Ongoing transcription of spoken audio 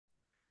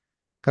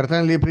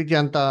ಕರ್ತನಲ್ಲಿ ಪ್ರೀತಿ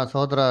ಅಂತ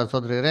ಸಹೋದರ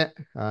ಸಹೋದರಿಯರೇ,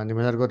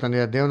 ನಿಮ್ಮೆಲ್ಲರಿಗೂ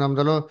ತಂದೆಯ ದೇವ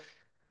ನಮ್ದಲು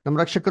ನಮ್ಮ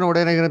ರಕ್ಷಕನ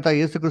ಒಡೆಯನಾಗಿರಂತ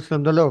ಯೇಸು ಕ್ರಿಸ್ತ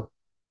ನಮ್ದಲು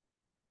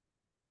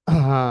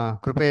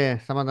ಕೃಪೆ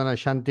ಸಮಾಧಾನ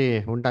ಶಾಂತಿ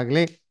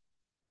ಉಂಟಾಗ್ಲಿ.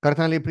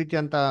 ಕರ್ತನಲ್ಲಿ ಪ್ರೀತಿ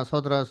ಅಂತ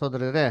ಸಹೋದರ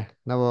ಸಹೋದರಿಯರೇ,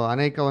 ನಾವು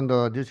ಅನೇಕ ಒಂದು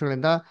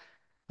ದಿವಸಗಳಿಂದ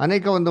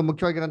ಅನೇಕ ಒಂದು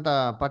ಮುಖ್ಯವಾಗಿರೋಂಥ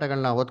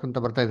ಪಾಠಗಳನ್ನ ಓದ್ಕೊಂತ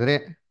ಬರ್ತಾ ಇದ್ದೀರಿ.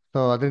 ಸೊ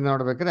ಅದರಿಂದ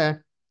ನೋಡ್ಬೇಕಾದ್ರೆ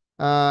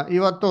ಆ,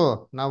 ಇವತ್ತು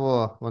ನಾವು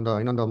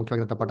ಇನ್ನೊಂದು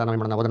ಮುಖ್ಯವಾಗಿರೋಂಥ ಪಾಠ ನಾವು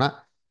ಮಾಡೋಣ ಓದೋಣ.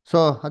 ಸೊ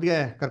ಅದಕ್ಕೆ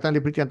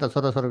ಕರ್ತನಲ್ಲಿ ಪ್ರೀತಿ ಅಂತ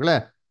ಸಹೋದರ ಸಹೋದರಗಳೇ,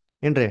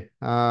 ಏನ್ರಿ,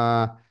 ಆ,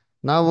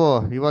 ನಾವು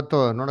ಇವತ್ತು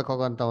ನೋಡಕ್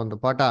ಹೋಗೋಂಥ ಒಂದು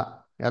ಪಾಠ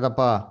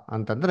ಯಾವ್ದಪ್ಪ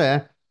ಅಂತಂದ್ರೆ,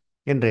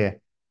 ಏನ್ರಿ,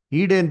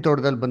 ಈಡೇನ್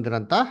ತೋಟದಲ್ಲಿ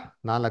ಬಂದಿರೋಂಥ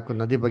 4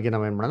 ನದಿ ಬಗ್ಗೆ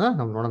ನಾವೇನ್ ಮಾಡೋಣ,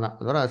 ನಾವು ನೋಡೋಣ.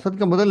 ಅದರ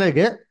ಸದ್ಯ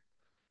ಮೊದಲನೇಗೆ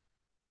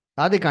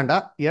ಆದಿಕಾಂಡ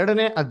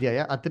 2ನೇ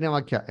ಅಧ್ಯಾಯ 10ನೇ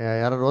ವಾಕ್ಯ.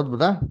 ಯಾರು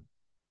ಓದ್ಬೋದಾ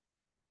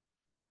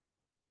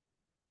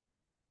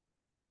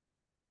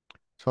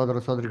ಸಹೋದರ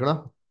ಸಹೋದರಿಗಳು?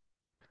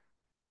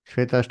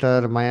 ಶ್ವೇತಾ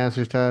ಸಿಸ್ಟರ್, ಮಾಯಾ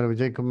ಸಿಸ್ಟರ್,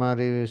 ವಿಜಯ್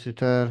ಕುಮಾರಿ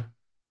ಸಿಸ್ಟರ್,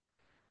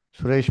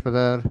 ಸುರೇಶ್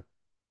ಪದರ್.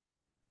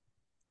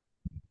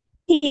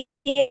 ಈ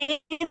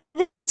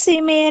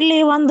ಸೀಮೆಯಲ್ಲಿ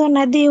ಒಂದು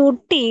ನದಿ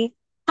ಹುಟ್ಟಿ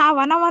ಆ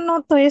ವನವನ್ನು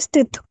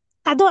ತೋಯಿಸ್ತಿತ್ತು.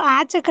 ಅದು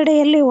ಆಚೆ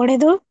ಕಡೆಯಲ್ಲಿ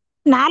ಒಡೆದು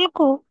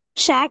 4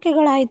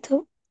 ಶಾಖೆಗಳಾಯಿತು.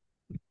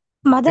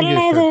 Thank you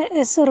ಮೊದಲನೆಯದ sister.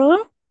 ಹೆಸರು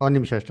ಒಂದ್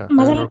ನಿಮಿಷ ಅಷ್ಟ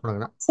ಮೊದಲನೇ ನೋಡ್ಕೊಂಡು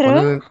ಹೋಗೋಣ. ಹೆಸರು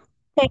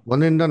ಒಂದೊಂದು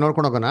ಒಂದಿಂದ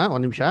ನೋಡ್ಕೊಂಡು ಹೋಗೋಣ.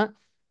 ಒಂದ್ ನಿಮಿಷ.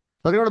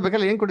 ಸರಿ,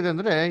 ನೋಡ್ಬೇಕಲ್ಲ ಏನ್ ಕೊಟ್ಟಿದೆ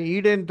ಅಂದ್ರೆ,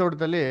 ಈಡೇನ್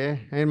ತೋಟದಲ್ಲಿ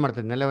ಏನ್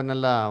ಮಾಡ್ತದೆ,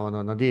 ನೆಲವನ್ನೆಲ್ಲ ಒಂದು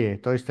ನದಿ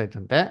ತೋರಿಸ್ತಾ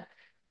ಇತ್ತಂತೆ.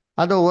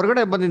 ಅದು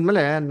ಹೊರಗಡೆ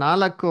ಬಂದಿದ್ಮೇಲೆ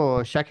 4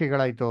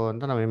 ಶಾಖೆಗಳಾಯ್ತು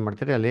ಅಂತ ನಾವ್ ಏನ್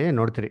ಮಾಡ್ತೀರಿ ಅಲ್ಲಿ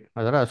ನೋಡ್ತೀರಿ.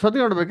 ಅದರ ಸತಿ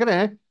ನೋಡ್ಬೇಕಾದ್ರೆ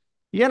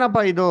ಏನಪ್ಪ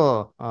ಇದು,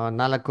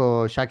 4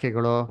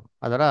 ಶಾಖೆಗಳು.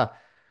 ಅದರ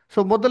ಸೊ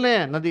ಮೊದಲನೇ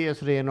ನದಿ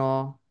ಹೆಸರು ಏನು?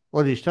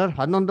 ಓದಿ ಸಿಸ್ಟರ್,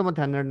 11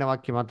 ಮತ್ತು 12ನೇ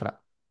ವಾಕ್ಯ ಮಾತ್ರ.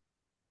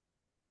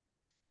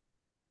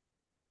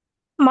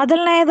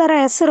 ಮೊದಲನೆಯದರ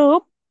ಹೆಸರು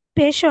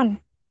ಪೇಶೋನ್.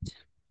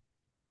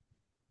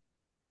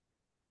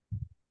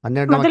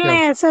 12ನೇ ವಾಕ್ಯ.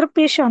 ಮೊದಲನೆಯ ಹೆಸರು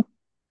ಪೇಶೋನ್.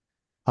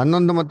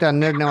 11 ಮತ್ತು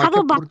 12ನೇ ವಾಕ್ಯ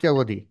ಅದು ಪೂರ್ತಿಯಾಗಿ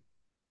ಓದಿ.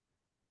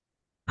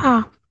 ಹಾ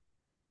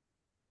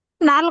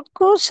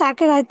 4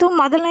 ಶಾಖೆಗಾಯ್ತು.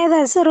 ಮೊದಲನೆಯದ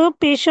ಹೆಸರು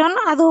ಪೀಶೋನ್.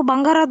 ಅದು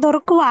ಬಂಗಾರ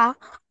ದೊರಕುವ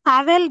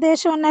ಆವೇಲ್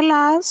ದೇಶವನ್ನೆಲ್ಲ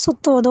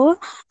ಸುತ್ತುವುದು.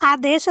 ಆ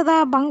ದೇಶದ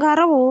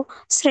ಬಂಗಾರವು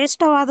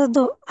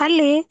ಶ್ರೇಷ್ಠವಾದದ್ದು.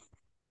 ಅಲ್ಲಿ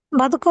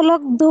ಬದುಕಲು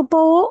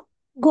ಧೂಪವು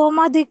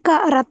ಗೋಮಧಿಕ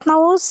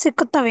ರತ್ನವೂ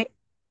ಸಿಕ್ಕುತ್ತವೆ.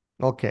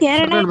 ಓಕೆ, ಸರಿ,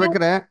 ಎರಡನೇ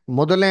ನೋಡ್ಬೇಕಾದ್ರೆ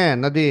ಮೊದಲನೇ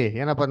ನದಿ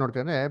ಏನಪ್ಪ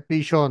ನೋಡ್ತೀರಿ ಅಂದ್ರೆ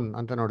ಪೀಶೋನ್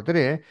ಅಂತ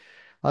ನೋಡ್ತೀರಿ.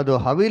 ಅದು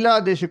ಹವಿಲಾ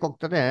ದೇಶಕ್ಕೆ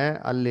ಹೋಗ್ತದೆ.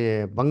 ಅಲ್ಲಿ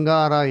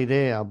ಬಂಗಾರ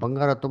ಇದೆ. ಆ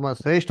ಬಂಗಾರ ತುಂಬಾ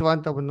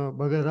ಶ್ರೇಷ್ಠವಾದಂತ ಒಂದು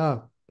ಬಂಗಾರ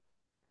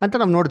ಅಂತ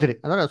ನಾವು ನೋಡ್ತೀರಿ.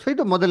 ಅದರ ಸೊ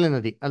ಇದು ಮೊದಲನೇ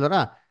ನದಿ ಅಲ್ವರ.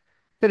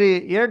 ಸರಿ,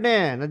 ಎರಡನೇ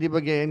ನದಿ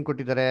ಬಗ್ಗೆ ಏನ್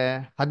ಕೊಟ್ಟಿದ್ದಾರೆ?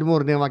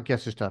 13ನೇ ವಾಕ್ಯ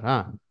ಸಿಸ್ಟರ್. ಹಾ,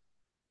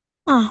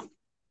 ಆ,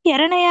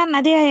 ಎರಡನೆಯ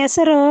ನದಿಯ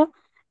ಹೆಸರು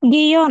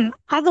ಗಿಯೋನ್.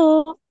 ಅದು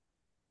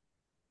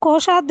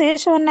ಕೋಶ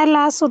ದೇಶವನ್ನೆಲ್ಲ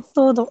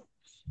ಸುತ್ತುವುದು.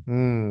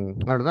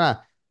 ನೋಡ್ದಾ?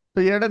 ಸೊ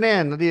ಎರಡನೇ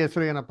ನದಿ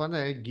ಹೆಸರು ಏನಪ್ಪಾ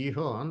ಅಂದ್ರೆ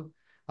ಗಿಹೋನ್.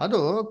 ಅದು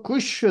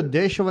ಕುಶ್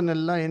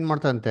ದೇಶವನ್ನೆಲ್ಲ ಏನ್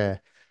ಮಾಡ್ತಂತೆ,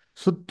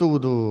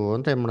 ಸುತ್ತುವುದು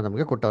ಅಂತ ಏನ್ ಮಾಡೋದು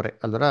ನಮಗೆ ಕೊಟ್ಟವ್ರೆ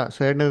ಅಲ್ವರ. ಸೊ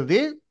ಎರಡನೇ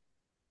ನದಿ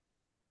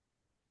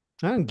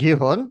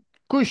ಗಿಹೋನ್,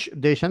 ಕುಶ್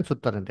ದೇಶನ್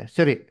ಸುತ್ತಾರಂತೆ.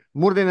 ಸರಿ,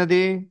 ಮೂರನೇ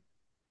ನದಿ,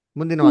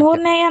 ಮುಂದಿನ ವಾಕ್ಯ.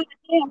 ಮೂರನೆಯ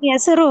ನದಿಯ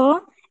ಹೆಸರು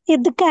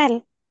ಇದ್ಕಲ್.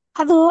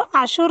 ಅದು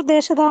ಅಶೂರ್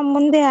ದೇಶದ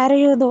ಮುಂದೆ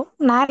ಹರಿಯುವುದು.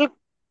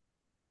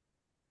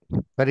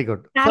 Very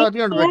good. ಸೊ ಅದು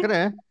ನಾಲ್ಕನೆಯ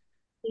ನೋಡ್ಬೇಕಾದ್ರೆ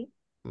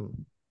ಹ್ಮ್,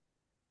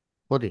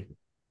 ಓದಿ.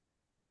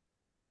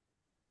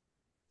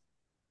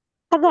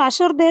 ಅದು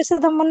ಅಶೂರ್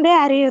ದೇಶದ ಮುಂದೆ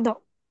ಹರಿಯುವುದು.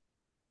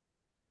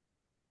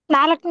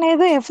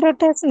 ನಾಲ್ಕನೇದು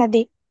ಎಫ್ರಟಸ್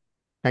ನದಿ.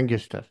 Thank you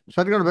sister. ಸೊ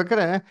ಅದು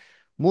ನೋಡ್ಬೇಕಾದ್ರೆ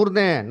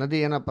ಮೂರನೇ ನದಿ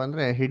ಏನಪ್ಪಾ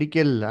ಅಂದ್ರೆ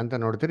ಹಿಡಿಕೆಲ್ ಅಂತ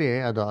ನೋಡ್ತೀರಿ.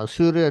 ಅದು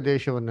ಅಸೂರ್ಯ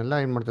ದೇಶವನ್ನೆಲ್ಲ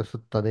ಏನ್ ಮಾಡ್ತಾರೆ,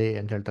 ಸುತ್ತದೆ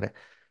ಅಂತ ಹೇಳ್ತಾರೆ.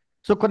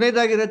 ಸೊ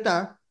ಕೊನೆಯದಾಗಿರತ್ತಾ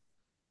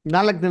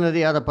 4ನೇ ನದಿ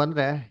ಯಾವ್ದಪ್ಪ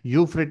ಅಂದ್ರೆ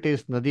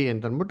ಯೂಫ್ರೆಟಿಸ್ ನದಿ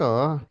ಅಂತ ಅಂದ್ಬಿಟ್ಟು,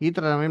 ಈ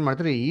ತರ ನಾವೇನ್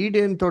ಮಾಡ್ತೀರಿ,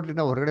 ಈಡೇನ್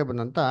ತೋಟದಿಂದ ಹೊರಗಡೆ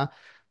ಬಂದಂತ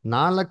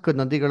 4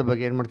 ನದಿಗಳ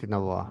ಬಗ್ಗೆ ಏನ್ ಮಾಡ್ತೀವಿ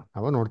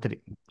ನಾವು ನೋಡ್ತೀರಿ.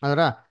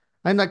 ಅದರ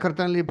ಅದರಿಂದ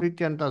ಕರ್ತನಲ್ಲಿ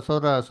ಪ್ರೀತಿ ಅಂತ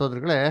ಸೋದರ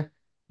ಸೋದರಿಗಳೇ,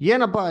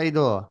 ಏನಪ್ಪಾ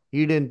ಇದು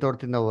ಈಡೇನ್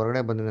ತೋಟದಿಂದ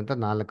ಹೊರಗಡೆ ಬಂದಿದಂತ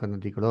 4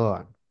 ನದಿಗಳು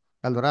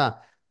ಅಲ್ವರ.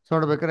 ಸೊ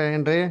ನೋಡ್ಬೇಕಾರೆ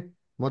ಏನ್ರಿ,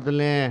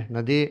 ಮೊದಲನೇ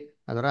ನದಿ,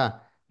 ಅದರ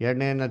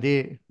ಎರಡನೇ ನದಿ,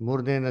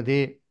 ಮೂರನೇ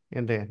ನದಿ,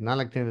 ಏನ್ರಿ,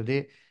 4ನೇ ನದಿ.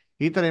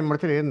 ಈ ತರ ಏನ್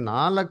ಮಾಡ್ತೀರಿ,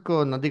 4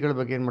 ನದಿಗಳ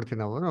ಬಗ್ಗೆ ಏನ್ ಮಾಡ್ತೀವಿ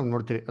ನಾವು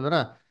ನೋಡ್ತೀರಿ. ಅದರ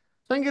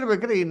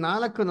ಹಂಗಿರ್ಬೇಕಾದ್ರೆ ಈ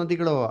 4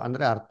 ನದಿಗಳು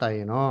ಅಂದ್ರೆ ಅರ್ಥ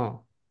ಏನು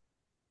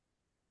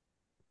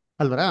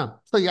ಅಲ್ವರ.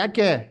 ಸೊ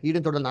ಯಾಕೆ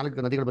ಈಡಿನ ತೋಟದಲ್ಲಿ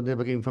 4 ನದಿಗಳು ಬಂದಿರೋ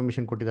ಬಗ್ಗೆ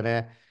ಇನ್ಫಾರ್ಮೇಶನ್ ಕೊಟ್ಟಿದ್ದಾರೆ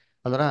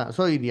ಅಲ್ವರ.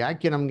 ಸೊ ಇದು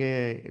ಯಾಕೆ ನಮಗೆ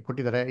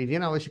ಕೊಟ್ಟಿದ್ದಾರೆ,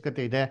 ಇದೇನು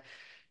ಅವಶ್ಯಕತೆ ಇದೆ,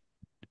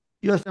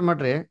 ಯೋಚನೆ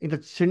ಮಾಡ್ರಿ. ಇದು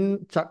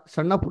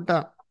ಸಣ್ಣ ಪುಟ್ಟ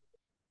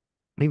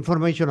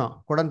ಇನ್ಫಾರ್ಮೇಶನ್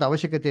ಕೊಡೋಂಥ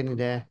ಅವಶ್ಯಕತೆ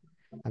ಏನಿದೆ?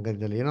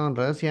 ಹಾಗಾದ್ರೆ ಏನೋ ಒಂದು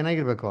ರಹಸ್ಯ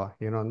ಏನಾಗಿರ್ಬೇಕು,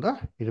 ಏನೋ ಒಂದು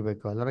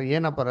ಇರಬೇಕು ಅಲ್ವರ.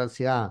 ಏನಪ್ಪ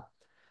ರಹಸ್ಯ?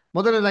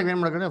 ಮೊದಲನೇದಾಗಿ ಏನು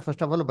ಮಾಡ್ಕೊಂಡ್ರೆ,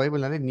 ಫಸ್ಟ್ ಆಫ್ ಆಲ್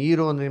ಬೈಬಲ್ನಲ್ಲಿ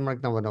ನೀರು ಅಂದ್ರೆ ಏನು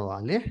ಮಾಡಕ್ಕೆ ನಾವು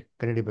ಅಲ್ಲಿ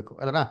ಕಂಡುಹಿಡಿಬೇಕು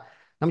ಅದರ.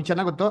 ನಮ್ಗೆ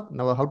ಚೆನ್ನಾಗಿ ಗೊತ್ತು,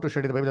 ನಾವು ಹೌ ಟು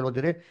ಸ್ಟಡಿ ಬೈಬಲ್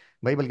ಓದಿರಿ.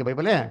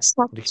 ಬೈಬಲೇ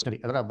ಡಿಕ್ಷನರಿ.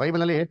 ಅದರ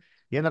ಬೈಬಲ್ನಲ್ಲಿ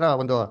ಏನಾರ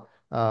ಒಂದು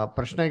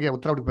ಪ್ರಶ್ನೆಗೆ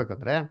ಉತ್ತರ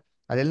ಹುಡುಕ್ಬೇಕಂದ್ರೆ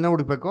ಅದೆಲ್ಲ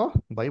ಹುಡುಕ್ಬೇಕು,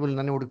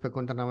 ಬೈಬಲ್ನೇ ಹುಡುಕ್ಬೇಕು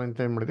ಅಂತ ನಾವು ಎಂತ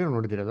ಏನು ಮಾಡಿದ್ವಿ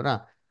ನೋಡಿದ್ದೀರಿ ಅದರ.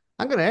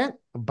 ಹಂಗಾರೆ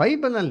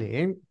ಬೈಬಲ್ನಲ್ಲಿ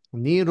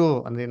ನೀರು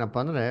ಅಂದ್ರೆ ಏನಪ್ಪಾ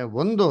ಅಂದ್ರೆ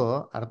ಒಂದು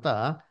ಅರ್ಥ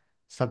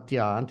ಸತ್ಯ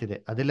ಅಂತಿದೆ.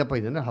 ಅದೆಲ್ಲಪ್ಪ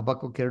ಇದೆ ಅಂದ್ರೆ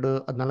ಹಬಕ್ಕೂಕ್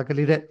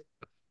 2:14 ಇದೆ.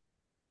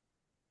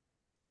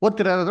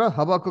 ಓದ್ತೀರಾ ಯಾರಾದ್ರು?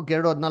 ಹಬಕ್ಕೂಕ್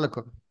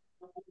 2:14.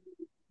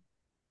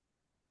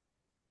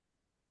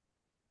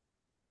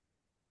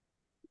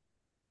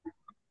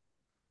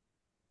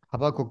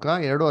 ಹಬಕ್ಕೂಕ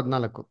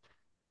 2:14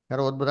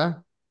 ಯಾರೋ ಓದ್ಬೋದಾ?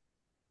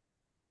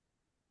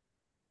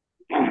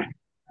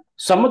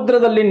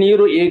 ಸಮುದ್ರದಲ್ಲಿ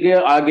ನೀರು ಹೇಗೆ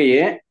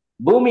ಹಾಗೆಯೇ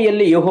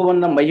ಭೂಮಿಯಲ್ಲಿ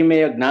ಯೆಹೋವನ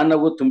ಮಹಿಮೆಯ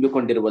ಜ್ಞಾನವು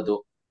ತುಂಬಿಕೊಂಡಿರುವುದು.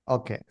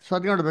 ಓಕೆ, ಸೊ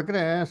ಅದು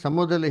ನೋಡ್ಬೇಕಾದ್ರೆ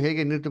ಸಮುದ್ರದಲ್ಲಿ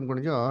ಹೇಗೆ ನೀರು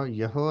ತುಂಬಿಕೊಂಡಿದೆಯೋ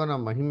ಯೆಹೋವನ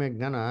ಮಹಿಮೆ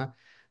ಜ್ಞಾನ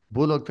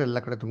ಭೂಲೋಕದಲ್ಲಿ ಎಲ್ಲ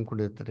ಕಡೆ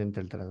ತುಂಬಿಕೊಂಡಿರ್ತಾರೆ ಅಂತ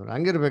ಹೇಳ್ತಾರೆ ಅವರು.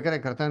 ಹಂಗಿರ್ಬೇಕಾದ್ರೆ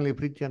ಕರ್ತನಲ್ಲಿ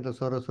ಪ್ರೀತಿ ಅಂತ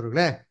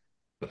ಸೋರಸುರುಗಳೇ,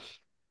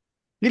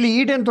 ಇಲ್ಲಿ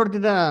ಈಡೇನ್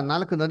ತೊಡ್ತಿದ್ದ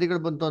 4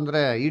 ನದಿಗಳು ಬಂತು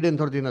ಅಂದ್ರೆ ಈಡೇನ್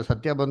ತೊಡ್ತಿದ್ದ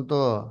ಸತ್ಯ ಬಂತು.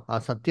 ಆ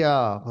ಸತ್ಯ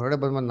ಹೊರಗಡೆ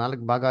ಬಂದ್ಮೇಲೆ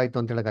 4 ಭಾಗ ಆಯ್ತು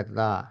ಅಂತ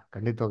ಹೇಳಕ್ಕಾಗ್ತದ?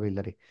 ಖಂಡಿತವಾಗೂ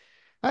ಇಲ್ಲ ರೀ.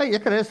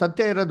 ಯಾಕಂದ್ರೆ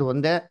ಸತ್ಯ ಇರೋದು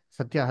ಒಂದೇ,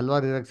 ಸತ್ಯ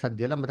ಹಲವಾರು ಇರೋಕ್ಕೆ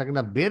ಸಾಧ್ಯ ಇಲ್ಲ. ಮತ್ತೆ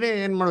ಅದನ್ನ ಬೇರೆ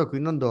ಏನು ಮಾಡಬೇಕು,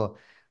 ಇನ್ನೊಂದು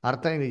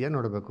ಅರ್ಥ ಏನಿದೆ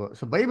ನೋಡಬೇಕು.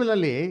 ಸೊ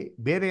ಬೈಬಲಲ್ಲಿ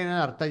ಬೇರೆ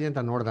ಏನಾದ್ರು ಅರ್ಥ ಇದೆ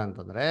ಅಂತ ನೋಡ್ದ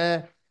ಅಂತಂದ್ರೆ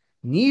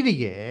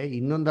ನೀರಿಗೆ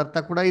ಇನ್ನೊಂದು ಅರ್ಥ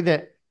ಕೂಡ ಇದೆ.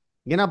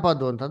 ಏನಪ್ಪ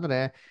ಅದು ಅಂತಂದ್ರೆ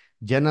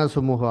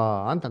ಜನಸಮೂಹ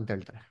ಅಂತ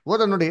ಹೇಳ್ತಾರೆ.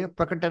 ಓದ ನೋಡಿ,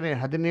 ಪ್ರಕಟಣೆ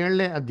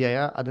 17ನೇ ಅಧ್ಯಾಯ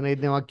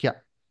 15ನೇ ವಾಕ್ಯ.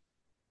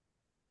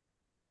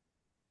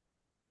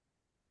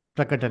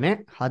 ಪ್ರಕಟಣೆ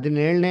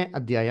 17ನೇ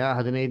ಅಧ್ಯಾಯ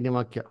 15ನೇ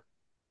ವಾಕ್ಯ.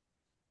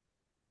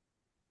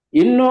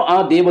 ಇನ್ನು ಆ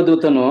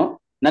ದೇವದೂತನು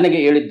ನನಗೆ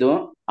ಹೇಳಿದ್ದು,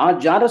 ಆ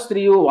ಜಾರ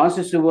ಸ್ತ್ರೀಯು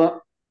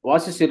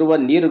ವಾಸಿಸಿರುವ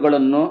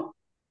ನೀರುಗಳನ್ನು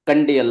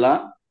ಕಂಡಿಯಲ್ಲ,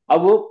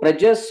 ಅವು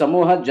ಪ್ರಜೆ,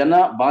 ಸಮೂಹ, ಜನ,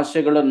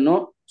 ಭಾಷೆಗಳನ್ನು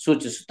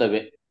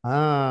ಸೂಚಿಸುತ್ತವೆ. ಹಾ,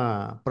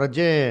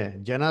 ಪ್ರಜೆ,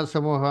 ಜನ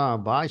ಸಮೂಹ,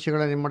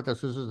 ಭಾಷೆಗಳನ್ನ ಏನ್ ಮಾಡ್ತಾರೆ,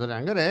 ಸೂಚಿಸ್ತಾರೆ.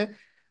 ಹಂಗಾರೆ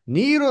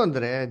ನೀರು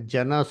ಅಂದ್ರೆ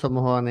ಜನ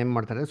ಸಮೂಹನ ಏನ್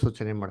ಮಾಡ್ತಾರೆ,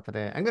 ಸೂಚನೆ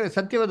ಮಾಡ್ತಾರೆ. ಹಂಗಾರೆ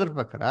ಸತ್ಯವಾದ್ರ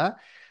ಪ್ರಕಾರ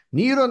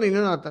ನೀರು ಅಂದ್ರೆ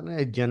ಇನ್ನೇನು ಅಂತಾನೆ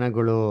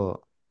ಜನಗಳು.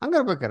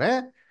 ಹಂಗಿರ್ಬೇಕಾರೆ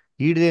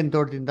ಈಡೇನ್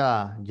ತೋಟದಿಂದ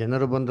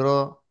ಜನರು ಬಂದ್ರು,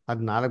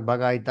 ಅದ್ 4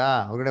 ಭಾಗ ಆಯ್ತಾ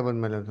ಹೊರಗಡೆ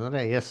ಬಂದ್ಮೇಲೆ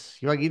ಅಂತಂದ್ರೆ ಎಸ್.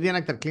 ಇವಾಗ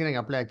ಇದೇನಾಗ್ತಾರೆ, ಕ್ಲೀನಾಗಿ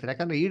ಅಪ್ಲೈ ಆಗ್ತಾರೆ.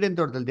 ಯಾಕಂದ್ರೆ ಈಡೇನ್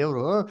ತೋಟದಲ್ಲಿ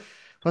ದೇವರು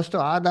ಫಸ್ಟ್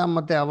ಆದಾಮ್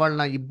ಮತ್ತೆ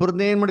ಅವಳನ್ನ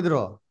ಇಬ್ಬರನ್ನೇ ಏನ್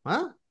ಮಾಡಿದ್ರು, ಆ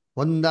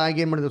ಒಂದಾಗಿ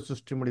ಏನ್ ಮಾಡಿದ್ರು,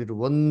 ಸೃಷ್ಟಿ ಮಾಡಿದ್ರು.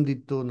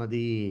 ಒಂದಿತ್ತು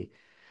ನದಿ.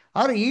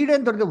 ಆದ್ರೆ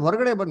ಈಡೇನ್ ತೊಡೆದು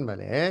ಹೊರಗಡೆ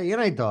ಬಂದ್ಮೇಲೆ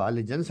ಏನಾಯ್ತು,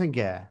 ಅಲ್ಲಿ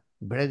ಜನಸಂಖ್ಯೆ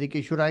ಬೆಳೆದಿಕ್ಕೆ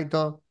ಶುರು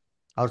ಆಯ್ತು.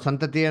 ಅವ್ರ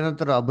ಸಂತತಿ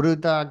ಏನಂತಾರೋ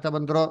ಅಭಿವೃದ್ಧಿ ಆಗ್ತಾ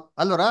ಬಂದ್ರು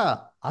ಅಲ್ವರ.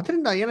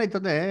 ಅದರಿಂದ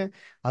ಏನಾಯ್ತದೆ,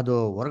 ಅದು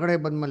ಹೊರಗಡೆ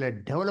ಬಂದ್ಮೇಲೆ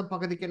ಡೆವಲಪ್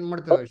ಆಗೋದಕ್ಕೆ ಏನ್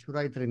ಮಾಡ್ತಾರೆ, ಶುರು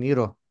ಆಯ್ತು ರೀ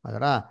ನೀರು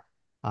ಅದರ.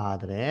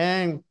 ಆದ್ರೆ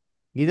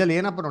ಇದ್ರಲ್ಲಿ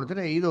ಏನಪ್ಪ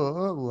ನೋಡ್ತೀರಿ, ಇದು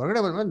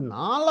ಹೊರಗಡೆ ಬಂದ್ಮೇಲೆ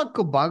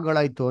 4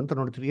 ಭಾಗಗಳಾಯ್ತು ಅಂತ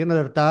ನೋಡ್ತೀರಿ.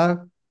 ಏನದರ್ಥ,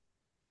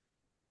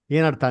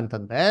 ಏನರ್ಥ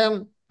ಅಂತಂದ್ರೆ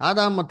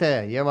ಆದಾಮ್ ಮತ್ತೆ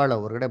ಏವಾಳು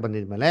ಹೊರಗಡೆ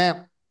ಬಂದಿದ್ಮೇಲೆ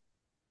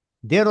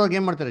ದೇವ್ರವಾಗ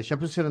ಏನ್ ಮಾಡ್ತಾರೆ,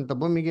 ಶಪಿಸಿರಂತ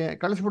ಭೂಮಿಗೆ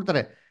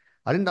ಕಳಿಸ್ಬಿಡ್ತಾರೆ.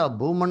 ಅದರಿಂದ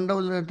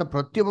ಭೂಮಂಡಲದಂತ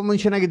ಪ್ರತಿಯೊಬ್ಬ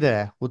ಮನುಷ್ಯನಾಗಿದೆ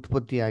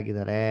ಉತ್ಪತ್ತಿ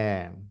ಆಗಿದ್ದಾರೆ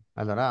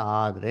ಅಲ್ಲರ.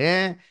 ಆದ್ರೆ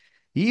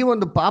ಈ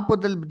ಒಂದು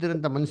ಪಾಪದಲ್ಲಿ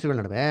ಬಿದ್ದಿರೋಂಥ ಮನುಷ್ಯಗಳ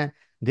ನಡುವೆ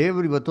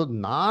ದೇವರು ಇವತ್ತು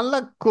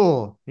 4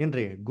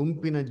 ಏನ್ರಿ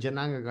ಗುಂಪಿನ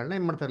ಜನಾಂಗಗಳನ್ನ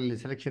ಏನ್ ಮಾಡ್ತಾರೆ, ಇಲ್ಲಿ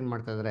ಸೆಲೆಕ್ಷನ್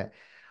ಮಾಡ್ತಾ ಇದಾರೆ.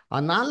 ಆ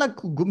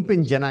 4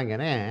 ಗುಂಪಿನ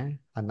ಜನಾಂಗನೇ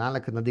ಆ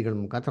 4 ನದಿಗಳ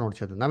ಮುಖಾಂತರ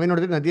ನೋಡ್ಸೋದು. ನಾವೇನ್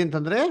ನೋಡಿದ್ರಿ, ನದಿ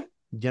ಅಂತಂದ್ರೆ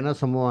ಜನ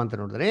ಸಮೂಹ ಅಂತ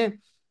ನೋಡಿದ್ರಿ.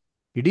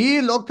 ಇಡೀ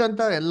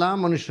ಲೋಕದಂತ ಎಲ್ಲಾ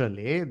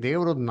ಮನುಷ್ಯರಲ್ಲಿ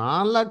ದೇವರು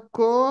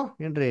 4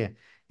 ಏನ್ರಿ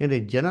ಏನ್ರಿ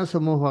ಜನ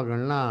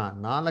ಸಮೂಹಗಳನ್ನ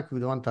 4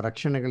 ವಿಧವಂತ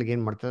ರಕ್ಷಣೆಗಳಿಗೆ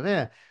ಏನ್ ಮಾಡ್ತಾರೆ,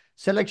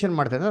 ಸೆಲೆಕ್ಷನ್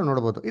ಮಾಡ್ತಾ ಇದ್ರೆ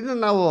ನೋಡ್ಬೋದು. ಇದನ್ನ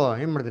ನಾವು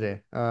ಏನ್ ಮಾಡಿದ್ರಿ,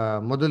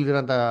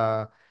 ಮೊದಲಿರೋಂಥ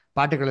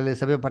ಪಾಠಗಳಲ್ಲಿ,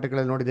 ಸಭೆ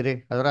ಪಾಠಗಳಲ್ಲಿ ನೋಡಿದಿರಿ.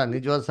 ಅದರ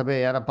ನಿಜವಾದ ಸಭೆ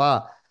ಯಾರಪ್ಪ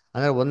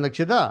ಅಂದ್ರೆ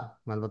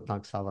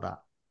 1,44,000.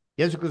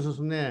 ಯೇಸು ಕ್ರಿಸ್ತು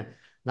ಸುಮ್ಮನೆ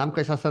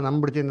ನಾಮಕಾಶಾಸ್ತ್ರ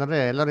ನಂಬ್ಬಿಡ್ತೀನಿ ಅಂದ್ರೆ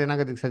ಎಲ್ಲರೂ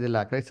ಏನಾಗೋದಕ್ಕೆ ಸಾಧ್ಯ ಇಲ್ಲ,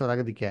 ಕ್ರೈಸ್ತವ್ರು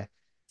ಆಗೋದಕ್ಕೆ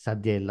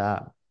ಸಾಧ್ಯ ಇಲ್ಲ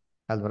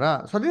ಅಲ್ವರ.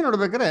 ಸೊ ಅದೇ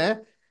ನೋಡ್ಬೇಕಾದ್ರೆ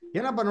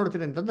ಏನಪ್ಪ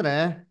ನೋಡ್ತೀನಿ ಅಂತಂದ್ರೆ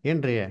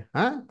ಏನ್ರಿ,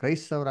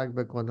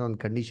 ಕ್ರೈಸ್ತವರಾಗಬೇಕು ಅನ್ನೋ ಒಂದು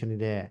ಕಂಡೀಷನ್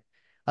ಇದೆ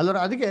ಅಲ್ವರ.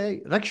 ಅದಕ್ಕೆ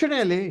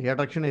ರಕ್ಷಣೆಯಲ್ಲಿ 2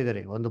 ರಕ್ಷಣೆ ಇದೆ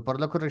ರೀ. ಒಂದು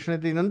ಪರಲೋಕದ ರಕ್ಷಣೆ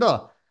ಇದೆ, ಇನ್ನೊಂದು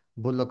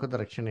ಭೂಲೋಕದ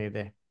ರಕ್ಷಣೆ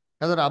ಇದೆ.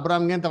 ಅದರ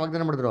ಅಬ್ರಾಮ್ಗೆ ಅಂತ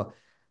ವಾಗ್ದಾನ ಮಾಡಿದ್ರು,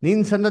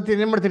 ನೀನ್ ಸಂತತಿ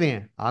ಏನ್ ಮಾಡ್ತೀನಿ,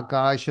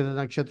 ಆಕಾಶದ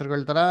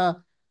ನಕ್ಷತ್ರಗಳ ತರ,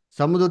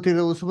 ಸಮುದ್ರ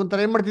ತೀರದ ಉಸುಬನ್ ತರ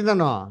ಏನ್ ಮಾಡ್ತೀನಿ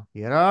ನಾನು,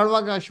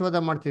 ಹೇರಳವಾಗಿ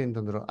ಆಶೀರ್ವಾದ ಮಾಡ್ತೀನಿ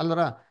ಅಂತಂದ್ರು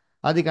ಅಲ್ವರ.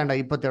 ಆದಿಕಾಂಡ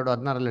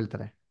 22:16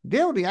 ಹೇಳ್ತಾರೆ.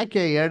 ದೇವ್ರು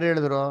ಯಾಕೆ 2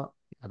 ಹೇಳಿದ್ರು,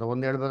 ಅದು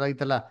ಒಂದು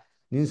ಹೇಳ್ಬೋದಾಗಿತ್ತಲ್ಲ,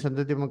 ನಿನ್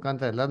ಸಂತತಿ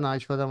ಮುಖಾಂತರ ಎಲ್ಲರನ್ನ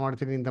ಆಶೀರ್ವಾದ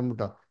ಮಾಡ್ತೀನಿ ಅಂತ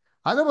ಅಂದ್ಬಿಟ್ಟು.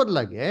 ಅದ್ರ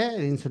ಬದಲಾಗಿ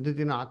ನಿನ್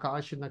ಸಂತತಿನ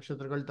ಆಕಾಶ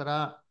ನಕ್ಷತ್ರಗಳ ತರ,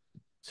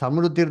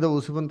 ಸಮುದ್ರ ತೀರದ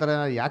ಉಸುಬನ್ ತರ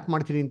ಯಾಕೆ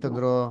ಮಾಡ್ತೀನಿ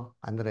ಅಂತಂದ್ರು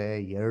ಅಂದ್ರೆ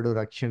 2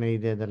 ರಕ್ಷಣೆ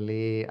ಇದೆ ಅದರಲ್ಲಿ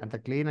ಅಂತ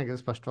ಕ್ಲೀನ್ ಆಗಿ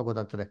ಸ್ಪಷ್ಟವಾಗಿ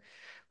ಗೊತ್ತಾಗ್ತದೆ.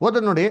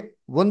 ಓದ ನೋಡಿ,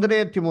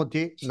 1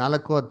 ತಿಮೋತಿ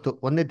 4:10.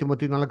 1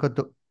 ತಿಮೋತಿ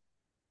 4:10.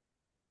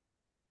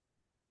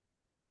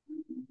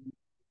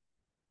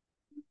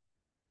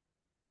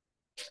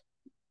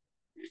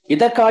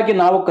 ಇದಕ್ಕಾಗಿ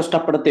ನಾವು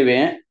ಕಷ್ಟಪಡುತ್ತೇವೆ,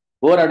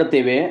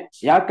 ಹೋರಾಡುತ್ತೇವೆ.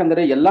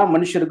 ಯಾಕಂದರೆ ಎಲ್ಲಾ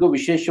ಮನುಷ್ಯರಿಗೂ,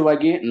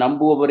 ವಿಶೇಷವಾಗಿ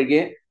ನಂಬುವವರಿಗೆ,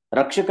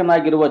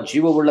 ರಕ್ಷಕನಾಗಿರುವ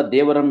ಜೀವವುಳ್ಳ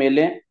ದೇವರ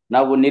ಮೇಲೆ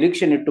ನಾವು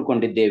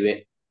ನಿರೀಕ್ಷೆನಿಟ್ಟುಕೊಂಡಿದ್ದೇವೆ.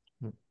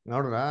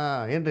 ನೋಡ್ರ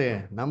ಏನ್ರಿ,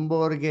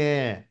 ನಂಬೋರ್ಗೆ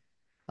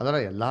ಅದರ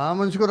ಎಲ್ಲಾ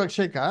ಮನುಷ್ಯಗೂ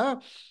ರಕ್ಷಕ,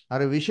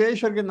 ಆದ್ರೆ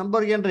ವಿಶೇಷವಾಗಿ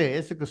ನಂಬೋರ್ಗೆ ಏನ್ರಿ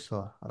ಯೇಸು ಕ್ರಿಸ್ತು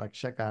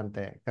ರಕ್ಷಕ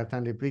ಅಂತೆ.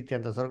 ಕರ್ತನಲ್ಲಿ ಪ್ರೀತಿ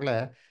ಅಂತ ಸ್ವರ್ಗಳೇ.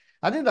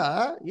 ಅದರಿಂದ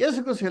ಯೇಸು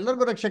ಕ್ರಿಸ್ತು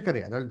ಎಲ್ಲರಿಗೂ ರಕ್ಷಕ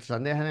ರೀ, ಅದ್ರಲ್ಲಿ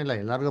ಸಂದೇಹನೇ ಇಲ್ಲ.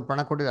 ಎಲ್ಲರಿಗೂ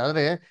ಪ್ರಾಣ ಕೊಟ್ಟಿದೆ.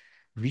 ಆದ್ರೆ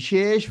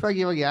ವಿಶೇಷವಾಗಿ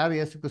ಇವಾಗ ಯಾರು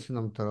ಯೇಸು ಕ್ರಿಸ್ತು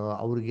ನಂಬ್ತಾರೋ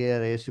ಅವ್ರಿಗೆ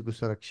ಯೇಸು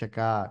ಕ್ರಿಸ್ತು ರಕ್ಷಕ.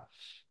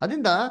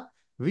 ಅದರಿಂದ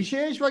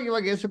ವಿಶೇಷವಾಗಿ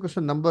ಇವಾಗ ಯೇಸು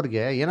ಕ್ರಿಸ್ತು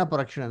ನಂಬೋರ್ಗೆ ಏನಪ್ಪ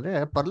ರಕ್ಷಣೆ ಅಂದ್ರೆ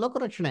ಪರಲೋಕ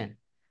ರಕ್ಷಣೆ.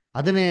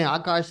 ಅದನ್ನೇ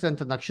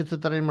ಆಕಾಶದಂತ ನಕ್ಷತ್ರ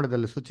ತರ ಏನ್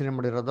ಮಾಡಿದಲ್ಲಿ ಸೂಚನೆ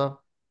ಮಾಡಿರೋದು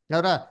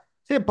ಯಾರ.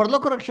 ಸರಿ,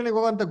 ಪರಲೋಕ ರಕ್ಷಣೆಗೆ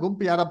ಹೋಗುವಂತ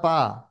ಗುಂಪು ಯಾರಪ್ಪ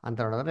ಅಂತ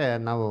ನೋಡಿದ್ರೆ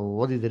ನಾವು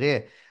ಓದಿದಿರಿ.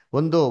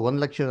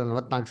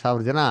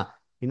 1,44,000 ಜನ.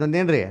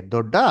 ಇನ್ನೊಂದೇನ್ರಿ,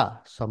 ದೊಡ್ಡ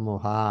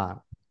ಸಮೂಹ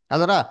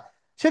ಅದರ.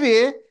 ಸರಿ,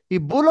 ಈ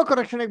ಭೂಲೋಕ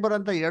ರಕ್ಷಣೆಗೆ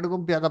ಬರೋಂಥ 2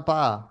 ಗುಂಪು ಯಾವ್ದಪ್ಪ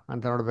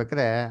ಅಂತ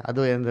ನೋಡ್ಬೇಕ್ರೆ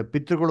ಅದು ಏನಂದ್ರೆ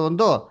ಪಿತೃಗಳು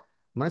ಒಂದು,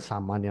 ಆಮೇಲೆ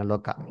ಸಾಮಾನ್ಯ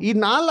ಲೋಕ. ಈ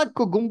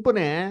 4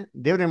 ಗುಂಪುನೇ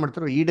ದೇವ್ರು ಏನ್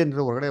ಮಾಡ್ತಾರೆ, ಈಡೇನ್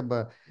ಹೊರಗಡೆ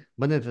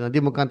ಬಂದಿರ್ತಾರೆ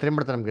ನದಿ ಮುಖಾಂತರ ಏನ್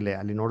ಮಾಡ್ತಾರೆ ನಮ್ಗೆ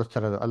ಅಲ್ಲಿ ನೋಡಿಸ್ತಾ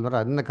ಇರೋದು ಅಲ್ವರ.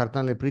 ಅದನ್ನ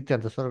ಕರ್ತನಲ್ಲಿ ಪ್ರೀತಿ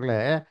ಅಂತ ಸ್ವರ್ಗಳೇ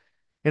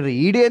ಏನ್ರಿ,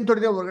 ಈಡೇನ್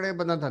ತೊಡೆದ ಹೊರಗಡೆ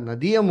ಬಂದಂತ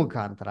ನದಿಯ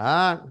ಮುಖಾಂತರ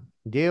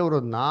ದೇವರು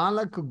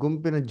 4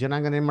 ಗುಂಪಿನ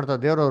ಜನಾಂಗನ ಏನ್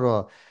ಮಾಡ್ತಾರೆ ದೇವ್ರವರು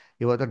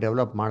ಇವತ್ತು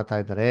ಡೆವಲಪ್ ಮಾಡ್ತಾ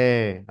ಇದ್ದಾರೆ.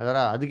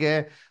 ಅದಕ್ಕೆ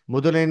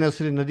ಮೊದಲನೇ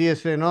ಹೆಸರು ನದಿ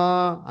ಹೆಸರೇನೋ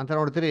ಅಂತ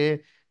ನೋಡ್ತೀರಿ,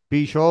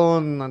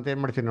 ಪಿಶೋನ್ ಅಂತ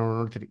ಏನ್ ಮಾಡ್ತೀರಿ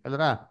ನೋಡ್ತೀರಿ.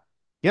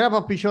 ಏನಪ್ಪ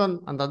ಪಿಶೋನ್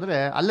ಅಂತಂದ್ರೆ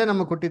ಅಲ್ಲೇ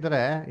ನಮಗೆ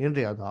ಕೊಟ್ಟಿದ್ದಾರೆ.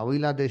 ಏನ್ರಿ ಅದು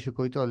ಅವಿಲಾ ದೇಶಕ್ಕೆ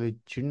ಹೋಯ್ತು, ಅಲ್ಲಿ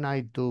ಚಿನ್ನ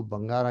ಇತ್ತು,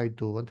 ಬಂಗಾರ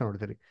ಇತ್ತು ಅಂತ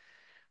ನೋಡ್ತೀರಿ.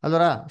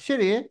 ಅಲ್ವರ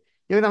ಸರಿ,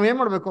 ಇವಾಗ ನಾವ್ ಏನ್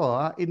ಮಾಡ್ಬೇಕು,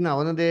 ಇದನ್ನ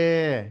ಒಂದೊಂದೇ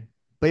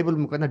ಬೈಬಲ್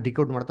ಮುಖಾಂತರ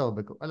ಡಿಕೋಡ್ ಮಾಡ್ತಾ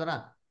ಹೋಗ್ಬೇಕು.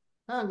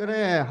 ಹಂಗಾರೆ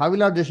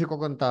ಹಾವಿಲಾ ದೇಶಕ್ಕೆ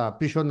ಹೋಗುವಂತ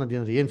ಪಿಶೋನ್ ನದಿ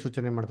ಅಂದ್ರೆ ಏನ್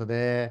ಸೂಚನೆ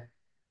ಮಾಡ್ತದೆ?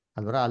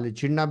 ಅಲ್ಲಿ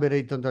ಚಿನ್ನ ಬೇರೆ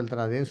ಇತ್ತು ಅಂತ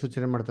ಹೇಳ್ತಾರೆ, ಅದೇನ್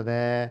ಸೂಚನೆ ಮಾಡ್ತದೆ?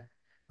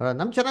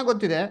 ನಮ್ಗೆ ಚೆನ್ನಾಗಿ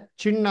ಗೊತ್ತಿದೆ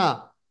ಚಿನ್ನ,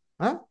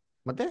 ಆ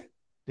ಮತ್ತೆ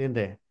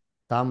ಏನ್ರಿ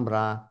ತಾಮ್ರ.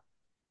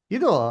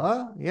 ಇದು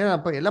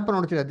ಏನಪ್ಪ ಎಲ್ಲಪ್ಪ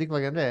ನೋಡ್ತೀರಿ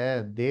ಅಧಿಕವಾಗಿ ಅಂದ್ರೆ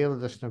ದೇವ್ರ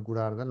ದರ್ಶನ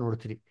ಗುಡಾರದಲ್ಲಿ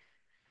ನೋಡ್ತೀರಿ.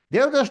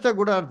 ದೇವದರ್ಶನ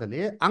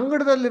ಗುಡಾರದಲ್ಲಿ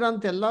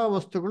ಅಂಗಡದಲ್ಲಿರೋಂಥ ಎಲ್ಲ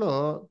ವಸ್ತುಗಳು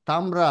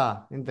ತಾಮ್ರ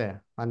ಎಂತೆ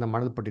ಅನ್ನ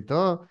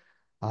ಮಾಡಲ್ಪಟ್ಟಿತ್ತು.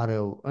 ಆರೆ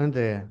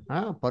ಅಂದ್ರೆ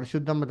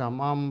ಪರಿಶುದ್ಧ ಮತ್ತು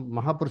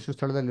ಮಹಾಪುರುಷ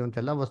ಸ್ಥಳದಲ್ಲಿ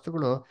ಎಲ್ಲ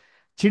ವಸ್ತುಗಳು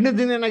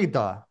ಚಿನ್ನದಿಂದ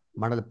ಏನಾಗಿತ್ತು,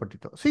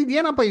 ಮಾಡಲ್ಪಟ್ಟಿತ್ತು. ಸೊ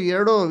ಇದೇನಪ್ಪ ಈ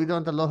ಎರಡು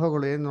ವಿಧವಂತ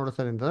ಲೋಹಗಳು ಏನು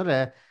ನೋಡಿಸ್ತಾರೆ ಅಂತಂದ್ರೆ,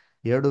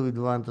 ಎರಡು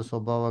ವಿಧವಂತ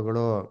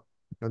ಸ್ವಭಾವಗಳು.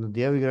 ಒಂದು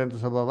ದೇವಿಗಿರೋಂಥ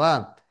ಸ್ವಭಾವ,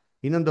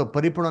 ಇನ್ನೊಂದು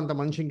ಪರಿಪೂರ್ಣ ಅಂತ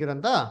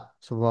ಮನುಷ್ಯಂಗಿರೋಂಥ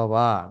ಸ್ವಭಾವ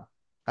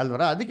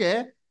ಅಲ್ವರ. ಅದಕ್ಕೆ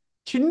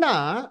ಚಿನ್ನ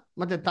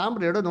ಮತ್ತೆ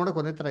ತಾಮ್ರ ಎರಡು ನೋಡಕ್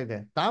ಒಂದೇ ತರ ಇದೆ.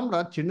 ತಾಮ್ರ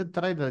ಚಿನ್ನದ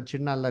ತರ ಇದೆ,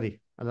 ಚಿನ್ನ ಅಲ್ಲ ರೀ.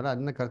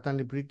 ಅದನ್ನ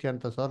ಕರ್ತನಲ್ಲಿ ಪ್ರೀತಿ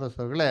ಅಂತ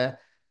ಸೋದರಗಳೇ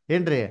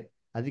ಏನ್ರಿ.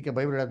 ಅದಕ್ಕೆ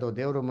ಬೈಬಲ್ ಹೇಳೋದು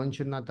ದೇವರು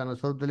ಮನುಷ್ಯನ ತನ್ನ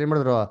ಸ್ವರೂಪದಲ್ಲಿ ಏನ್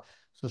ಮಾಡಿದ್ರು,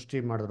 ಸೃಷ್ಟಿ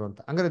ಮಾಡಿದ್ರು ಅಂತ.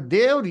 ಹಂಗಾರೆ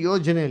ದೇವ್ರ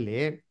ಯೋಜನೆಯಲ್ಲಿ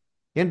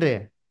ಏನ್ರಿ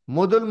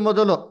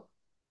ಮೊದಲು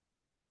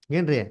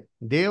ಏನ್ರಿ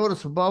ದೇವರ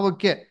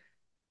ಸ್ವಭಾವಕ್ಕೆ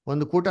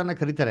ಒಂದು ಕೂಟನ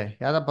ಕರೀತಾರೆ.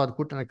 ಯಾರಪ್ಪ ಅದು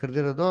ಕೂಟನ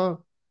ಕರೆದಿರೋದು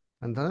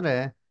ಅಂತಂದ್ರೆ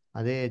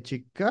ಅದೇ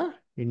ಚಿಕ್ಕ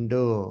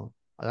ಹಿಂಡು.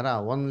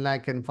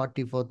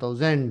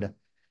 1,44,000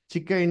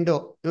 ಚಿಕ್ಕ ಹಿಂಡು.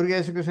 ಇವ್ರಿಗೆ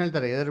ಯೇಸು ಕೃಷ್ಣ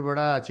ಹೇಳ್ತಾರೆ, ಎದುರು ಬೇಡ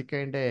ಚಿಕ್ಕ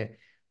ಹಿಂಡೆ,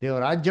 ದೇವ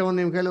ರಾಜ್ಯವನ್ನು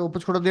ನಿಮ್ ಕೈಲಿ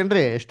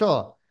ಒಪ್ಪಿಸ್ಕೊಡೋದೇನ್ರಿ ಎಷ್ಟೋ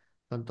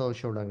ಸಂತೋಷ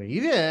ಉಡಂಗ.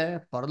 ಇದೇ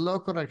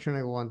ಪರಲೋಕ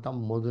ರಕ್ಷಣೆಗೆ ಹೋಗುವಂತ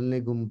ಮೊದಲನೇ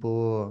ಗುಂಪು.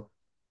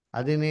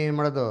 ಅದೇನೇ ಏನ್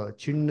ಮಾಡೋದು,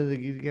 ಚಿನ್ನದ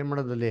ಗೀರ್ಗೆ ಏನ್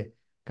ಮಾಡೋದು, ಅಲ್ಲಿ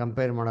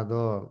ಕಂಪೇರ್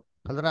ಮಾಡೋದು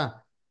ಅಲ್ರ.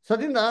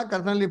 ಸದಿಂದ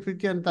ಕರ್ತನಲ್ಲಿ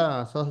ಪ್ರೀತಿ ಅಂತ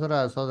ಸಹೋದರ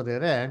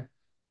ಸಹೋದರಿಯರೇ,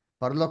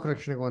 ಪರಲೋಕ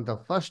ರಕ್ಷಣೆಗೆ ಹೋಗುವಂತ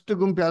ಫಸ್ಟ್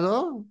ಗುಂಪು ಯಾವುದು?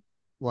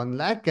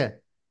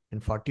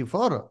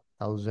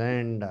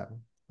 1,44,000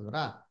 ಅಲ್ರ.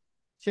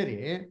 ಸರಿ,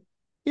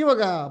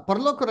 ಇವಾಗ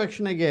ಪರಲೋಕ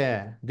ರಕ್ಷಣೆಗೆ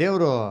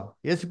ದೇವರು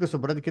ಯೇಸು ಕ್ರಿಸ್ತ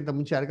ಬರೋದಕ್ಕಿಂತ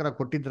ಮುಂಚೆ ಯಾರಿಗಾರ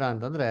ಕೊಟ್ಟಿದ್ರ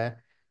ಅಂತಂದ್ರೆ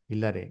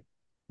ಇಲ್ಲ ರೀ.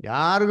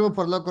 ಯಾರಿಗೂ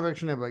ಪರಲೋಕ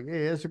ರಕ್ಷಣೆ ಬಗ್ಗೆ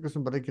ಯೇಸು ಕ್ರಿಸ್ತ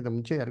ಬರೋದಕ್ಕಿಂತ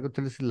ಮುಂಚೆ ಯಾರಿಗೂ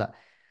ತಿಳಿಸಿಲ್ಲ.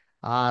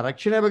 ಆ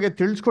ರಕ್ಷಣೆ ಬಗ್ಗೆ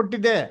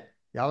ತಿಳಿಸ್ಕೊಟ್ಟಿದ್ದೆ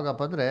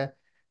ಯಾವಾಗಪ್ಪ ಅಂದ್ರೆ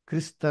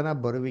ಕ್ರಿಸ್ತನ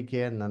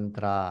ಬರುವಿಕೆಯ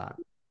ನಂತರ.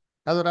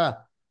 ಅದರ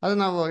ಅದು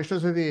ನಾವು ಎಷ್ಟೋ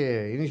ಸತಿ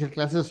ಇನಿಷಿಯಲ್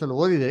ಕ್ಲಾಸಸ್ ಅಲ್ಲಿ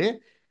ಓದಿದ್ರಿ.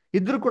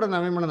 ಇದ್ರೂ ಕೂಡ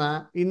ನಾವೇನ್ ಮಾಡೋಣ,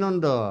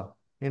 ಇನ್ನೊಂದು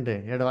ಏನ್ರಿ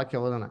 2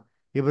 ವಾಕ್ಯ ಓದೋಣ.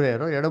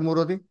 ಇಬ್ರಿಯರು 2:3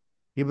 ಓದಿ.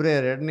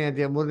 ಇಬ್ರಿಯರು 2ನೇ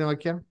ಅಧ್ಯಾಯ 3ನೇ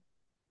ವಾಕ್ಯ.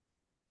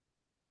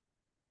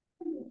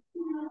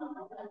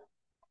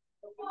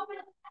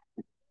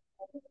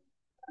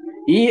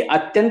 ಈ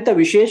ಅತ್ಯಂತ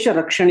ವಿಶೇಷ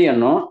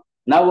ರಕ್ಷಣೆಯನ್ನು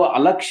ನಾವು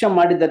ಅಲಕ್ಷ್ಯ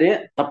ಮಾಡಿದರೆ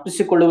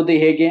ತಪ್ಪಿಸಿಕೊಳ್ಳುವುದು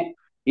ಹೇಗೆ?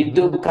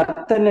 ಇದು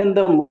ಕರ್ತನಿಂದ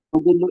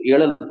ಮೊದಲು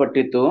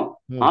ಹೇಳಲ್ಪಟ್ಟಿತು,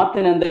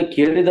 ಆತನಿಂದ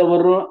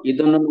ಕೇಳಿದವರು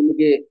ಇದನ್ನು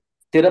ನಮಗೆ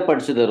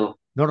ಸ್ಥಿರಪಡಿಸಿದರು.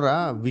 ನೋಡ್ರ,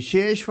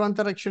 ವಿಶೇಷವಂತ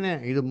ರಕ್ಷಣೆ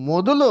ಇದು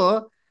ಮೊದಲು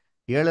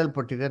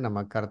ಹೇಳಲ್ಪಟ್ಟಿದೆ ನಮ್ಮ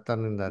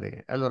ಕರ್ತನಿಂದ ರೀ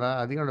ಅಲ್ವರ.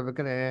 ಅದಕ್ಕೆ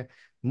ನೋಡ್ಬೇಕಾದ್ರೆ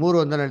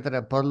 3:1 ಹೇಳ್ತಾರೆ,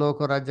 ಪರಲೋಕ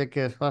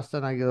ರಾಜ್ಯಕ್ಕೆ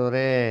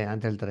ಸ್ವಾಸ್ಥನಾಗಿರೋರೇ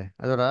ಅಂತ ಹೇಳ್ತಾರೆ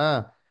ಅದರ.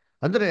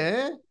 ಅಂದ್ರೆ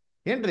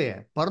ಏನ್ರಿ,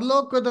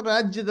 ಪರಲೋಕದ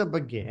ರಾಜ್ಯದ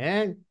ಬಗ್ಗೆ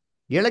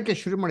ಹೇಳಕ್ಕೆ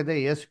ಶುರು ಮಾಡಿದೆ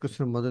ಯೇಸು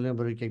ಕ್ರಿಸ್ತನ ಮೊದಲನೇ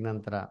ಬರುವಿಕೆಗೆ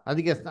ನಂತರ.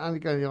 ಅದಕ್ಕೆ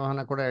ಸ್ನಾನಿಕ ಯೋಹಾನ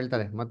ಕೂಡ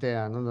ಹೇಳ್ತಾರೆ ಮತ್ತೆ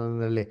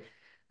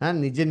 11:1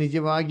 ನಿಜ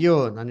ನಿಜವಾಗಿಯೂ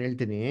ನಾನು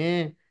ಹೇಳ್ತೀನಿ,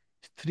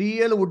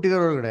 ಸ್ತ್ರೀಯಲ್ಲಿ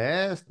ಹುಟ್ಟಿದವರೊಳಗಡೆ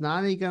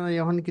ಸ್ನಾನಿಕನ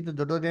ಯೋಹಾನಕ್ಕಿಂತ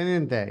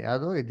ದೊಡ್ಡದೇನೇನಂತೆ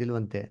ಯಾವುದೋ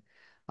ಇದ್ದಿಲ್ವಂತೆ.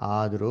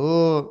 ಆದರೂ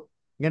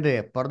ಏನ್ರಿ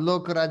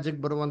ಪರಲೋಕ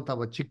ರಾಜ್ಯಕ್ಕೆ ಬರುವಂತ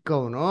ಒಬ್ಬ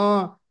ಚಿಕ್ಕವನು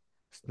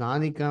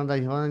ಸ್ನಾನಿಕನಾದ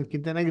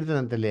ಯೋಹಾನಕ್ಕಿಂತ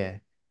ಏನಾಗಿರ್ತಾನಂತಲ್ಲಿ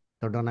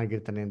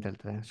ದೊಡ್ಡವನಾಗಿರ್ತಾನೆ ಅಂತ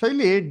ಹೇಳ್ತಾರೆ. ಸೊ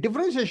ಇಲ್ಲಿ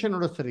ಡಿಫ್ರೆನ್ಸಿಯೇಷನ್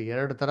ನೋಡಿಸ್ತಾರೆ,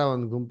 2 ತರ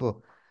ಒಂದು ಗುಂಪು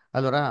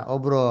ಅಲ್ವರ.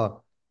 ಒಬ್ರು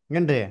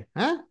ಏನ್ರಿ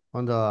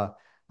ಒಂದು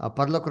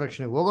ಪರಲೋಕ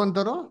ರಕ್ಷಣೆಗೆ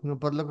ಹೋಗೋಂಥವ್ರು,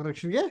 ಪರಲೋಕ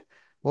ರಕ್ಷಣೆಗೆ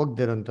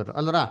ಹೋಗದೇ ಇರೋಂಥವ್ರು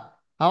ಅಲ್ವರ.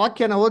 ಆ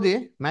ವಾಕ್ಯನ ಓದಿ,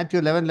 ಮ್ಯಾಥ್ಯೂ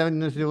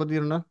 11:11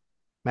 ಓದಿರೋಣ.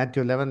 ಮ್ಯಾಥ್ಯೂ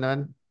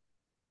 11:11.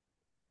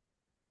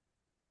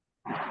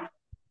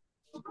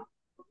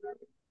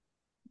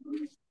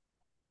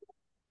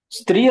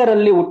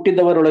 ಸ್ತ್ರೀಯರಲ್ಲಿ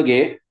ಹುಟ್ಟಿದವರೊಳಗೆ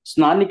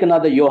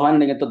ಸ್ನಾನಿಕನಾದ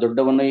ಯೋಹಾನನಿಗಿಂತ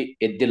ದೊಡ್ಡವನು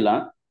ಎದ್ದಿಲ್ಲ,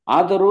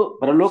 ಆದರೂ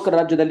ಪರಲೋಕ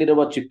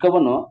ರಾಜ್ಯದಲ್ಲಿರುವ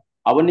ಚಿಕ್ಕವನು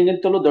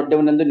ಅವನಿಗಿಂತಲೂ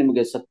ದೊಡ್ಡವನೆಂದು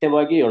ನಿಮಗೆ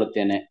ಸತ್ಯವಾಗಿ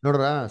ಹೇಳುತ್ತೇನೆ.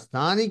 ನೋಡ್ರ,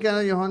 ಸ್ನಾನಿಕನ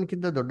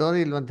ಯೋಹಾನಕ್ಕಿಂತ ದೊಡ್ಡವರೇ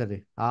ಇಲ್ವಂತರಿ,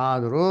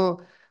 ಆದರೂ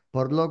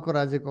ಪರಲೋಕ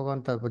ರಾಜ್ಯಕ್ಕೆ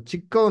ಹೋಗುವಂತ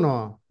ಚಿಕ್ಕವನು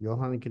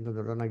ಯೋಹಾನಕ್ಕಿಂತ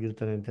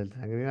ದೊಡ್ಡವನಾಗಿರ್ತಾನೆ ಅಂತ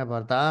ಹೇಳ್ತಾರೆ. ಹಂಗೇನಪ್ಪ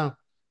ಅರ್ಥ?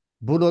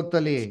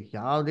 ಭೂಲೋಕದಲ್ಲಿ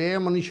ಯಾವುದೇ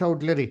ಮನುಷ್ಯ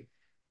ಹುಟ್ಲಿರಿ,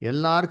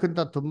 ಎಲ್ಲಾರ್ಕಿಂತ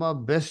ತುಂಬಾ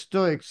ಬೆಸ್ಟ್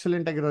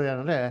ಎಕ್ಸಲೆಂಟ್ ಆಗಿರೋದು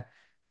ಏನಂದ್ರೆ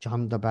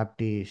ಜಾನ್ ದ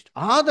ಬ್ಯಾಪ್ಟಿಸ್ಟ್.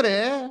 ಆದ್ರೆ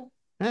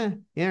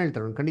ಏನ್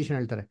ಹೇಳ್ತಾರೆ, ಒಂದು ಕಂಡೀಷನ್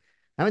ಹೇಳ್ತಾರೆ.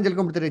 ನಾವೇನ್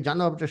ತಿಳ್ಕೊಂಡ್ಬಿಡ್ತೀರಿ, ಜಾನ್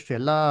ದ ಬ್ಯಾಪ್ಟಿಸ್ಟ್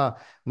ಎಲ್ಲ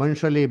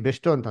ಮನುಷ್ಯರಲ್ಲಿ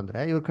ಬೆಸ್ಟ್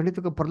ಅಂತಂದ್ರೆ ಇವ್ರು ಖಂಡಿತ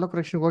ಪರಲೋಕ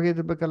ರಕ್ಷಣೆಗೆ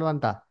ಹೋಗಿರ್ಬೇಕಲ್ವಾ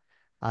ಅಂತ.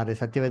 ಆದ್ರೆ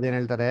ಸತ್ಯವೇದ ಏನ್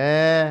ಹೇಳ್ತಾರೆ,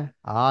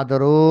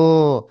 ಆದರೂ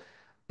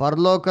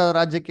ಪರಲೋಕ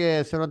ರಾಜ್ಯಕ್ಕೆ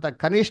ಸೇರುವಂತ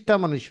ಕನಿಷ್ಠ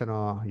ಮನುಷ್ಯನು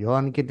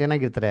ಯೋಹಾನಕ್ಕಿಂತ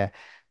ಏನಾಗಿರ್ತಾರೆ,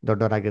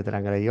 ದೊಡ್ಡವರಾಗಿರ್ತಾರೆ.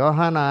 ಹಂಗಾರೆ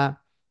ಯೋಹಾನ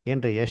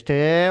ಏನ್ರಿ ಎಷ್ಟೇ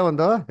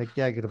ಒಂದು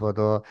ವ್ಯಕ್ತಿ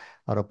ಆಗಿರ್ಬೋದು,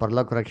 ಅವರು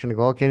ಪರಲೋಕ ರಕ್ಷಣೆಗೆ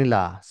ಹೋಗಕ್ಕೇನಿಲ್ಲ,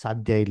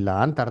 ಸಾಧ್ಯ ಇಲ್ಲ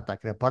ಅಂತ ಅರ್ಥ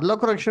ಆಗ್ತದೆ.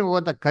 ಪರಲೋಕ ರಕ್ಷಣೆಗೆ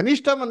ಹೋಗುವಂತ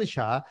ಕನಿಷ್ಠ ಮನುಷ್ಯ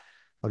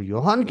ಅವ್ರು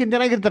ಯೋಹಾನಕ್ಕಿಂತ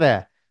ಏನಾಗಿರ್ತಾರೆ,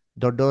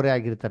 ದೊಡ್ಡವರೇ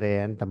ಆಗಿರ್ತಾರೆ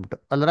ಅಂತ ಅಂದ್ಬಿಟ್ಟು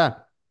ಅಲ್ರ.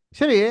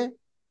 ಸರಿ,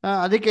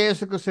 ಅದಕ್ಕೆ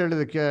ಯೇಸು ಕ್ರಿಸ್ತ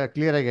ಹೇಳಿದ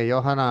ಕ್ಲಿಯರ್ ಆಗಿ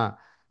ಯೋಹಾನ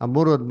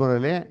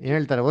 3:13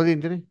 ಹೇಳ್ತಾರೆ.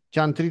 ಓದಿಂತೀನಿ,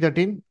 ಜಾನ್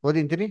 3:13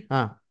 ಓದಿಂತೀನಿ.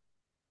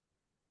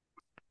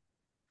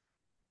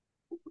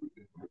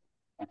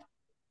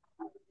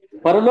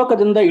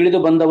 ಪರಲೋಕದಿಂದ ಇಳಿದು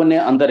ಬಂದವನೇ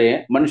ಅಂದರೆ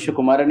ಮನುಷ್ಯ ಹ್ಮ್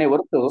ಕುಮಾರನೇ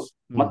ಹೊರತು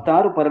ಹ್ಮ್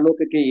ಮತ್ತಾರು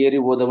ಪರಲೋಕಕ್ಕೆ ಏರಿ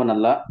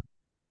ಹೋದವನಲ್ಲ.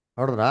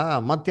 ನೋಡಿದ್ರಾ?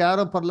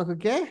 ಮತ್ತಾರೋ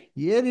ಪರಲೋಕಕ್ಕೆ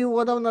ಏರಿ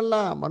ಹೋದವನಲ್ಲ,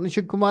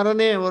 ಮನುಷ್ಯ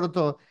ಕುಮಾರನೇ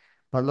ಹೊರತು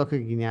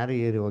ಪರಲೋಕಕ್ಕೆ ಇನ್ಯಾರು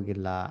ಏರಿ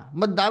ಹೋಗಿಲ್ಲ.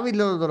 ಮತ್ತು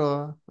ದಾವೀದ್ ಹೋದರು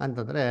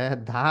ಅಂತಂದ್ರೆ,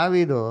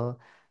 ದಾವೀದು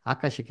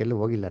ಆಕಾಶಕ್ಕೆ ಎಲ್ಲೂ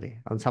ಹೋಗಿಲ್ಲ ರೀ.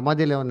 ಅವ್ನ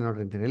ಸಮಾಧಿಯಲ್ಲಿ ಅವನು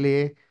ನೋಡ್ರಿ ಅಂತೀನಿ ಇಲ್ಲಿ.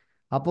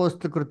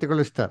 ಅಪೋಸ್ತ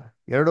ಕೃತ್ಯಗಳು ಇರ್ತಾರೆ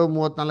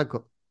 2:34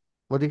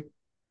 ಓದಿ.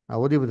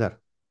 ಓದಿ ಬಿದಾರ್.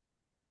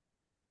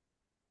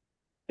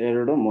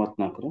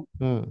 2:34.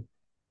 ಹ್ಮ್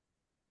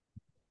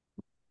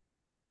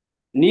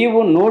ನೀವು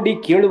ನೋಡಿ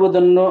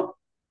ಕೇಳುವುದನ್ನು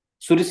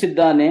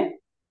ಸುರಿಸಿದ್ದಾನೆ,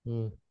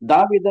 ಹ್ಮ್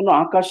ದಾವೀದನು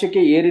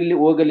ಆಕಾಶಕ್ಕೆ ಏರಿಲ್ಲಿ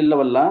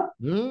ಹೋಗಲಿಲ್ಲವಲ್ಲ.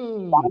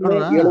 ತಾನೇ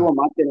ನೋಡ್ರಾ? ಹೇಳುವ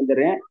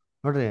ಮಾತೇನೆಂದರೆ,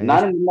 ನೋಡ್ರಿ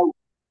ನಾನು ಎಷ್ಟು, ನಿನ್ನ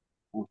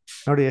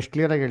ನೋಡಿ ಎಷ್ಟು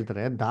ಕ್ಲಿಯರ್ ಆಗಿ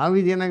ಹೇಳ್ತಾರೆ.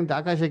 ದಾವೀದ್ ಏನಾಗಿತ್ತು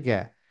ಆಕಾಶಕ್ಕೆ,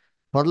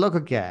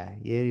 ಪರಲೋಕಕ್ಕೆ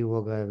ಏರಿ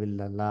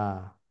ಹೋಗವಿಲ್ಲಲ್ಲ.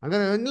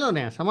 ಹಾಗಾದ್ರೆ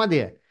ಇಲ್ಲವನೇ ಸಮಾಧಿ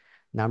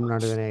ನಮ್ಮ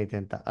ನಡುವೆನೇ ಐತೆ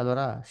ಅಂತ ಅದರ.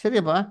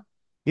 ಸರಿಯಪ್ಪ.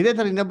 ಇದೇ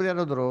ಥರ ಇನ್ನೊಬ್ರು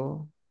ಯಾರಾದ್ರು,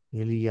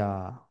 ಎಲಿಯಾ.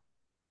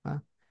 ಆ?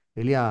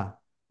 ಎಲಿಯಾ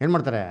ಏನು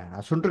ಮಾಡ್ತಾರೆ ಆ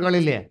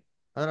ಸುಂಟ್ರಗಾಳಿಲಿ,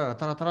 ಅದರ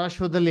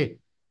ರಥರಾಶ್ವದಲ್ಲಿ,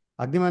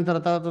 ಅಗ್ನಿಮಂತ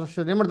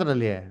ರಥರಾಶ್ವದಲ್ಲಿ ಏನು ಮಾಡ್ತಾರೆ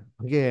ಅಲ್ಲಿ,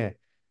 ಹಂಗೆ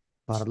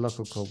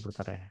ಪರಲೋಕಕ್ಕೆ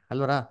ಹೋಗ್ಬಿಡ್ತಾರೆ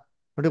ಅಲ್ವರ.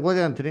 ನೋಡಿ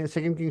ಓದಿ ಅಂತೀನಿ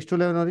 2 Kings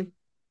 2:11 ನೋಡಿ.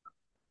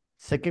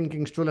 2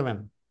 Kings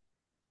 2:11,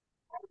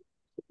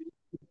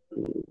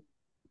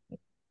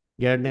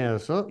 2ನೇ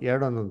ಅರಸು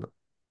 2:11.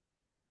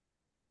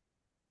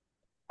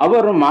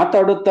 ಅವರು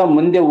ಮಾತಾಡುತ್ತಾ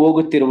ಮುಂದೆ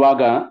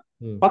ಹೋಗುತ್ತಿರುವಾಗ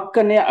ಹ್ಮ್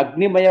ಪಕ್ಕನೆ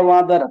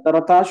ಅಗ್ನಿಮಯವಾದ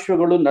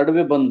ರಥರಥಾಶ್ವಗಳು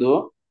ನಡುವೆ ಬಂದು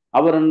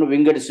ಅವರನ್ನು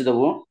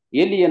ವಿಂಗಡಿಸಿದವು.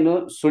 ಎಲಿಯನು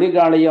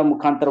ಸುಳಿಗಾಳಿಯ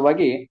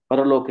ಮುಖಾಂತರವಾಗಿ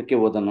ಪರಲೋಕಕ್ಕೆ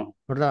ಹೋದನು.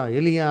 ನೋಡ್ರ,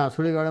 ಎಲಿಯ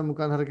ಸುಳಿಗಾಳ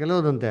ಮುಖಾಂತರ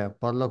ಕೆಲವುದಂತೆ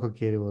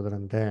ಪರಲೋಕಕ್ಕೆ ಏರಿ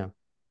ಹೋದ್ರಂತೆ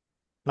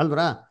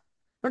ಅಲ್ವರ.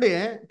 ನೋಡಿ,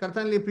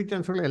 ಕರ್ತನಲ್ಲಿ ಪ್ರೀತಿ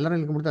ಅನ್ಸೋಗಳು ಎಲ್ಲರೂ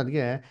ನಿಲ್ಕೊಂಡ್ಬಿಡ್ತಾರೆ.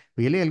 ಅದಕ್ಕೆ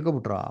ಎಲೆ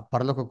ಎಲ್ಕೊಬಿಟ್ರು,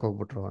 ಪರಲೋಕಕ್ಕೆ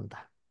ಹೋಗ್ಬಿಟ್ರು ಅಂತ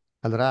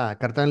ಅಲ್ವರ.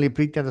 ಕರ್ತನಲ್ಲಿ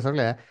ಪ್ರೀತಿ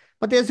ಅನ್ಸೋಗಳೇ.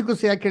 ಮತ್ತೆ ಏಸು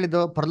ಕುಸು ಯಾಕೆ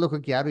ಹೇಳಿದ್ದು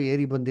ಪರಲೋಕಕ್ಕೆ ಯಾರು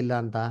ಏರಿ ಬಂದಿಲ್ಲ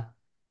ಅಂತ?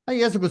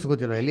 ಏಸು ಕುಸು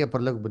ಗೊತ್ತಿಲ್ಲ ಎಲ್ಲಿಯ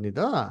ಪರಲೋಕಕ್ಕೆ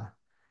ಬಂದಿದ್ದು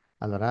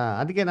ಅಲ್ವರ.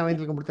 ಅದಕ್ಕೆ ನಾವೇನು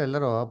ತಿಳ್ಕೊಂಡ್ಬಿಡ್ತಾ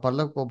ಎಲ್ಲರೂ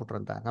ಪರಲೋಕಕ್ಕೆ ಹೋಗ್ಬಿಟ್ರು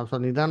ಅಂತ. ನಾವು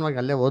ಸ್ವಲ್ಪ ನಿಧಾನವಾಗಿ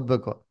ಅಲ್ಲೇ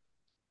ಓದಬೇಕು.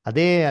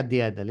 ಅದೇ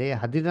ಅಧ್ಯಾಯದಲ್ಲಿ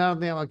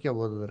 16ನೇ ವಾಕ್ಯ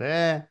ಓದಿದ್ರೆ,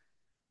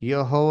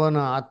 ಯೆಹೋವನ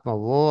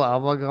ಆತ್ಮವು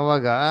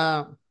ಅವಾಗವಾಗ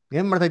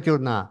ಏನು ಮಾಡ್ತಾ ಇತ್ತು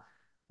ಇವ್ರನ್ನ,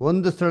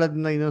 ಒಂದು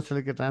ಸ್ಥಳದಿಂದ ಇನ್ನೊಂದು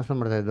ಸ್ಥಳಕ್ಕೆ ಟ್ರಾನ್ಸ್ಫರ್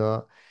ಮಾಡ್ತಾ ಇದ್ದು.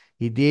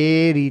 ಇದೇ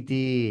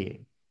ರೀತಿ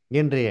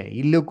ಏನ್ರಿ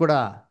ಇಲ್ಲೂ ಕೂಡ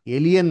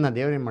ಎಲಿಯನ್ನ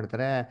ದೇವ್ರು ಏನು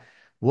ಮಾಡ್ತಾರೆ,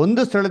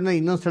 ಒಂದು ಸ್ಥಳದಿಂದ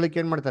ಇನ್ನೊಂದು ಸ್ಥಳಕ್ಕೆ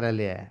ಏನು ಮಾಡ್ತಾರೆ,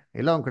 ಅಲ್ಲಿ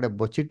ಎಲ್ಲ ಒಂದು ಕಡೆ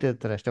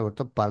ಬಚ್ಚಿಟ್ಟಿರ್ತಾರೆ ಅಷ್ಟೇ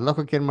ಹೊರತು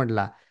ಪರಲೋಕಕ್ಕೆ ಏನು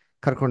ಮಾಡಲಿಲ್ಲ,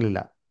 ಕರ್ಕೊಂಡಿಲ್ಲ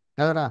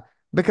ಅದರ.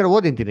 ಬೇಕಾದ್ರೆ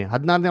ಓದಿಂತೀನಿ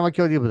 16ನೇ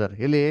ವಾಕ್ಯ ಓದಿ ಬದರ್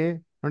ಇಲ್ಲಿ.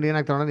 ನೋಡಿ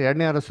ಏನಾಗ್ತಾ ನೋಡೋದು,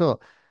 2ನೇ ಅರಸು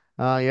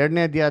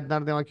 2ನೇ ಅಧ್ಯಾಯ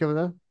 16ನೇ ವಾಕ್ಯ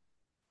ಬದರ್.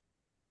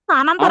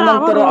 ಅನಂತರ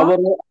ಆನಂತರ ಅವರು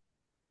ಅವರು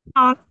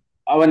ಆ,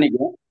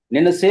 ಅವನಿಗೆ,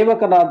 ನಿನ್ನ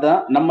ಸೇವಕರಾದ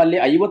ನಮ್ಮಲ್ಲಿ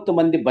 50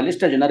 ಮಂದಿ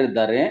ಬಲಿಷ್ಠ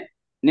ಜನರಿದ್ದಾರೆ.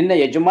 ನಿನ್ನ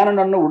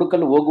ಯಜಮಾನನನ್ನು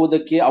ಹುಡುಕಲು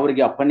ಹೋಗುವುದಕ್ಕೆ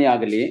ಅವರಿಗೆ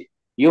ಅಪ್ಪಣೆಯಾಗಲಿ.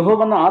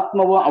 ಯೆಹೋವನ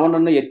ಆತ್ಮವು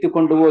ಅವನನ್ನು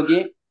ಎತ್ತಿಕೊಂಡು ಹೋಗಿ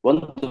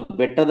ಒಂದು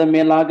ಬೆಟ್ಟದ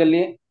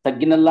ಮೇಲಾಗಲಿ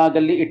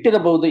ತಗ್ಗಿನಲ್ಲಾಗಲಿ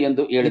ಇಟ್ಟಿರಬಹುದು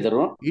ಎಂದು ಇಟ್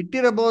ಹೇಳಿದರು.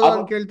 ಇಟ್ಟಿರಬಹುದು ಅವ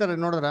ಅಂತ ಕೇಳ್ತಾರೆ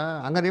ನೋಡ್ರ.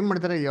 ಹಂಗಾರೆ ಏನ್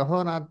ಮಾಡ್ತಾರೆ,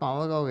 ಯೆಹೋವನ ಆತ್ಮ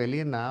ಅವಾಗ ಅವಾಗ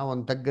ಎಲಿಯನ್ನ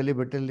ಒಂದು ತಗ್ಗಲ್ಲಿ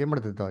ಬೆಟ್ಟಲ್ಲಿ ಏನ್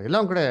ಮಾಡ್ತಿತ್ತು, ಎಲ್ಲ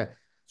ಒಂದ್ ಕಡೆ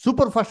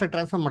ಸೂಪರ್ ಫಾಸ್ಟ್ ಆಗಿ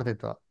ಟ್ರಾನ್ಸ್ಫರ್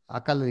ಮಾಡ್ತಿತ್ತು, ಆ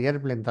ಕಾಲದ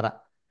ಏರ್ಪ್ಲೇನ್ ತರ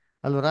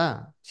ಅಲ್ವರ.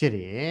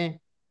 ಸರಿ,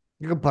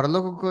 ಈಗ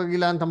ಪರಲೋಕಕ್ಕೆ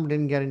ಹೋಗಿಲ್ಲ ಅಂತ ಅಂದ್ಬಿಟ್ಟು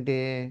ಏನ್ ಗ್ಯಾರಂಟಿ?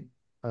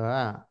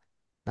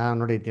 ನಾನು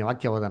ನೋಡಿದ್ದೀನಿ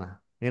ವಾಕ್ಯ ಓದೋಣ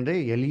ಏನ್ರಿ.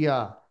 ಎಲಿಯ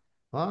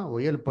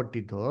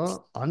ಒಯ್ಯಲ್ಪಟ್ಟಿದ್ದು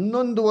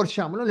 11 ವರ್ಷ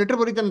ಆಮೇಲೆ ಲೆಟರ್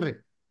ಬರೀತಾನ್ರಿ.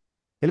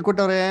 ಎಲ್ಲಿ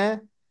ಕೊಟ್ಟವ್ರೆ?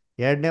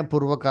 2ನೇ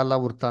ಪೂರ್ವಕಾಲ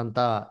ವೃತ್ತಾಂತ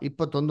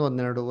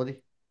 21:12 ಓದಿ.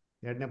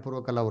 2ನೇ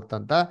ಪೂರ್ವಕಾಲ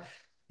ವೃತ್ತಾಂತ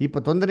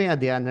 21ನೇ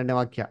ಅಧ್ಯಾಯ 12ನೇ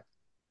ವಾಕ್ಯ.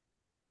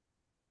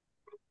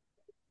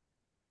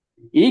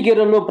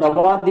 ಈಗಿರಲು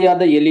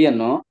ಪ್ರವಾದಿಯಾದ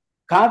ಎಲಿಯನು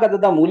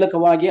ಕಾಗದದ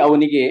ಮೂಲಕವಾಗಿ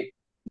ಅವನಿಗೆ,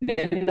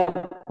 ನಿನ್ನ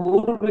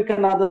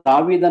ಪೂರ್ವಿಕನಾದ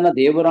ದಾವೀದನ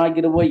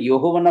ದೇವರಾಗಿರುವ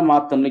ಯೆಹೋವನ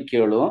ಮಾತನ್ನು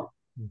ಕೇಳು.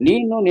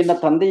 ನೀನು ನಿನ್ನ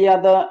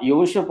ತಂದೆಯಾದ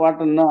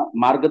ಯೆಹೋಷಾಫಾಟನ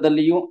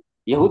ಮಾರ್ಗದಲ್ಲಿಯೂ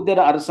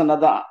ಯೆಹೂದ್ಯರ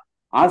ಅರಸನಾದ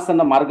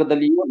ಆಸನ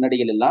ಮಾರ್ಗದಲ್ಲಿಯೂ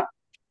ನಡೆಯಲಿಲ್ಲ,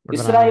 ನೋಡಿದ್ರಾ?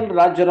 ಇಸ್ರಾಯೇಲ್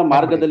ರಾಜರ ಸಾಕ್ಬಿಡಿ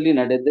ಮಾರ್ಗದಲ್ಲಿ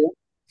ನಡೆದು.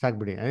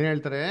 ಸಾಕ್ಬಿಡಿ. ಏನ್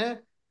ಹೇಳ್ತಾರೆ,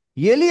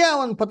 ಎಲಿಯ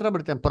ಒಂದು ಪತ್ರ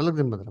ಬಿಡ್ತೇನೆ,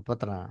 ಪರ್ಲದಿಂದ ಬಂದ್ರ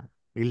ಪತ್ರ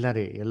ಇಲ್ಲ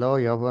ರೀ. ಎಲ್ಲೋ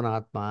ಯೋಬನ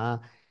ಆತ್ಮ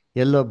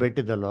ಎಲ್ಲೋ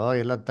ಬೆಟ್ಟಿದಲ್ಲೋ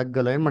ಎಲ್ಲೋ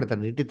ತಗ್ಗಲ್ಲೋ ಏನ್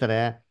ಮಾಡ್ತಾರೆ,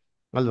 ಇಟ್ಟಿರ್ತಾರೆ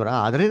ಅಲ್ವರ.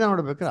 ಅದರಿಂದ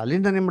ನೋಡ್ಬೇಕಾದ್ರೆ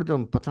ಅಲ್ಲಿಂದ ಏನ್ ಮಾಡ್ತೀವಿ,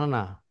 ಒಂದು ಪತ್ರನ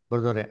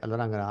ಬರ್ದವ್ರೆ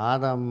ಅಲ್ವರ. ಹಂಗಾರೆ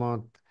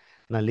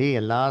ನಲ್ಲಿ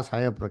ಎಲ್ಲಾ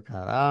ಸಾಯೋ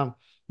ಪ್ರಕಾರ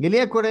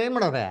ಎಲಿಯ ಕೂಡ ಏನ್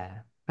ಮಾಡವ್ರೆ,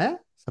 ಹ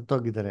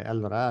ಸತ್ತೋಗಿದ್ದಾರೆ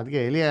ಅಲ್ವರ.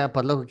 ಅದಕ್ಕೆ ಎಲಿಯ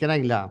ಪರಲೋಕಕ್ಕೆ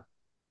ಏನಾಗಿಲ್ಲ,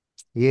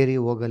 ಏರಿ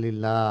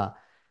ಹೋಗಲಿಲ್ಲ.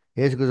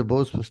 ಯೇಸು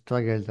ಬಹು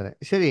ಸ್ಪಷ್ಟವಾಗಿ ಹೇಳ್ತಾರೆ.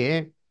 ಸರಿ,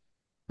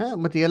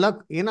 ಮತ್ತೆ ಎಲ್ಲ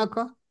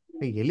ಏನಾಕೋ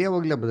ಎಲಿಯ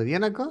ಹೋಗ್ಲಿಲ್ಲ ಬರೋದು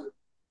ಏನಾಕೋ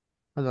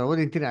ಅದು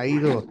ಓದಿರ್ತೀನಿ.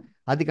 5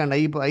 ಆದಿಕಾಂಡ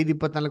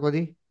 5:24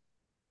 ಓದಿ.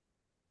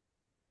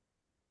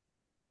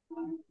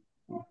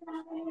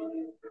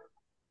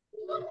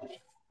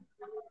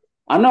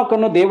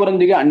 ಅನೋಕನು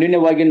ದೇವರೊಂದಿಗೆ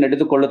ಅನ್ಯೋನ್ಯವಾಗಿ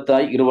ನಡೆದುಕೊಳ್ಳುತ್ತಾ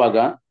ಇರುವಾಗ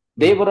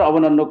ಹ್ಮ್ ದೇವರು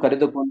ಅವನನ್ನು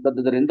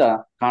ಕರೆದುಕೊಂಡದ್ದರಿಂದ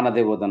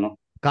ಕಾಣದೆ ಹೋದನು.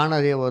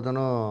 ಕಾಣದೇ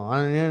ಹೋದನು.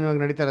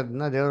 ಅನ್ಯೋನ್ಯವಾಗಿ ನಡೀತಾ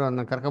ಇರೋದನ್ನ ದೇವರು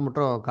ಅದನ್ನ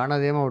ಕರ್ಕೊಂಬಿಟ್ರು,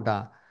 ಕಾಣದೇ ಮಾಡ್ಬಿಟ್ಟ,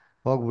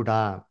 ಹೋಗ್ಬಿಟ್ಟ.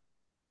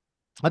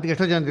 ಅದಕ್ಕೆ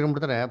ಎಷ್ಟೋ ಜನ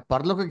ತಿಳ್ಕೊಂಡ್ಬಿಡ್ತಾರೆ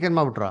ಪರಲೋಕಕ್ಕೆ ಏನು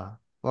ಮಾಡ್ಬಿಟ್ರು,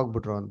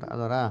 ಹೋಗ್ಬಿಟ್ರು ಅಂತ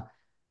ಅದರ.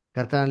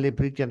 ಕರ್ತನಲ್ಲಿ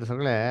ಪ್ರೀತಿ ಅಂತ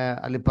ಸೊಗಳೆ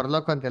ಅಲ್ಲಿ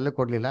ಪರಲೋಕ ಅಂತ ಎಲ್ಲ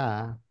ಕೊಡ್ಲಿಲ್ಲ,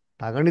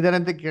 ತಗೊಂಡಿದ್ದಾರೆ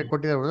ಅಂತ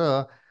ಕೊಟ್ಟಿದ್ದಾರೆ.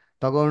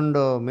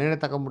 ತಗೊಂಡು ಮೇಲೆ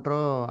ತಗೊಂಡ್ಬಿಟ್ರು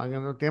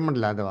ಹಂಗಂದ್ರೆ ಏನ್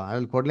ಮಾಡಲಿಲ್ಲ, ಅದು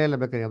ಅಲ್ಲಿ ಕೊಡ್ಲೇ ಇಲ್ಲ.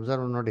 ಬೇಕಾದ್ರೆ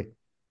ಅಬ್ಸರ್ವ್ ನೋಡಿ.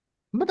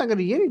 ಮತ್ತೆ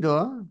ಹಂಗಾರೆ ಏನಿದು,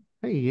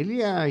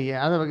 ಎಲಿಯ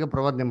ಯಾವ್ದ್ರ ಬಗ್ಗೆ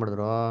ಪ್ರವಾದನೆ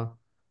ಮಾಡಿದ್ರು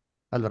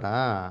ಅಲ್ವರ?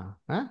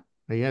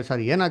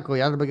 ಸಾರಿ, ಏನಾಕು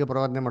ಯಾವ್ದ್ರ ಬಗ್ಗೆ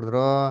ಪ್ರವಾದನೆ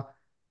ಮಾಡಿದ್ರು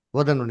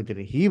ಓದನ್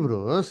ನೋಡಿತೀರಿ.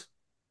 ಹೀಬ್ರೂಸ್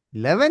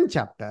 11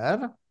 ಚಾಪ್ಟರ್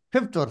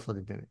 5th ವರ್ಸ್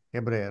ಓದಿದ್ದೀನಿ.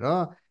 ಹೆಬ್ರೇಯರು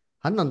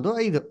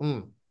 11:5.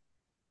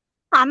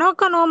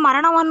 ಅನೋಕನು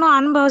ಮರಣವನ್ನು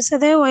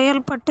ಅನುಭವಿಸದೆ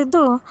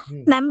ಒಯ್ಯಲ್ಪಟ್ಟಿದ್ದು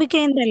ಹ್ಮ್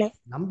ನಂಬಿಕೆಯಿಂದಲೇ.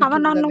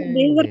 ಅವನನ್ನು ನಂಬಿಕೆಯಿಂದಲೇ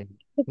ದೇವರು ಏನ್ರಿ?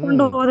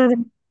 ತೆಗೆದುಕೊಂಡು ಹ್ಮ್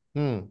ಹೋದನು.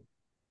 ಹ್ಮ್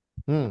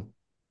ಹ್ಮ್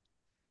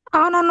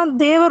ಅವನನ್ನು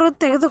ದೇವರು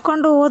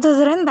ತೆಗೆದುಕೊಂಡು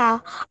ಹೋದುದರಿಂದ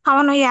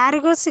ಅವನು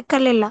ಯಾರಿಗೂ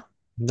ಸಿಕ್ಕಲಿಲ್ಲ.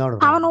 ನೋಡ್ರ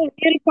ಅವನು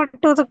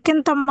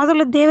ಒಯ್ಯಲ್ಪಟ್ಟುದಕ್ಕಿಂತ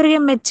ಮೊದಲು ದೇವರಿಗೆ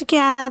ಮೆಚ್ಚುಗೆ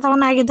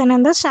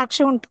ಆದವನಾಗಿದ್ದಾನೆಂದು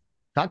ಸಾಕ್ಷಿ ಉಂಟು.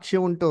 ಸಾಕ್ಷಿ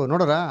ಉಂಟು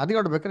ನೋಡ್ರ. ಅದು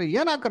ನೋಡ್ಬೇಕಾರೆ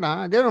ಏನ್ ಹಾಕನ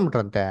ದೇವ್ರ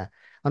ಬಿಟ್ರಂತೆ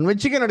ಅವ್ನ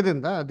ಮೆಚ್ಚಿಗೆ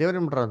ನಡೆದಿಂದ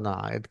ದೇವ್ರ ಬಿಟ್ರ ಅದನ್ನ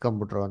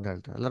ಎತ್ಕೊಂಡ್ಬಿಟ್ರು ಅಂತ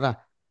ಹೇಳ್ತಾರೆ ಅಲ್ಲರ.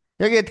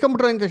 ಹೇಗೆ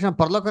ಎತ್ಕೊಂಡ್ಬಿಟ್ರು ಅಂದ ತಕ್ಷಣ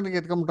ಪರಲೋಕನಿಗೆ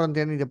ಎತ್ಕೊಂಡ್ಬಿಟ್ರು ಅಂತ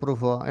ಏನಿದೆ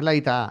ಪ್ರೂಫು ಎಲ್ಲ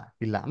ಐತಾ?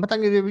 ಇಲ್ಲ. ಮತ್ತೆ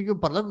ಹಂಗೆ ಈಗ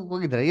ಪರಲೋಕಕ್ಕೆ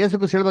ಹೋಗಿದ್ರೆ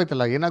ಯೇಸುಕು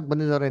ಹೇಳ್ಬೇಕಲ್ಲ ಏನಾಗ್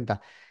ಬಂದಿದ್ದಾರೆ ಅಂತ.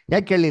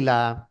 ಯಾಕೆ ಕೇಳಲಿಲ್ಲ?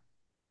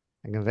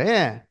 ಯಾಕಂದ್ರೆ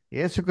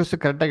ಯೇಸು ಕ್ರಿಸ್ತು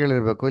ಕರೆಕ್ಟಾಗಿ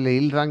ಹೇಳಿರ್ಬೇಕು, ಇಲ್ಲ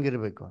ಇಲ್ಲಿ ರಾಂಗ್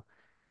ಇರಬೇಕು,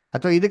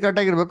 ಅಥವಾ ಇದು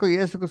ಕರೆಕ್ಟಾಗಿರ್ಬೇಕು,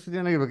 ಯೇಸು ಕ್ರಿಸ್ತು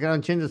ಏನಾಗಿರ್ಬೇಕು,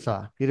 ಏನೋ ಚೇಂಜಸ್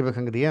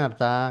ಇರ್ಬೇಕಂದ್ರೆ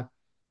ಏನರ್ಥ?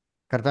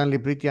 ಕರ್ತನಲ್ಲಿ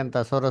ಪ್ರೀತಿ ಅಂತ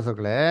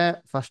ಸೋರಸುಗಳೇ,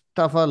 ಫಸ್ಟ್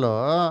ಆಫ್ ಆಲ್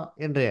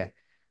ಏನ್ರಿ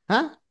ಹಾ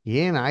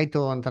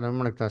ಏನಾಯ್ತು ಅಂತ ನಮ್ಮ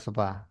ಮಾಡಕ್ಕೆ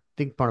ಸ್ವಲ್ಪ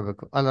ಥಿಂಕ್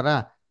ಮಾಡಬೇಕು ಅಲ್ಲರ.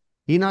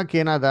 ಈನಾಕ್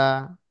ಏನಾದ,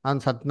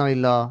 ಅವ್ನು ಸತ್ನೋ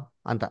ಇಲ್ಲೋ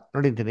ಅಂತ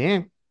ನೋಡಿದ್ದೀನಿ.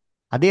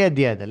 ಅದೇ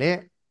ಅಧ್ಯಾಯದಲ್ಲಿ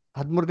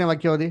 13ನೇ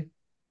ವಾಕ್ಯ ಓದಿ.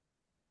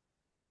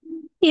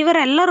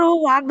 ಇವರೆಲ್ಲರೂ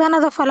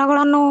ವಾಗ್ದಾನದ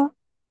ಫಲಗಳನ್ನು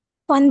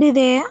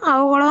ಹೊಂದಿದೆ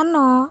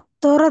ಅವುಗಳನ್ನು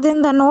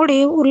ದೂರದಿಂದ ನೋಡಿ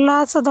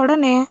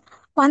ಉಲ್ಲಾಸದೊಡನೆ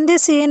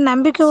ವಂದಿಸಿ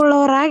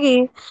ನಂಬಿಕೆಯುಳ್ಳವರಾಗಿ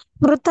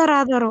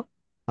ಮೃತರಾದರು.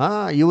 ಹಾ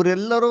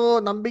ಇವರೆಲ್ಲರೂ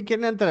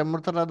ನಂಬಿಕೆನೆ ಅಂತಾರೆ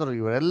ಮೃತರಾದರು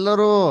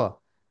ಇವರೆಲ್ಲರೂ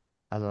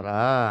ಅಲ್ವರ.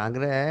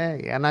 ಅಂದ್ರೆ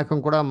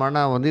ಏನಾಕಂಗ್ ಕೂಡ ಮರಣ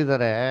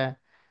ಹೊಂದಿದ್ದಾರೆ.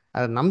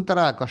 ಅದು ನಮ್ಮ ಥರ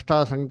ಕಷ್ಟ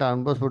ಸಂಕಟ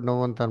ಅನ್ಭವಿಸ್ಬಿಟ್ಟು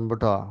ನೋವು ಅಂತ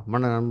ಅಂದ್ಬಿಟ್ಟು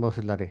ಮರಣ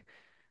ಅನುಭವಿಸಿಲ್ಲ ರೀ.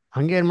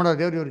 ಹಂಗೆ ಏನು ಮಾಡೋರು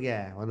ದೇವ್ರು ಇವ್ರಿಗೆ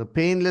ಒಂದು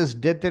ಪೇನ್ಲೆಸ್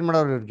ಡೆತ್ ಏನು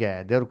ಮಾಡೋರು ಇವ್ರಿಗೆ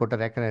ದೇವ್ರು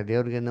ಕೊಟ್ಟಾರೆ. ಯಾಕಂದ್ರೆ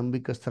ದೇವ್ರಿಗೆ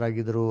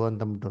ನಂಬಿಕಸ್ಥರಾಗಿದ್ರು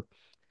ಅಂತಂದ್ಬಿಟ್ಟು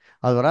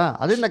ಅಲ್ವರ.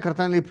 ಅದರಿಂದ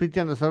ಕರ್ತನಲ್ಲಿ ಪ್ರೀತಿ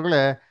ಅಂತ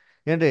ಸೊಗಳೆ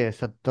ಏನ್ರಿ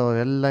ಸತ್ತು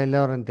ಎಲ್ಲ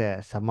ಇಲ್ಲವರಂತೆ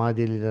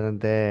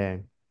ಸಮಾಧಿಯಲ್ಲಿದ್ದಾರಂತೆ.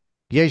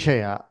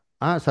 ಏಷಯ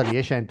ಸಾರಿ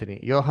ಏಷಯ ಅಂತೀನಿ,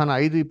 ಯೋಹಾನ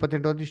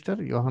 5:28 ಓದಿ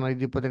ಸಿಸ್ಟರ್. ಯೋಹಾನ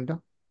 5:28.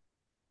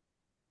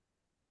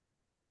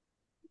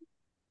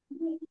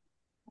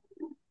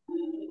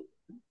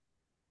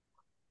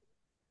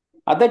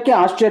 ಅದಕ್ಕೆ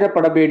ಆಶ್ಚರ್ಯ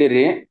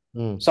ಪಡಬೇಡಿರಿ,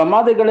 ಹ್ಮ್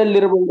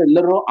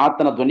ಸಮಾಧಿಗಳಲ್ಲಿರುವವರೆಲ್ಲರೂ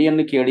ಆತನ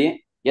ಧ್ವನಿಯನ್ನು ಕೇಳಿ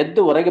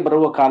ಎದ್ದು ಹೊರಗೆ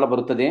ಬರುವ ಕಾಲ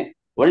ಬರುತ್ತದೆ.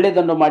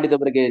 ಒಳ್ಳೆಯದನ್ನು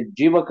ಮಾಡಿದವರಿಗೆ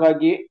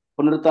ಜೀವಕ್ಕಾಗಿ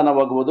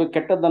ಪುನರುತ್ಥಾನವಾಗುವುದು,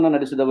 ಕೆಟ್ಟದ್ದನ್ನು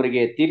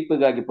ನಡೆಸಿದವರಿಗೆ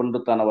ತೀರ್ಪಿಗಾಗಿ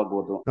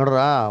ಪುನರುತ್ಥಾನವಾಗುವುದು.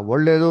 ನೋಡ್ರ,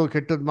 ಒಳ್ಳೇದು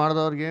ಕೆಟ್ಟದ್ದು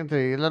ಮಾಡಿದವ್ರಿಗೆ ಅಂತ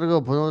ಎಲ್ಲರಿಗೂ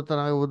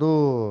ಪುನರುತ್ಥಾನ ಆಗುವುದು.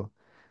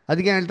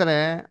 ಅದಕ್ಕೆ ಹೇಳ್ತಾರೆ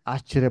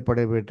ಆಶ್ಚರ್ಯ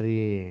ಪಡಬೇಡ್ರಿ.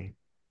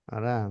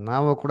 ಅಲ್ಲ,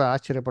 ನಾವು ಕೂಡ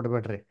ಆಶ್ಚರ್ಯ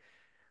ಪಡಬೇಡ್ರಿ.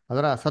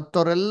 ಅದರ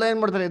ಸತ್ತವರೆಲ್ಲ ಏನು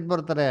ಮಾಡ್ತಾರೆ, ಎದ್ದು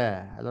ಬರ್ತಾರೆ.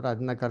 ಅದರ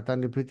ಅದನ್ನ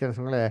ಕರ್ತನಲ್ಲಿ ಪ್ರೀತಿ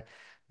ಅನ್ಸಂಗಳೇ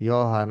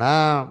ಯೋಹಾನ,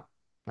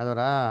 ಅದರ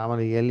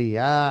ಅವನು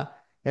ಎಲಿಯ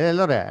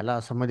ಎಲ್ಲರೇ ಎಲ್ಲ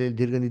ಸಮಾಧಿಯಲ್ಲಿ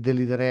ದೀರ್ಘ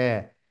ನಿದ್ದೆಲಿದ್ದಾರೆ.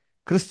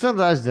 ಕ್ರಿಸ್ತನ್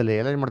ರಾಜ್ಯದಲ್ಲಿ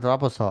ಎಲ್ಲ ಏನು ಮಾಡ್ತಾರೆ,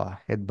 ವಾಪಸ್ಸು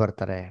ಎದ್ದು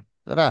ಬರ್ತಾರೆ.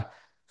 ಅದರ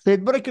ಸೊ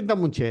ಎದ್ದು ಬರೋಕ್ಕಿಂತ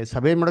ಮುಂಚೆ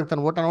ಸಭೆ ಏನು ಮಾಡಕ್ಕೆ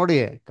ತಾನು ಓಟ ನೋಡಿ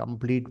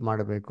ಕಂಪ್ಲೀಟ್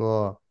ಮಾಡಬೇಕು.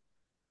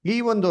 ಈ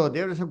ಒಂದು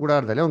ದೇವರ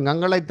ಗುಡಾರದಲ್ಲಿ ಒಂದು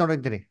ಗಂಗಾಳ ಐತೆ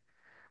ನೋಡಿರ್ತೀನಿ.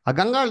 ಆ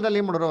ಗಂಗಾಳದಲ್ಲಿ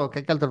ಏನು ಮಾಡೋರು,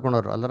 ಕೈಕಾಲು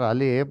ತರ್ಕೊಂಡವ್ರು ಅಲ್ಲರ.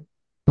 ಅಲ್ಲಿ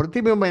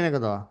ಪ್ರತಿಬಿಂಬ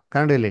ಏನಾಗೋದು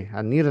ಕನ್ನಡಿಯಲ್ಲಿ,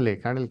 ಆ ನೀರಲ್ಲಿ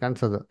ಕನ್ನಡಿಯಲ್ಲಿ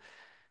ಕಾಣಿಸೋದು.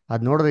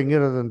 ಅದು ನೋಡಿದ್ರೆ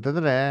ಹೆಂಗಿರೋದು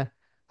ಅಂತಂದರೆ,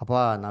 ಅಪ್ಪ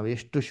ನಾವು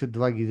ಎಷ್ಟು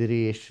ಶುದ್ಧವಾಗಿದ್ದೀರಿ,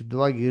 ಎಷ್ಟು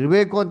ಶುದ್ಧವಾಗಿ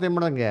ಇರಬೇಕು ಅಂತ ಏನು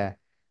ಮಾಡೋಂಗೆ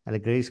ಅಲ್ಲಿ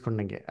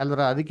ಗ್ರಹಿಸ್ಕೊಂಡಂಗೆ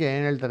ಅಲ್ವರ. ಅದಕ್ಕೆ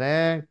ಏನು ಹೇಳ್ತಾರೆ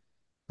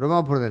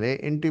ರೋಮಾಪುರದಲ್ಲಿ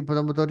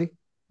 8:29 ರೀ,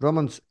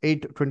 ರೋಮನ್ಸ್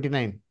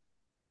 8:29.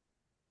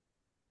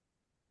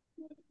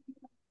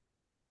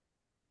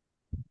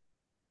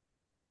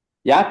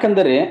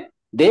 ಯಾಕಂದರೆ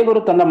ದೇವರು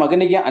ತನ್ನ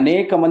ಮಗನಿಗೆ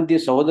ಅನೇಕ ಮಂದಿ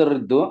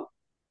ಸಹೋದರರಿದ್ದು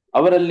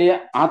ಅವರಲ್ಲಿ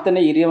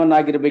ಆತನೇ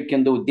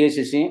ಹಿರಿಯವನಾಗಿರಬೇಕೆಂದು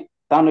ಉದ್ದೇಶಿಸಿ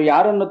ತಾನು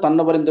ಯಾರನ್ನು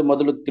ತನ್ನವರೆಂದು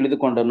ಮೊದಲು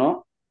ತಿಳಿದುಕೊಂಡನೋ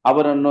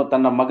ಅವರನ್ನು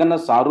ತನ್ನ ಮಗನ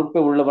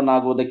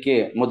ಸಾರೂಪ್ಯವುಳ್ಳವನಾಗುವುದಕ್ಕೆ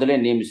ಮೊದಲೇ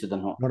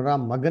ನೇಮಿಸಿದನು. ನೋಡ್ರ,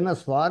 ಮಗನ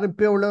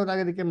ಸ್ವಾರೂಪ್ಯ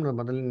ಉಳ್ಳವರಾಗೋದಕ್ಕೆ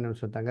ಮೊದಲನೇ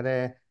ನೆನೆಸುತ್ತೆ. ಹಂಗಾರೆ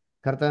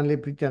ಕರ್ತನಲ್ಲಿ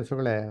ಪ್ರೀತಿ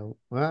ಅನ್ಸೋಗಳೇ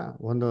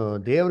ಒಂದು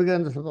ದೇವ್ರಿಗೆ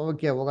ಅಂತ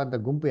ಸ್ವಭಾವಕ್ಕೆ ಹೋಗೋಂಥ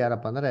ಗುಂಪು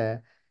ಯಾರಪ್ಪ ಅಂದರೆ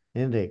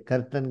ಏನ್ರಿ,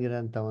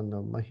 ಕರ್ತನ್ಗಿರೋಂಥ ಒಂದು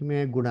ಮಹಿಮೆ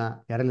ಗುಣ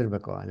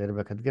ಯಾರಲ್ಲಿರ್ಬೇಕು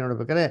ಅಲ್ಲಿರ್ಬೇಕು. ಅದಕ್ಕೆ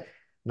ನೋಡ್ಬೇಕಾದ್ರೆ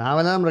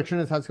ನಾವೆಲ್ಲ ನಮ್ಮ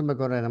ರಕ್ಷಣೆ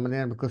ಸಾಧಿಸ್ಕೊಬೇಕು ಅಂದ್ರೆ ನಮ್ಮದೇ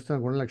ಕ್ರಿಸ್ತನ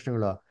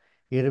ಗುಣಲಕ್ಷಣಗಳು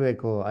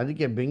ಇರಬೇಕು.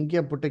 ಅದಕ್ಕೆ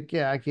ಬೆಂಕಿಯ ಪುಟಕ್ಕೆ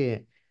ಹಾಕಿ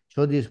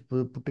ಶೋಧಿಸಿ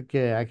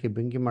ಪುಟಕ್ಕೆ ಹಾಕಿ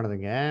ಬೆಂಕಿ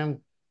ಮಾಡ್ದಂಗೆ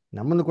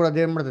ನಮ್ಮನ್ನು ಕೂಡ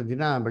ಅದೇನು ಮಾಡ್ತಾರೆ,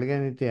 ದಿನ ಬೆಳಗ್ಗೆ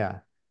ನಿತ್ಯ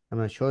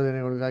ನಮ್ಮ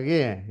ಶೋಧನೆಗಳಿಗಾಗಿ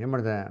ಏನು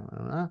ಮಾಡ್ತಾರೆ,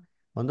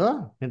 ಒಂದು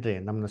ಏನ್ರಿ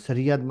ನಮ್ಮನ್ನ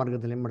ಸರಿಯಾದ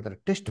ಮಾರ್ಗದಲ್ಲಿ ಏನು ಮಾಡ್ತಾರೆ,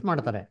 ಟೆಸ್ಟ್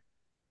ಮಾಡ್ತಾರೆ.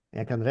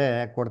 ಯಾಕಂದ್ರೆ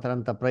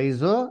ಕೊಡ್ತಾರಂಥ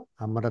ಪ್ರೈಸು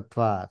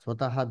ಅಮರತ್ವ.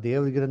 ಸ್ವತಃ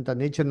ದೇವ್ರಿಗಿರಂಥ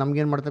ನೇಚರ್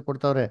ನಮ್ಗೇನು ಮಾಡ್ತಾರೆ,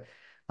 ಕೊಡ್ತಾವ್ರೆ.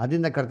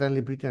 ಅದರಿಂದ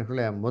ಕರ್ತನಲ್ಲಿ ಪ್ರೀತಿ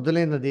ಅನ್ಕೊಳ್ಳೆ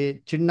ಮೊದಲೇ ನದಿ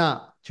ಚಿನ್ನ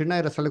ಚಿನ್ನ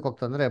ಇರೋ ಸ್ಥಳಕ್ಕೆ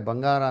ಹೋಗ್ತಂದ್ರೆ,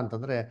 ಬಂಗಾರ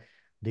ಅಂತಂದ್ರೆ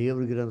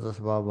ದೇವ್ರಿಗಿರೋಂಥ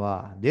ಸ್ವಭಾವ.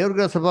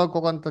 ದೇವ್ರಿಗಿರೋ ಸ್ವಭಾವಕ್ಕೆ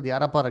ಹೋಗೋಂಥದ್ದು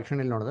ಯಾರಪ್ಪ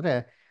ರಕ್ಷಣೆಯಲ್ಲಿ ನೋಡಿದ್ರೆ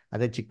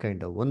ಅದೇ ಚಿಕ್ಕ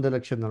ಇಂಡು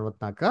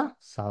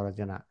 1,44,000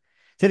 ಜನ.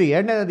 ಸರಿ,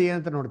 ಎರಡನೇ ನದಿ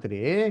ಏನಂತ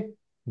ನೋಡ್ತೀರಿ,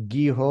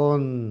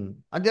 ಗಿಹೋನ್.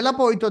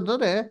 ಅದೆಲ್ಲಪ್ಪ ಹೋಯ್ತು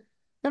ಅಂತಂದ್ರೆ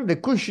ಏನ್ರಿ,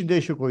 ಕುಶ್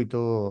ದೇಶಕ್ಕೆ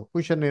ಹೋಯ್ತು.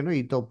 ಕುಶ್ ಅಂದ್ರೇನು,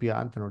 ಇಥೋಪಿಯಾ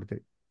ಅಂತ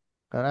ನೋಡ್ತೀವಿ.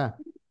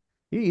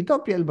 ಈ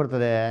ಇಥೋಪಿಯಾ ಎಲ್ಲಿ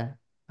ಬರ್ತದೆ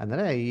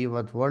ಅಂದರೆ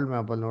ಇವತ್ತು ವರ್ಲ್ಡ್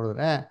ಮ್ಯಾಪಲ್ಲಿ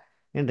ನೋಡಿದ್ರೆ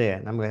ಏನ್ರಿ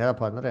ನಮ್ಗೆ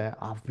ಹೇಳಪ್ಪ ಅಂದರೆ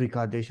ಆಫ್ರಿಕಾ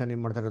ದೇಶ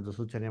ಏನು ಮಾಡ್ತಾರೆ ಅದು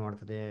ಸೂಚನೆ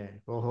ಮಾಡ್ತದೆ.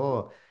 ಓಹೋ,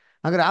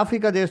 ಹಾಗಾದ್ರೆ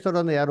ಆಫ್ರಿಕಾ ದೇಶದವ್ರು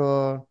ಅಂದ್ರೆ ಯಾರು?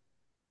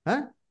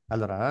 ಹಾಂ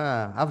ಅಲ್ಲರ,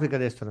 ಆಫ್ರಿಕಾ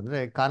ದೇಶದವ್ರು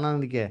ಅಂದರೆ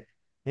ಕಾನಾನಿಗೆ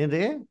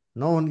ಏನ್ರಿ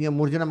ನೋವನ್ಗೆ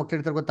 3 ಜನ ಮಕ್ಳು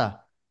ಇರ್ತಾರೆ ಗೊತ್ತಾ,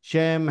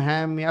 ಶೇಮ್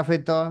ಹ್ಯಾಮ್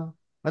ಯಾಫೆತ್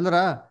ಅಲ್ಲರ.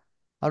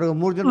 ಅವ್ರಿಗೆ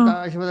 3 ಜನಕ್ಕೆ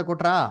ಆಶೀರ್ವಾದ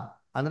ಕೊಟ್ರಾ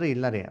ಅಂದರೆ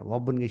ಇಲ್ಲ ರೀ,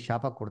 ಒಬ್ಬನಿಗೆ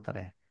ಶಾಪ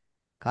ಕೊಡ್ತಾರೆ.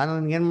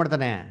 ಕಾನೂನಿಗೆ ಏನು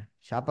ಮಾಡ್ತಾನೆ,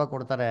 ಶಾಪ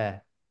ಕೊಡ್ತಾರೆ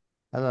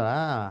ಅಲ್ವಾ.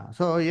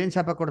 ಸೊ ಏನು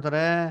ಶಾಪ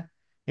ಕೊಡ್ತಾರೆ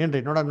ಏನ್ರಿ,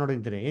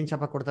 ನೋಡಿರ್ತೀರಿ ಏನು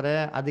ಶಾಪ ಕೊಡ್ತಾರೆ.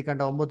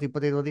 ಆದಿಕಾಂಡ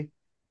 9:25 ಓದಿ.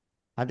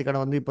 ಆದಿಕಾಂಡ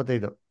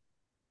 1:25.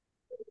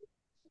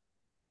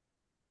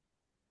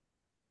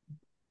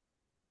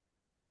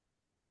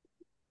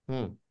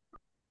 ಹ್ಮ್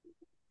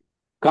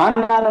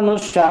ಕಾನಾನನು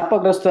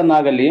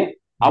ಶಾಪಗ್ರಸ್ತನಾಗಲಿ,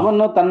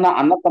 ಅವನು ತನ್ನ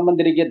ಅಣ್ಣ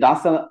ತಮ್ಮಂದಿರಿಗೆ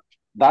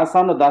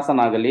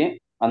ದಾಸನಾಗಲಿ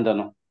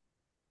ಅಂದನು.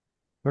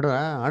 ನೋಡ್ರ,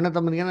 ಅಣ್ಣ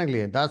ತಮ್ಮನಿಗೆ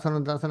ಏನಾಗ್ಲಿ,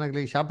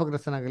 ದಾಸನಾಗ್ಲಿ,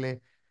 ಶಾಪಗ್ರಸ್ತನಾಗಲಿ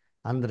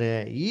ಅಂದ್ರೆ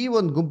ಈ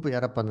ಒಂದು ಗುಂಪು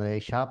ಯಾರಪ್ಪ ಅಂದ್ರೆ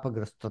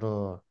ಶಾಪಗ್ರಸ್ತರು.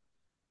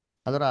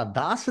 ಅದರ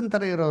ದಾಸನ್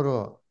ತರ ಇರೋರು.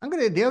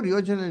 ಹಂಗಾರೆ ದೇವ್ರ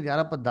ಯೋಜನೆಯಲ್ಲಿ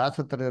ಯಾರಪ್ಪ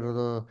ದಾಸರ ತರ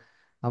ಇರೋದು?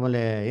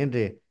 ಆಮೇಲೆ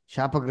ಏನ್ರಿ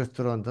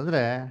ಶಾಪಗ್ರಸ್ತರು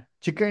ಅಂತಂದ್ರೆ,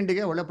 ಚಿಕ್ಕ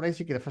ಹಿಂಡಿಗೆ ಒಳ್ಳೆ ಪ್ರೈಸ್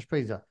ಸಿಕ್ಕಿದೆ, ಫಸ್ಟ್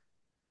ಪ್ರೈಸ್.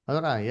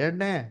 ಅದರ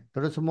ಎರಡನೇ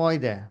ದೊಡ್ಡ ಸಮೂಹ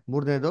ಇದೆ,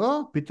 ಮೂರನೇದು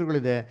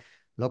ಪಿತೃಗಳಿದೆ,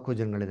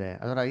 ಲೋಕಜನಗಳಿದೆ.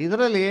 ಅದರ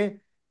ಇದರಲ್ಲಿ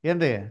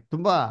ಏನ್ರಿ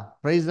ತುಂಬಾ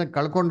ಪ್ರೈಸ್ನ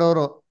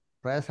ಕಳ್ಕೊಂಡವರು,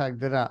 ಪ್ರಯಾಸ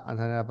ಆಗ್ದಿರ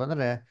ಏನಪ್ಪ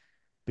ಅಂದ್ರೆ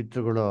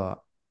ಪಿತೃಗಳು.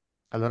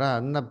 ಅದರ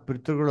ಅನ್ನ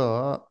ಪಿತೃಗಳು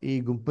ಈ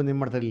ಗುಂಪನ್ನು ಏನ್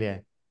ಮಾಡ್ತಾರೆ,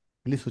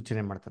 ಇಲ್ಲಿ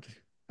ಸೂಚನೆ ಮಾಡ್ತಾರೆ.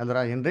 ಅಲ್ರ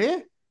ಏನ್ರಿ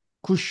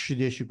ಖುಷ್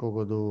ದೇಶಕ್ಕೆ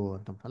ಹೋಗೋದು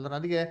ಅಂತ. ಅಲ್ರ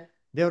ಅದಕ್ಕೆ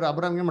ದೇವ್ರ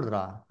ಅಬ್ರಾಮ್ಗೆ ಏನ್ ಮಾಡಿದ್ರ,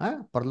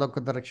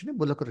 ಪರಲೋಕದ ರಕ್ಷಣೆ,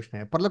 ಭೂಲೋಕ ರಕ್ಷಣೆ.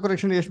 ಪರಲೋಕ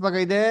ರಕ್ಷಣೆ ಎಷ್ಟು ಭಾಗ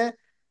ಇದೆ?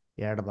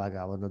 ಎರಡು ಭಾಗ,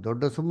 ಒಂದು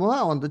ದೊಡ್ಡ ಸಮೂಹ,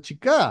 ಒಂದು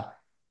ಚಿಕ್ಕ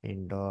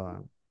ಹಿಂಡು.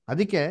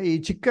 ಅದಕ್ಕೆ ಈ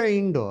ಚಿಕ್ಕ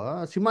ಹಿಂಡು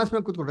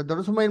ಸಿಂಹಾಸನ ಕೂತ್ಕೊಂಡ್ರೆ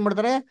ದೊಡ್ಡ ಸಮೂಹ ಏನ್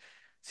ಮಾಡ್ತಾರೆ,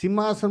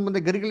 ಸಿಂಹಾಸನ ಮುಂದೆ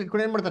ಗರಿಗಳು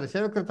ಇಟ್ಕೊಂಡು ಏನ್ ಮಾಡ್ತಾರೆ,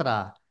 ಸೇವಕರಿರ್ತಾರ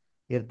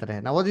ಇರ್ತಾರೆ.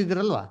 ನಾವು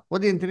ಓದಿದಿರಲ್ವಾ,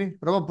 ಓದಿ ಅಂತೀನಿ.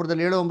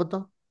 ರೋಮಪುರದಲ್ಲಿ 7:9,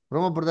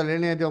 ರೋಮಪುರದಲ್ಲಿ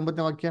 7ನೇ ಅಧ್ಯಾಯ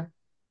 9ನೇ ವಾಕ್ಯ.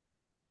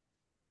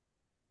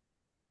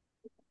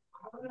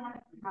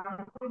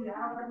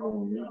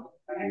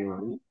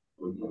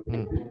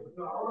 ಹ್ಮ್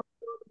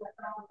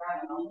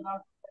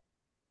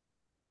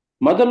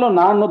ಮೊದಲು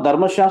ನಾನು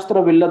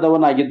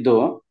ಧರ್ಮಶಾಸ್ತ್ರವಿಲ್ಲದವನಾಗಿದ್ದು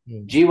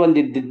ಹ್ಮ್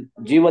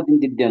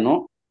ಜೀವದಿಂದಿದ್ದೆನು.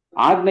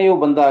 ಆಜ್ಞೆಯು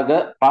ಬಂದಾಗ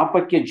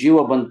ಪಾಪಕ್ಕೆ ಜೀವ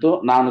ಬಂತು,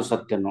 ನಾನು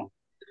ಸತ್ಯನು.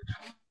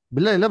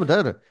 ಇಲ್ಲ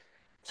ಬದರ್,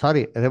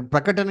 ಸಾರಿ,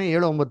 ಪ್ರಕಟಣೆ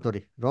 7:9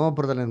 ರೀ.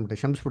 ರೋಮಪುರದಲ್ಲಿ ಅಂದ್ಬಿಟ್ಟು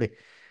ಕ್ಷಮಿಸ್ಬಿಡಿ.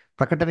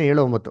 ಪ್ರಕಟಣೆ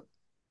 7:9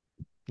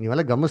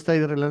 ನೀವೆಲ್ಲ ಗಮನಿಸ್ತಾ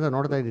ಇದ್ರಲ್ಲ ಅಂತ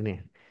ನೋಡ್ತಾ ಇದ್ದೀನಿ.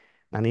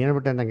 ನಾನು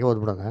ಹೇಳ್ಬಿಟ್ಟೆ ನಂಗೆ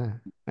ಓದ್ಬಿಡೋದ?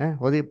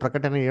 ಓದಿ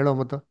ಪ್ರಕಟಣೆ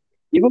 7:9.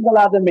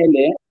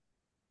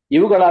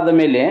 ಇವುಗಳಾದ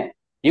ಮೇಲೆ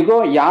ಇಗೋ,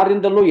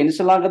 ಯಾರಿಂದಲೂ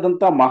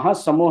ಎನಿಸಲಾಗದಂತ ಮಹಾ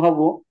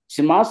ಸಮೂಹವು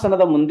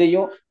ಸಿಂಹಾಸನದ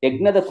ಮುಂದೆಯೂ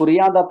ಯಜ್ಞದ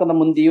ಕುರಿಯಾದಾತನ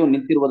ಮುಂದೆಯೂ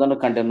ನಿಂತಿರುವುದನ್ನು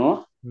ಕಂಡೆನು.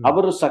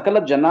 ಅವರು ಸಕಲ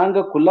ಜನಾಂಗ,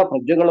 ಕುಲ,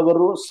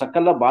 ಪ್ರಜೆಗಳವರು,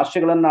 ಸಕಲ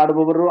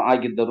ಭಾಷೆಗಳನ್ನಾಡುವವರು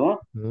ಆಗಿದ್ದರು.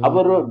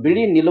 ಅವರು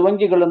ಬಿಳಿ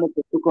ನಿಲುವಂಗಿಗಳನ್ನು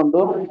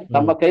ತೊಟ್ಟುಕೊಂಡು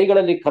ತಮ್ಮ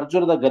ಕೈಗಳಲ್ಲಿ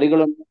ಖರ್ಜೂರದ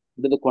ಗರಿಗಳನ್ನು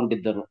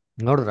ಹಿಡಿದುಕೊಂಡಿದ್ದರು.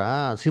 ನೋಡ್ರ,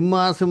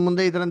 ಸಿಂಹಾಸನ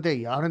ಮುಂದೆ ಇದರಂತೆ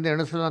ಯಾರಿಂದ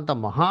ಎಣಿಸಲಂತ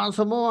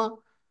ಮಹಾಸಮೂಹ,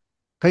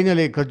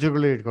 ಕೈನಲ್ಲಿ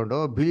ಖರ್ಜುಗಳು ಇಟ್ಕೊಂಡು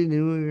ಬಿಳಿ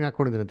ನೀವು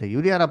ಹಾಕೊಂಡಿದ್ರಂತೆ.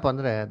 ಇವ್ರು ಯಾರಪ್ಪ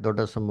ಅಂದ್ರೆ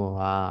ದೊಡ್ಡ ಸಮೂಹ.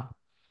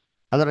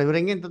 ಅದರ ಇವ್ರು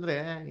ಹೆಂಗೆ ಅಂತಂದ್ರೆ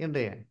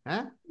ಏನ್ರಿ,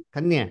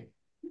 ಕನ್ಯೆ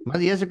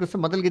ಯೇಸು ಕ್ರಿಸ್ತ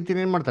ಮೊದಲು ಗಿತ್ತಿನ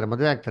ಏನ್ ಮಾಡ್ತಾರೆ,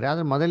 ಮದುವೆ ಆಗ್ತಾರೆ.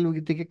 ಆದ್ರೆ ಮೊದಲು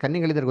ಗಿತ್ತಿಗೆ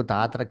ಕನ್ಯೆಗಳಿದ್ದಾರೆ ಗೊತ್ತಾ,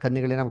 ಆ ಥರ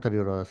ಕನ್ಯೆಗಳೇನಾಗ್ತಾರೆ,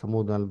 ಇವರು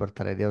ಸಮೂಹದಲ್ಲಿ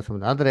ಬರ್ತಾರೆ, ದೇವ್ರ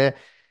ಸಮೂಹ. ಆದ್ರೆ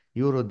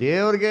ಇವರು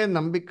ದೇವ್ರಿಗೆ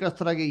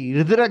ನಂಬಿಕಸ್ಥರಾಗಿ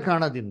ಇರಿದಿರ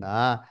ಕಾರಣದಿಂದ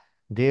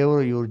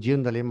ದೇವರು ಇವ್ರ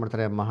ಜೀವನದಲ್ಲಿ ಏನ್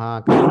ಮಾಡ್ತಾರೆ, ಮಹಾ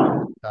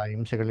ಕಷ್ಟ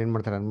ಹಿಂಸೆಗಳು ಏನ್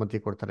ಮಾಡ್ತಾರೆ,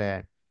 ಅನುಮತಿ ಕೊಡ್ತಾರೆ.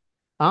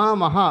 ಆ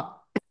ಮಹಾ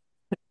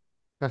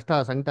ಕಷ್ಟ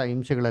ಸಂಕಟ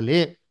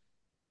ಹಿಂಸೆಗಳಲ್ಲಿ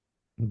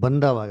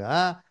ಬಂದವಾಗ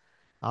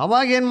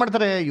ಅವಾಗ ಏನ್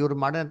ಮಾಡ್ತಾರೆ, ಇವ್ರು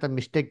ಮಾಡಿದಂಥ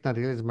ಮಿಸ್ಟೇಕ್ನ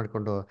ರಿಯಲೈಸ್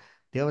ಮಾಡ್ಕೊಂಡು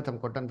ದೇವ ತಮ್ಮ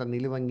ಕೊಟ್ಟಂತ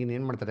ನಿಲುವಂಗಿನ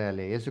ಏನ್ ಮಾಡ್ತಾರೆ,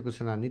 ಅಲ್ಲಿ ಯೇಸು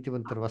ಕ್ರಿಸ್ತನ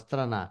ನೀತಿವಂತರ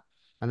ವಸ್ತ್ರನ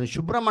ಅದನ್ನ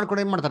ಶುಭ್ರ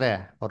ಮಾಡ್ಕೊಂಡು ಏನ್ ಮಾಡ್ತಾರೆ,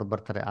 ಅವ್ರು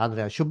ಬರ್ತಾರೆ.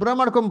 ಆದ್ರೆ ಶುಭ್ರ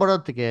ಮಾಡ್ಕೊಂಡ್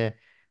ಬರೋದಕ್ಕೆ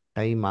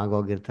ಟೈಮ್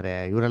ಆಗೋಗಿರ್ತಾರೆ.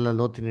 ಇವರೆಲ್ಲ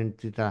ಲೋತಿಗೆ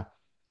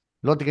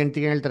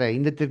ಹೆಂಡ್ತಿಗೆ ಹೇಳ್ತಾರೆ,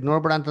 ಹಿಂದೆ ತಿರ್ಗಿ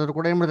ನೋಡ್ಬೇಡ ಅಂತಂದ್ರು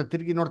ಕೂಡ ಏನ್ ಮಾಡ್ತಾರೆ,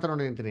 ತಿರುಗಿ ನೋಡ್ತಾರೆ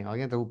ನೋಡಿ ಅಂತೀನಿ.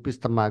 ಅವಾಗೇಂತ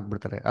ಉಪ್ಪಿಸ್ತಂಭ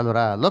ಆಗ್ಬಿಡ್ತಾರೆ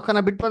ಅಲ್ವರ.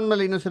 ಲೋಕನ ಬಿಟ್ಟು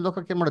ಬಂದ್ಮೇಲೆ ಇನ್ನೊಂದ್ಸಲ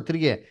ಲೋಕಕ್ಕೆ ಏನ್ ಮಾಡೋದು,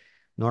 ತಿರುಗಿ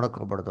ನೋಡಕ್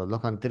ಹೋಗ್ಬಾರ್ದು.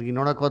 ಲೋಕನ ತಿರುಗಿ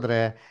ನೋಡಕ್ ಹೋದ್ರೆ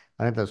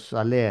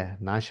ಅಲ್ಲೇ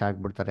ನಾಶ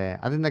ಆಗ್ಬಿಡ್ತಾರೆ.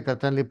 ಅದರಿಂದ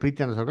ಕರ್ತನಲ್ಲಿ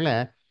ಪ್ರೀತಿ ಅನ್ನಿಸೋಗಳೇ,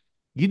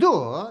 ಇದು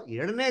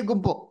ಎರಡನೇ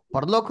ಗುಂಪು,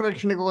 ಪರಲೋಕ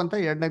ರಕ್ಷಣೆಗೆ ಹೋಗುವಂತ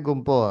ಎರಡನೇ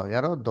ಗುಂಪು.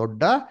 ಯಾರೋ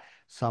ದೊಡ್ಡ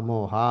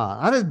ಸಮೂಹ.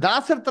 ಆದ್ರೆ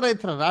ದಾಸರ ತರ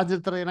ಇರ್ತಾರ, ರಾಜರ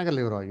ತರ ಏನಾಗಲ್ಲ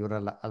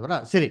ಇವರೆಲ್ಲ. ಅದರ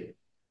ಸರಿ,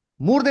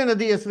 ಮೂರನೇ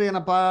ನದಿ ಹೆಸರು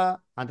ಏನಪ್ಪಾ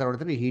ಅಂತ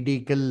ನೋಡ್ತೀರಿ,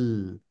 ಹಿಡಿಕಲ್.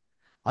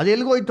 ಅದು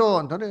ಎಲ್ಗೋಯ್ತು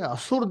ಅಂತಂದ್ರೆ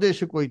ಅಸುರ್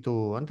ದೇಶಕ್ಕೆ ಹೋಯ್ತು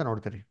ಅಂತ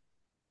ನೋಡ್ತೀರಿ.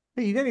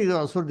 ಇದೇನಿದು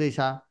ಅಸುರ್ ದೇಶ,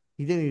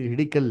 ಇದೇನಿದು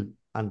ಹಿಡಿಕಲ್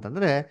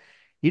ಅಂತಂದ್ರೆ,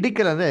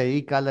 ಹಿಡಿಕಲ್ ಅಂದ್ರೆ ಈ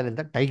ಕಾಲದಲ್ಲಿ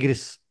ಅಂತ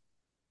ಟೈಗ್ರಿಸ್,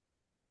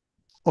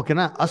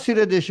 ಓಕೆನಾ.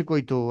 ಅಸಿರ ದೇಶಕ್ಕೆ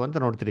ಹೋಯ್ತು ಅಂತ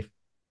ನೋಡ್ತೀರಿ.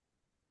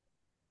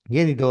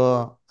 ಏನಿದು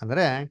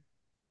ಅಂದ್ರೆ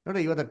ನೋಡಿ,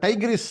 ಇವತ್ತು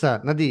ಟೈಗ್ರಿಸ್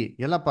ನದಿ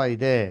ಎಲ್ಲಪ್ಪ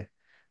ಇದೆ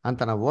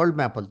ಅಂತ ನಾವು ವರ್ಲ್ಡ್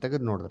ಮ್ಯಾಪಲ್ಲಿ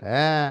ತೆಗೆದು ನೋಡಿದ್ರೆ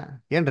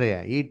ಏನ್ರಿ,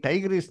 ಈ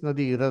ಟೈಗ್ರಿಸ್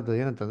ನದಿ ಇರೋದು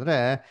ಏನಂತಂದ್ರೆ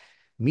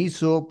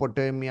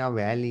ಮೀಸೋಪೊಟೇಮಿಯಾ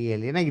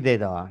ವ್ಯಾಲಿಯಲ್ಲಿ ಏನಾಗಿದೆ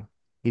ಇದು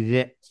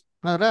ಇದೆ.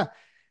 ಅದರ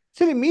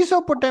ಸರಿ,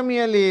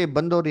 ಮೀಸೋಪೊಟೇಮಿಯಲ್ಲಿ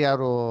ಬಂದವರು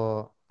ಯಾರು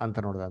ಅಂತ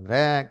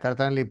ನೋಡಿದ್ರೆ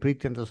ಕರ್ತನಲ್ಲಿ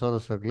ಪ್ರೀತಿ ಅಂತ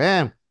ಸೋದರಗಳೇ,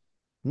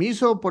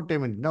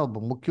 ಮೀಸೋಪೊಟೇಮಿಯಿಂದ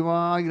ಒಬ್ಬ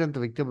ಮುಖ್ಯವಾಗಿರೋಂಥ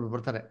ವ್ಯಕ್ತಿ ಒಬ್ಬರು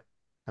ಬರ್ತಾರೆ.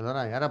 ಅದರ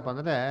ಯಾರಪ್ಪ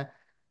ಅಂದ್ರೆ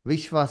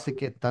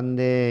ವಿಶ್ವಾಸಕ್ಕೆ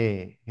ತಂದೆ.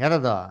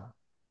 ಯಾರದ?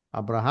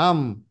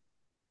 ಅಬ್ರಹಾಂ.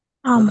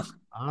 ಆಮ್.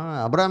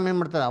 ಅಬ್ರಾಹ್ಮ್ ಏನ್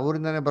ಮಾಡ್ತಾರೆ,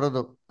 ಅವರಿಂದಾನೇ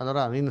ಬರೋದು. ಅದರ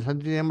ನೀನು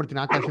ಸಂಜೆ ಏನ್ ಮಾಡ್ತೀನಿ,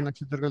 ಆಕಾಶ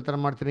ನಕ್ಷತ್ರಗಳ ತರ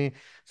ಮಾಡ್ತೀನಿ,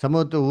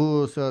 ಸಮುದ್ರ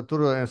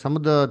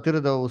ಸಮುದ್ರ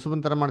ತೀರದ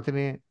ಉಸುಬನ್ ತರ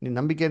ಮಾಡ್ತೀನಿ, ನೀನ್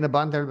ನಂಬಿಕೆಯಿಂದ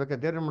ಬಾ ಅಂತ ಹೇಳ್ಬೇಕಾ.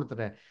 ದೇವ್ರ ಏನ್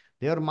ಮಾಡ್ತಾರೆ,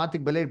 ದೇವ್ರ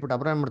ಮಾತಿಗೆ ಬೆಲೆ ಇಟ್ಬಿಟ್ಟು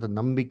ಅಬ್ರಾಹ್ಮ್ ಏನ್ ಮಾಡ್ತಾರೆ,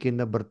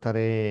 ನಂಬಿಕೆಯಿಂದ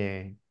ಬರ್ತಾರೆ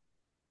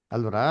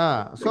ಅಲ್ವರಾ.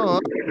 ಸೊ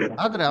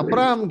ಆದ್ರೆ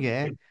ಅಬ್ರಾಹ್ಮ್ಗೆ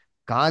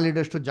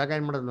ಕಾಲಿಡಷ್ಟು ಜಾಗ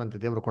ಏನ್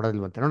ಮಾಡೋದಿಲ್ವಂತೆ, ದೇವ್ರು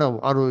ಕೊಡೋದಿಲ್ವಂತೆ. ನೋಡ,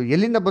 ಅವ್ರು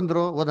ಎಲ್ಲಿಂದ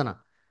ಬಂದ್ರು ಓದನ.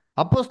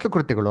 ಅಪೊಸ್ತಲ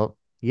ಕೃತ್ಯಗಳು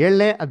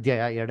 7ನೇ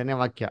ಅಧ್ಯಾಯ 2ನೇ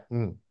ವಾಕ್ಯ.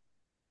 ಹ್ಮ್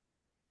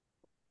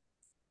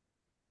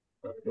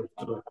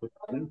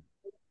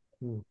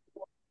ಹ್ಮ್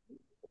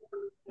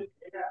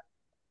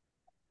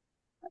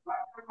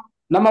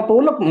ನಮ್ಮ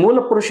ಮೂಲ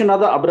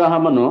ಪುರುಷನಾದ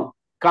ಅಬ್ರಹಾಮನು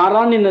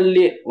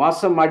ಕಾರಾನಿನಲ್ಲಿ ವಾಸ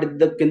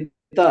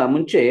ಮಾಡಿದ್ದಕ್ಕಿಂತ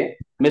ಮುಂಚೆ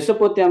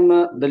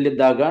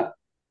ಮೆಸೊಪೊತ್ಯಾಮ್ಯದಲ್ಲಿದ್ದಾಗ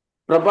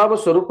ಪ್ರಭಾವ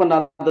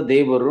ಸ್ವರೂಪನಾದ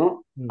ದೇವರು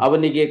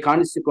ಅವನಿಗೆ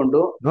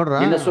ಕಾಣಿಸಿಕೊಂಡು, ನೋಡ್ರ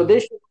ನಿನ್ನ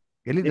ಸ್ವದೇಶ,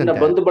 ನಿನ್ನ ಎಲ್ಲಿದ್ದಂತೆ,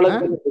 ಬಂಧು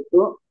ಬಳಗವನ್ನು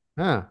ಬಿಟ್ಟು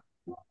ಹಾ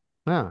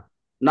ಹಾ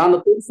ನಾನು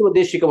ತೋರಿಸುವ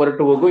ದೇಶಕ್ಕೆ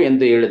ಹೊರಟು ಹೋಗು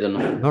ಎಂದು ಹೇಳಿದನು.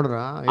 ನೋಡ್ರ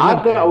ಆಗ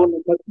ಎಲ್ಲಂತೆ ಅವನು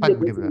ಕತ್ತಿಯ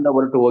ಸಾಕ್ಬಿಡಿ ದೇಶದಿಂದ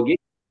ಹೊರಟು ಹೋಗಿ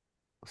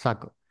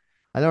ಸಾಕು.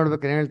 ಅದೇ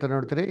ನೋಡ್ಬೇಕು ಏನ್ ಹೇಳ್ತಾರೆ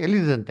ನೋಡ್ತೀರಿ,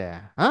 ಎಲ್ಲಿದ್ದಂತೆ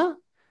ಹಾ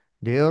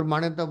ದೇವ್ರು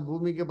ಮಾಡಿದಂತ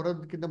ಭೂಮಿಗೆ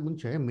ಬರೋದಕ್ಕಿಂತ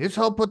ಮುಂಚೆ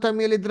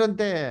ಮೆಸೊಪೊತಾಮಿಯಲ್ಲಿ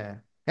ಇದ್ರಂತೆ.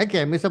 ಯಾಕೆ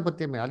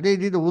ಮೆಸೊಪೊತಾಮಿ ಅದೇ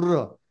ಇದ್ದಿದ್ದು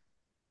ಊರು,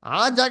 ಆ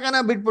ಜಾಗನ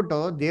ಬಿಟ್ಬಿಟ್ಟು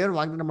ದೇವ್ರು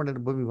ವಾಗ್ದಾನ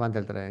ಮಾಡಿರೋ ಭೂಮಿ ಬಾ ಅಂತ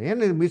ಹೇಳ್ತಾರೆ.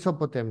 ಏನು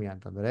ಮೆಸೊಪೊತಾಮಿ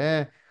ಅಂತಂದ್ರೆ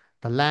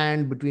the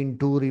land between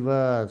two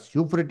reverse,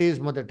 ಯೂಫ್ರಿಟೀಸ್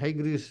ಮತ್ತೆ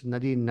ಟೈಗ್ರೀಸ್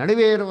ನದಿ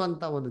ನಡುವೆ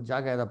ಇರುವಂತ ಒಂದು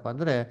ಜಾಗ ಯಾವ್ದಪ್ಪ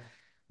ಅಂದ್ರೆ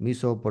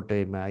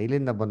ಮೆಸೊಪೊಟೇಮಿಯಾ.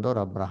 ಇಲ್ಲಿಂದ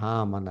ಬಂದವರು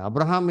ಅಬ್ರಹಾಮ್.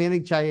 ಅಬ್ರಹಾಮ್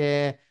ಏನಕ್ಕೆ ಛಾಯೆ?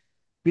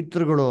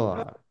 ಪಿತೃಗಳು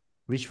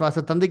ವಿಶ್ವಾಸ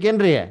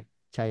ತಂದಕ್ಕೇನ್ರಿ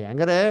ಛಾಯೆ.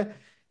 ಹಂಗಾರೆ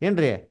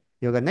ಏನ್ರಿ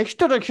ಇವಾಗ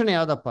ನೆಕ್ಸ್ಟ್ ರಕ್ಷಣೆ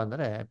ಯಾವ್ದಪ್ಪ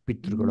ಅಂದ್ರೆ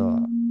ಪಿತೃಗಳು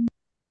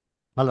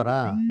ಅಲ್ವರ.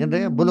 ಏನ್ರಿ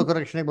ಭೂಲೋಕ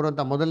ರಕ್ಷಣೆಗೆ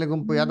ಬರುವಂತ ಮೊದಲನೇ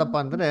ಗುಂಪು ಯಾವ್ದಪ್ಪ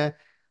ಅಂದ್ರೆ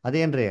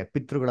ಅದೇನ್ರಿ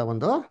ಪಿತೃಗಳ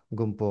ಒಂದು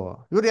ಗುಂಪು.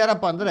 ಇವ್ರು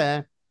ಯಾರಪ್ಪ ಅಂದ್ರೆ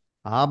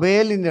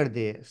ಆಬೇಲಿಂದ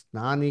ಹಿಡ್ದು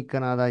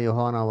ಸ್ನಾನಿಕನಾದ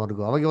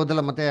ಯೋಹಾನವರೆಗೂ. ಅವಾಗ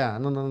ಓದಲ್ಲ ಮತ್ತೆ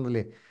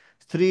 11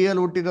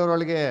 ಸ್ತ್ರೀಯಲ್ಲಿ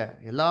ಹುಟ್ಟಿದವರೊಳಗೆ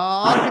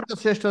ಎಲ್ಲಾರ್ಕಿಂತ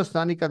ಶ್ರೇಷ್ಠ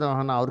ಸ್ನಾನಿಕದ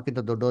ಯೋಹಾನ,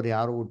 ಅವ್ರಿಗಿಂತ ದೊಡ್ಡವ್ರು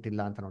ಯಾರು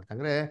ಹುಟ್ಟಿಲ್ಲ ಅಂತ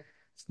ನೋಡ್ತಂದ್ರೆ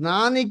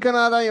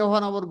ಸ್ನಾನಿಕನಾದ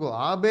ಯೋಹಾನವರೆಗೂ,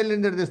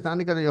 ಆಬೇಲಿಂದ ಹಿಡಿದು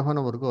ಸ್ನಾನಿಕನ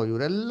ಯೋಹಾನವರೆಗೂ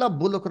ಇವರೆಲ್ಲ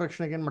ಭೂಲೋಕ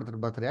ರಕ್ಷಣೆಗೆ ಏನ್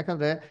ಮಾಡ್ತಾರೆ ಬರ್ತಾರೆ.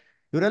 ಯಾಕಂದ್ರೆ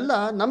ಇವರೆಲ್ಲ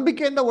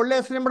ನಂಬಿಕೆಯಿಂದ ಒಳ್ಳೆ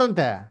ಹೆಸರು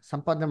ಮಾಡಂತೆ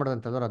ಸಂಪಾದನೆ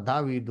ಮಾಡದಂತೆ. ಅದರ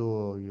ದಾವೀದು,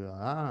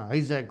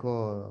 ಐಸಾಕು,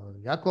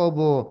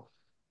 ಯಾಕೋಬು,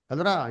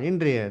 ಅದರ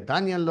ಏನ್ರಿ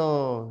ದಾನಿಯಲ್ಲು,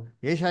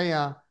 ಏಷಾಯ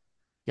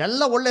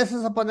ಎಲ್ಲ ಒಳ್ಳೆ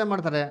ಹೆಸರು ಸಂಪಾದನೆ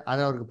ಮಾಡ್ತಾರೆ.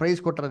 ಆದ್ರೆ ಅವ್ರಿಗೆ ಪ್ರೈಸ್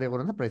ಕೊಟ್ಟರೆ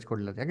ದೇವರು ಅಂತ ಪ್ರೈಸ್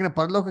ಕೊಡಲಿಲ್ಲ. ಯಾಕಂದ್ರೆ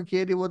ಪರಲೋಕಕ್ಕೆ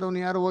ಏರಿ ಹೋದವನು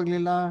ಯಾರು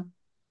ಹೋಗ್ಲಿಲ್ಲ.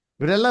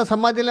 ಇವರೆಲ್ಲ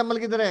ಸಮಾಧಿಯಲ್ಲೇ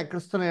ಮಲಗಿದ್ದಾರೆ.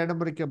 ಕ್ರಿಸ್ತನ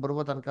ಎಡಂಬರಿಕೆ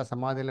ಬರುವ ತನಕ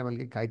ಸಮಾಧಿಯಲ್ಲೇ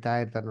ಮಲಗಿ ಕಾಯ್ತಾ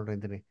ಇರ್ತಾರೆ ನೋಡ್ರಿ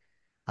ಅಂತೀನಿ.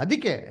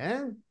 ಅದಕ್ಕೆ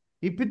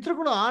ಈ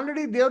ಪಿತೃಗಳು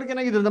ಆಲ್ರೆಡಿ ದೇವ್ರಿಗೆ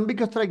ಏನಾಗಿದ್ರು,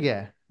 ನಂಬಿಕಸ್ಥರಾಗಿ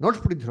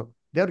ನೋಡ್ಸ್ಬಿಟ್ಟಿದ್ರು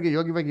ದೇವ್ರಿಗೆ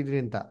ಯೋಗ್ಯವಾಗಿದ್ರಿ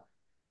ಅಂತ.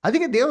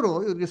 ಅದಕ್ಕೆ ದೇವರು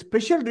ಇವ್ರಿಗೆ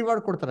ಸ್ಪೆಷಲ್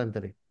ರಿವಾರ್ಡ್ ಕೊಡ್ತಾರೆ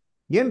ಅಂತಾರೆ.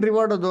 ಏನ್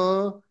ರಿವಾರ್ಡ್ ಅದು?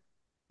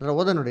 ಅದರ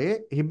ಓದ ನೋಡಿ,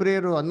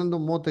 ಹಿಬ್ರಿಯರು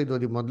 11:35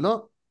 ಓದಿ ಮೊದಲು.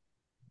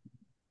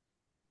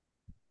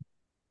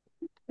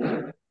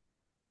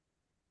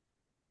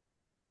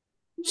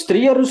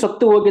 ಸ್ತ್ರೀಯರು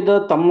ಸತ್ತು ಹೋಗಿದ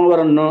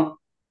ತಮ್ಮವರನ್ನು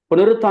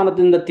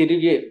ಪುನರುತ್ಥಾನದಿಂದ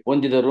ತಿರುಗಿ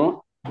ಹೊಂದಿದರು.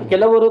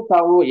 ಕೆಲವರು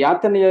ತಾವು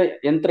ಯಾತನೆಯ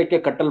ಯಂತ್ರಕ್ಕೆ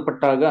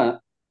ಕಟ್ಟಲ್ಪಟ್ಟಾಗ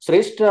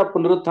ಶ್ರೇಷ್ಠ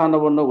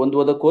ಪುನರುತ್ಥಾನವನ್ನು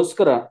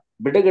ಹೊಂದುವುದಕ್ಕೋಸ್ಕರ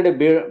ಬಿಡುಗಡೆ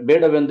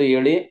ಬೇಡವೆಂದು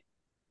ಹೇಳಿ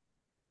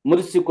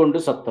ಮುರಿಸಿಕೊಂಡು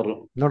ಸತ್ತರು.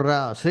 ನೋಡ್ರ,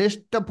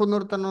 ಶ್ರೇಷ್ಠ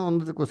ಪುನರ್ತನ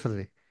ಹೊಂದೋದಕ್ಕೋಸ್ಕರ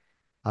ರೀ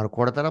ಅವ್ರು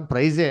ಕೊಡ್ತಾರ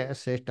ಪ್ರೈಸೇ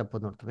ಶ್ರೇಷ್ಠ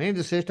ಪುನರ್ತನ.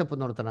 ಇದು ಶ್ರೇಷ್ಠ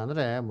ಪುನರ್ತನ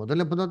ಅಂದ್ರೆ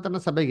ಮೊದಲನೇ ಪುನರ್ತನ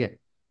ಸಭೆಗೆ,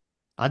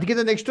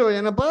 ಅದಕ್ಕಿಂತ ನೆಕ್ಸ್ಟ್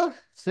ಏನಪ್ಪ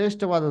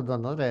ಶ್ರೇಷ್ಠವಾದದ್ದು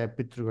ಅಂತಂದ್ರೆ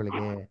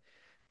ಪಿತೃಗಳಿಗೆ.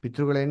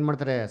 ಪಿತೃಗಳು ಏನ್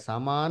ಮಾಡ್ತಾರೆ,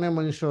 ಸಾಮಾನ್ಯ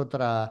ಮನುಷ್ಯರ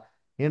ಥರ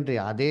ಏನ್ರಿ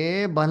ಅದೇ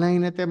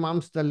ಬಲಹೀನತೆ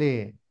ಮಾಂಸದಲ್ಲಿ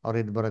ಅವ್ರು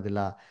ಎದ್ದು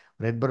ಬರೋದಿಲ್ಲ.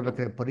 ಅವ್ರು ಎದ್ದು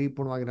ಬರ್ಬೇಕಾದ್ರೆ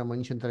ಪರಿಪೂರ್ಣವಾಗಿರೋ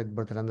ಮನುಷ್ಯನ ಥರ ಎದ್ದು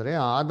ಬರ್ತಾರೆ. ಅಂದ್ರೆ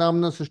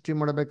ಆದಾಮ್ನ ಸೃಷ್ಟಿ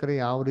ಮಾಡ್ಬೇಕಾದ್ರೆ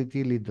ಯಾವ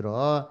ರೀತಿಯಲ್ಲಿ ಇದ್ರೋ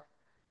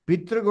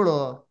ಪಿತೃಗಳು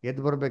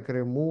ಎದ್ದು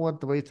ಬರ್ಬೇಕಾದ್ರೆ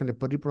 30 ವಯಸ್ಸಿನಲ್ಲಿ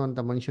ಪರಿಪೂರ್ಣ ಅಂತ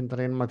ಮನುಷ್ಯನ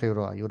ಥರ ಏನ್ ಮಾಡ್ತಾರೆ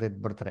ಇವ್ರು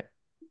ಎದ್ದು ಬರ್ತಾರೆ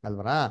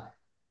ಅಲ್ವರಾ.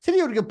 ಸರಿ,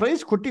 ಇವ್ರಿಗೆ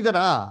ಪ್ರೈಸ್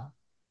ಕೊಟ್ಟಿದ್ದಾರಾ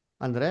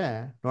ಅಂದ್ರೆ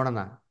ನೋಡೋಣ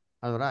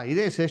ಅಲ್ವರ.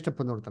 ಇದೇ ಶ್ರೇಷ್ಠ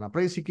ಪುನರ್ತನ.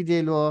 ಪ್ರೈಸ್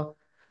ಸಿಕ್ಕಿದೆಯಾ ಇಲ್ವೋ?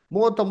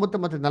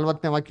 39 ಮತ್ತೆ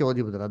 40ನೇ ವಾಕ್ಯ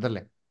ಓದಿಬಿಡ್ತಾರೆ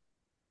ಅದಲ್ಲೇ.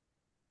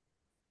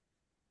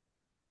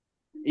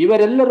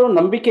 ಇವರೆಲ್ಲರೂ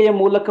ನಂಬಿಕೆಯ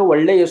ಮೂಲಕ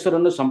ಒಳ್ಳೆಯ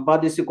ಹೆಸರನ್ನು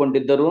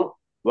ಸಂಪಾದಿಸಿಕೊಂಡಿದ್ದರೂ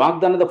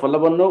ವಾಗ್ದಾನದ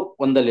ಫಲವನ್ನು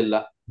ಹೊಂದಲಿಲ್ಲ.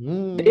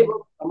 ದೇವರು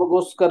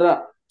ನಮಗೋಸ್ಕರ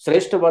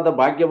ಶ್ರೇಷ್ಠವಾದ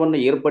ಭಾಗ್ಯವನ್ನು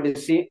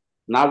ಏರ್ಪಡಿಸಿ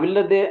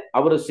ನಾವಿಲ್ಲದೆ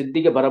ಅವರ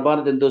ಸಿದ್ಧಿಗೆ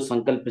ಬರಬಾರದೆಂದು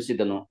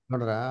ಸಂಕಲ್ಪಿಸಿದನು.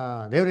 ನೋಡ್ರ,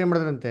 ದೇವ್ರು ಏನ್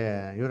ಮಾಡಿದ್ರಂತೆ,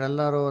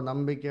 ಇವರೆಲ್ಲರೂ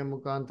ನಂಬಿಕೆ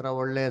ಮುಖಾಂತರ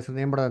ಒಳ್ಳೆ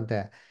ಹೆಸರನ್ನ ಏನ್ ಮಾಡೋದಂತೆ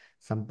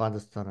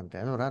ಸಂಪಾದಿಸ್ತಾರಂತೆ.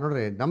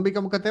 ನೋಡ್ರಿ,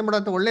 ನಂಬಿಕೆ ಮುಖಾಂತರ ಏನ್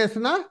ಮಾಡೋದಂತೆ ಒಳ್ಳೆ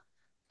ಹೆಸರನ್ನ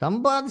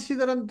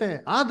ಸಂಪಾದಿಸಿದರಂತೆ.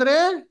 ಆದ್ರೆ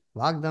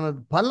ವಾಗ್ದಾನದ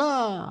ಫಲ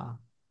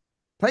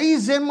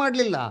ಪ್ರೈಸ್ ಏನ್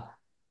ಮಾಡ್ಲಿಲ್ಲ,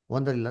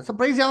 ಒಂದರಿಲ್ಲ. ಸೊ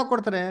ಪ್ರೈಸ್ ಯಾವಾಗ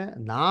ಕೊಡ್ತಾರೆ?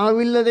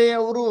 ನಾವಿಲ್ಲದೆ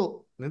ಅವರು,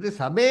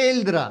 ಸಭೆ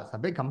ಇಲ್ದಿರ,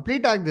 ಸಭೆ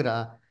ಕಂಪ್ಲೀಟ್ ಆಗ್ದಿರ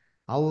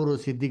ಅವರು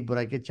ಸಿದ್ಧಿಗೆ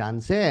ಬರೋಕ್ಕೆ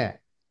ಚಾನ್ಸೇ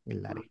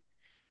ಇಲ್ಲ ರೀ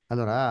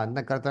ಅಲ್ವರ.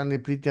 ಅದನ್ನ ಕರ್ತನಲ್ಲಿ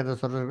ಪ್ರೀತಿಯಾದ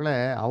ಸ್ವರ್ಗಳೇ,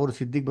 ಅವ್ರು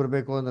ಸಿದ್ಧಿಗೆ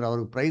ಬರಬೇಕು ಅಂದ್ರೆ,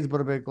 ಅವ್ರಿಗೆ ಪ್ರೈಸ್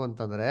ಬರಬೇಕು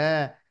ಅಂತಂದ್ರೆ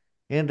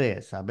ಏನ್ರಿ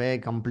ಸಭೆ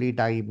ಕಂಪ್ಲೀಟ್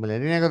ಆಗಿದ್ಮೇಲೆ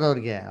ಏನಾಗೋದು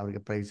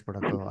ಅವ್ರಿಗೆ ಪ್ರೈಸ್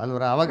ಕೊಡೋದು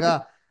ಅಲ್ವರ. ಅವಾಗ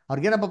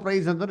ಅವ್ರಿಗೇನಪ್ಪ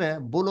ಪ್ರೈಸ್ ಅಂದ್ರೆ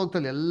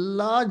ಭೂಲೋಕದಲ್ಲಿ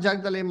ಎಲ್ಲ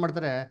ಜಾಗದಲ್ಲಿ ಏನು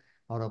ಮಾಡ್ತಾರೆ,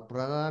 ಅವರ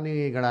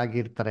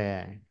ಪ್ರಧಾನಿಗಳಾಗಿರ್ತಾರೆ,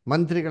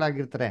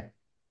 ಮಂತ್ರಿಗಳಾಗಿರ್ತಾರೆ.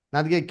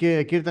 ಅದಕ್ಕೆ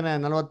ಕೀರ್ತನೆ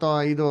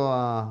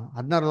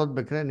 45:16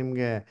 ಓದ್ಬೇಕ್ರೆ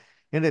ನಿಮಗೆ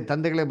ಏನ್ರಿ,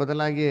 ತಂದೆಗಳೇ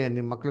ಬದಲಾಗಿ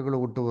ನಿಮ್ಮ ಮಕ್ಳುಗಳು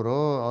ಹುಟ್ಟುವರು,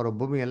 ಅವರ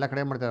ಭೂಮಿ ಎಲ್ಲ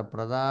ಕಡೆ ಮಾಡ್ತಾರೆ,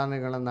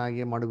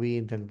 ಪ್ರಧಾನಿಗಳನ್ನಾಗಿ ಮಾಡುವಿ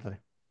ಅಂತ ಹೇಳ್ತಾರೆ.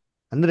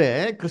 ಅಂದ್ರೆ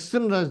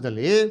ಕ್ರಿಸ್ತನ್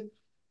ರಾಜ್ಯದಲ್ಲಿ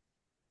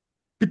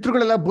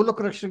ಪಿತೃಗಳೆಲ್ಲ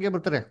ಭೂಲೋಕ ರಕ್ಷಣೆಗೆ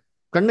ಬರ್ತಾರೆ.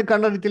 ಕಣ್ಣು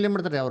ಕಾಣೋ ರೀತಿಯಲ್ಲಿ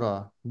ಮಾಡ್ತಾರೆ ಅವರು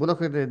ಭೂಲೋಕ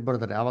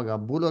ಬರ್ತಾರೆ. ಅವಾಗ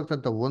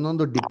ಭೂಲೋಕದಂತ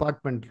ಒಂದೊಂದು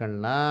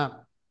ಡಿಪಾರ್ಟ್ಮೆಂಟ್ಗಳನ್ನ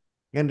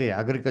ಏನ್ರಿ,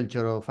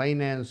 agriculture,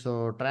 finance,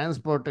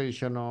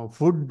 transportation,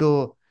 food,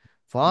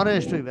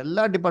 forest, ಇವೆಲ್ಲ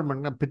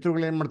ಡಿಪಾರ್ಟ್ಮೆಂಟ್ನ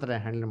ಪಿತೃಗಳು ಏನು ಮಾಡ್ತಾರೆ,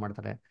 ಹ್ಯಾಂಡಲ್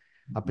ಮಾಡ್ತಾರೆ.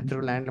 ಆ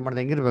ಪಿತೃಗಳನ್ನ ಹ್ಯಾಂಡಲ್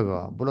ಮಾಡಿದ್ರೆ ಹೆಂಗಿರ್ಬೇಕು,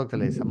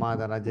 ಭೂಲೋಕದಲ್ಲಿ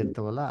ಸಮಾಧಾನ ರಾಜ್ಯ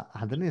ಇರ್ತವಲ್ಲ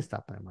ಅದನ್ನೇ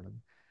ಸ್ಥಾಪನೆ ಮಾಡೋದು.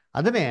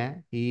 ಅದನ್ನೇ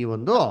ಈ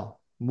ಒಂದು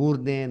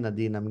 3ನೇ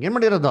ನದಿ ನಮ್ಗೆ ಏನ್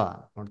ಮಾಡಿರೋದು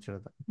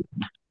ನೋಡ್ಸಿರೋದು.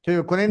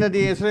 ಕೊನೆ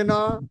ನದಿ ಹೆಸರೇನೋ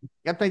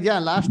ಎತ್ತ ಇದೆಯಾ?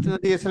 ಲಾಸ್ಟ್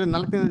ನದಿ ಹೆಸರು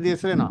 4ನೇ ನದಿ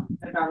ಹೆಸರೇನೋ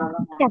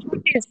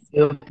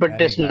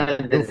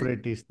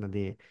ಯೂಫ್ರೆಟಿಸ್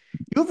ನದಿ.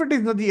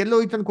 ಯೂಫ್ರೆಟಿಸ್ ನದಿ ಎಲ್ಲೋ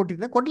ಹೋಯ್ತು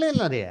ಕೊಟ್ಟಿದ್ದೆ, ಕೊಡ್ಲೇ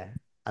ಇಲ್ಲ ರೀ.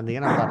 ಅಂದ್ರೆ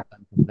ಏನಪ್ಪ ಅರ್ಥ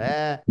ಅಂತಂದ್ರೆ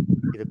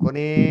ಇದು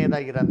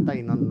ಕೊನೆಯದಾಗಿರಂತ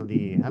ಇನ್ನೊಂದು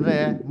ನದಿ. ಅಂದ್ರೆ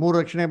 3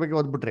 ರಕ್ಷಣೆ ಬಗ್ಗೆ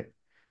ಓದ್ಬಿಟ್ರಿ,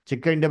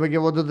 ಚಿಕ್ಕ ಇಂಡಿಯಾ ಬಗ್ಗೆ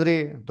ಓದಿದ್ರಿ,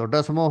 ದೊಡ್ಡ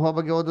ಸಮೂಹ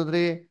ಬಗ್ಗೆ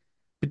ಓದಿದ್ರಿ,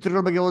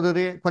 ಪಿತೃಗಳ ಬಗ್ಗೆ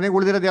ಓದಿದ್ರಿ, ಕೊನೆಗೆ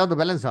ಉಳಿದಿರೋದು ಯಾವ್ದು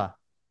ಬ್ಯಾಲೆನ್ಸ್?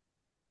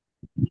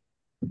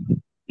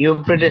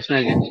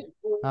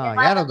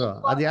 ಯಾರದು?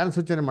 ಅದು ಯಾರು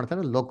ಸೂಚನೆ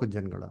ಮಾಡ್ತಾರೆ? ಲೋಕ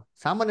ಜನಗಳು,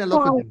 ಸಾಮಾನ್ಯ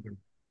ಲೋಕ ಜನಗಳು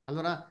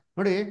ಅಲ್ವರ.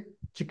 ನೋಡಿ,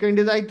 ಚಿಕ್ಕ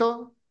ಇಂಡಿಯಾದಾಯ್ತು,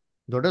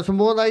 ದೊಡ್ಡ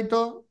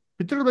ಸಮೂಹದಾಯ್ತು,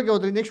 ಪಿತೃಗಳ ಬಗ್ಗೆ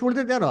ಹೋದ್ರೆ ನೆಕ್ಸ್ಟ್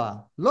ಉಳಿದಿದ್ದು ಯಾರು?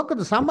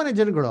 ಲೋಕದ ಸಾಮಾನ್ಯ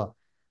ಜನಗಳು.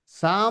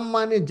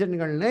 ಸಾಮಾನ್ಯ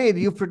ಜನಗಳನ್ನೇ ಇದು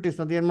ಯೂಫ್ರಿಟಿಸ್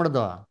ಅಂತ ಏನ್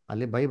ಮಾಡೋದು,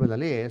 ಅಲ್ಲಿ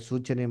ಬೈಬಲಲ್ಲಿ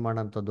ಸೂಚನೆ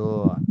ಮಾಡೋಂಥದ್ದು.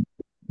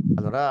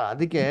 ಅದರ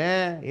ಅದಕ್ಕೆ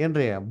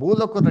ಏನ್ರಿ,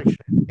 ಭೂಲೋಕದ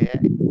ರಕ್ಷಣೆಗೆ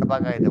ಎರಡು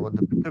ಭಾಗ ಇದೆ.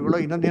 ಒಂದು ಪಿತೃಗಳು,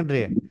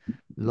 ಇನ್ನೊಂದೇನ್ರಿ,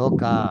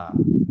 ಲೋಕ.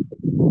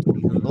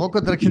 ಇದು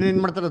ಲೋಕದ ರಕ್ಷಣೆ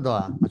ಏನ್ ಮಾಡ್ತಾರದು,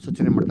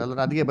 ಸೂಚನೆ ಮಾಡ್ತಾರೆ ಅಲ್ರ.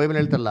 ಅದಕ್ಕೆ ಬೈಬಲ್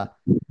ಹೇಳ್ತಾರಲ್ಲ,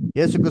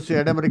 ಯೇಸು ಕ್ರಿಸ್ತು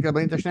ಎಡೆಮರಿಕೆ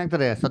ಬಂದ ತಕ್ಷಣ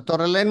ಆಗ್ತಾರೆ,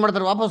 ಸತ್ತವರೆಲ್ಲ ಏನ್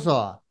ಮಾಡ್ತಾರೆ, ವಾಪಸ್ಸು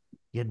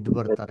ಎದ್ದು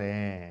ಬರ್ತಾರೆ.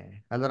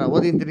 ಅಲ್ವರ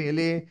ಓದಿಂತೀನಿ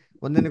ಎಲ್ಲಿ,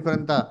 1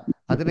 ಕೊರಿಂಥ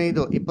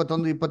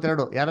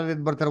 15:21-22 ಯಾರು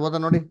ಎದ್ದು ಬರ್ತಾರೆ ಓದ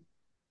ನೋಡಿ.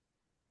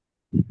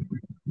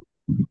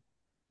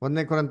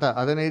 1 ಕೊರಿಂಥ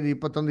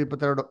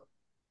 15:21-22.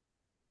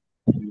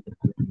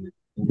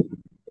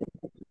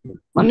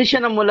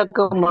 ಮನುಷ್ಯನ ಮೂಲಕ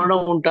ಮರಣ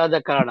ಉಂಟಾದ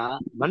ಕಾರಣ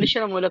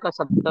ಮನುಷ್ಯನ ಮೂಲಕ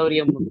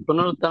ಸತ್ತವರಿಗೆ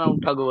ಪುನರುತ್ಥಾನ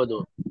ಉಂಟಾಗುವುದು.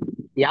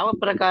 ಯಾವ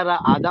ಪ್ರಕಾರ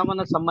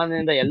ಆದಾಮನ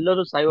ಸಂಬಂಧದಿಂದ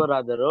ಎಲ್ಲರೂ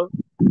ಸಾಯುವರಾದರೂ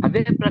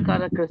ಅದೇ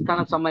ಪ್ರಕಾರ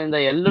ಕ್ರಿಸ್ತನ ಸಂಬಂಧದಿಂದ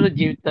ಎಲ್ಲರೂ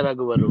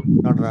ಜೀವಿತರಾಗುವರು.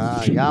 ನೋಡ್ರ,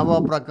 ಯಾವ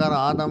ಪ್ರಕಾರ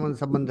ಆದಾಮನ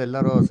ಸಂಬಂಧ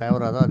ಎಲ್ಲರೂ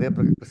ಸಾಯವರಾದ ಅದೇ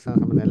ಪ್ರಕಾರ ಕ್ರಿಸ್ತನ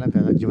ಸಂಬಂಧ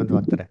ಎಲ್ಲ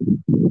ಜೀವಂತವಾಗ್ತಾರೆ.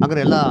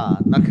 ಹಾಗಾದ್ರೆ ಎಲ್ಲ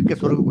ನರಕಕ್ಕೆ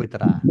ಸ್ವರ್ಗಕ್ಕೆ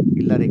ಹೋಯ್ತಾರ?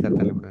 ಇಲ್ಲ ರೀ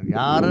ಕರ್ತಲ್ಲಿ ಬಿಡ.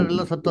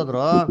 ಯಾರೆಲ್ಲ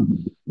ಸತ್ತೋದ್ರು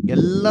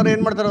ಎಲ್ಲರೂ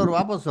ಏನ್ ಮಾಡ್ತಾರೆ, ಅವ್ರು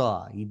ವಾಪಸ್ಸು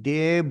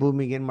ಇದೇ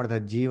ಭೂಮಿಗೆ ಏನ್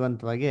ಮಾಡ್ತಾರೆ,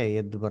 ಜೀವಂತವಾಗಿ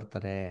ಎದ್ದು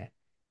ಬರ್ತಾರೆ.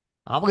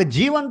 ಅವಾಗ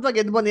ಜೀವಂತವಾಗಿ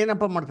ಎದ್ದು ಬಂದು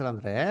ಏನಪ್ಪ ಮಾಡ್ತಾರೆ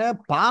ಅಂದ್ರೆ,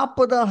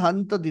 ಪಾಪದ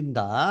ಹಂತದಿಂದ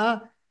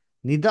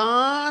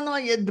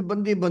ನಿಧಾನವಾಗಿ ಎದ್ದು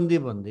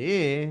ಬಂದು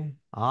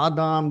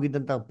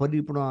ಆದಾಮ್ಗಿದ್ದಂಥ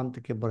ಪರಿಪೂರ್ಣ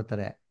ಹಂತಕ್ಕೆ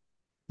ಬರ್ತಾರೆ.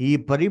 ಈ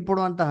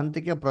ಪರಿಪೂರ್ಣ ಅಂತ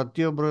ಹಂತಕ್ಕೆ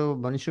ಪ್ರತಿಯೊಬ್ಬರು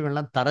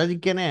ಮನುಷ್ಯಗಳನ್ನ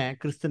ತರೋದಕ್ಕೇನೆ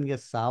ಕ್ರಿಸ್ತನ್ಗೆ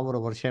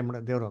 1000 ವರ್ಷ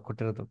ದೇವರು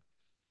ಕೊಟ್ಟಿರೋದು.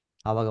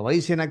 ಆವಾಗ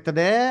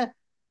ವಯಸ್ಸೇನಾಗ್ತದೆ,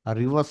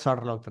 ರಿವರ್ಸ್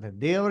ಆರ್ಡರ್ ಹೋಗ್ತದೆ.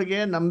 ದೇವರಿಗೆ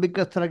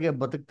ನಂಬಿಕಸ್ಥರಾಗಿ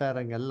ಬದುಕ್ತಾ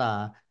ಇರೋಂಗೆಲ್ಲ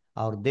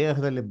ಅವ್ರ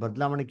ದೇಹದಲ್ಲಿ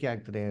ಬದಲಾವಣೆ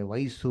ಆಗ್ತದೆ.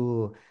 ವಯಸ್ಸು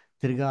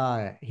ತಿರ್ಗಾ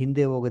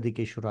ಹಿಂದೆ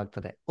ಹೋಗೋದಿಕ್ಕೆ ಶುರು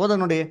ಆಗ್ತದೆ. ಹೋದ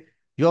ನೋಡಿ,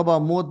 ಯೋಬ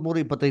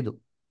 33:25.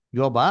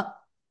 ಯೋಬ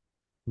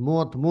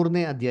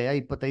 33ನೇ ಅಧ್ಯಾಯ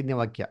 25ನೇ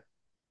ವಾಕ್ಯ.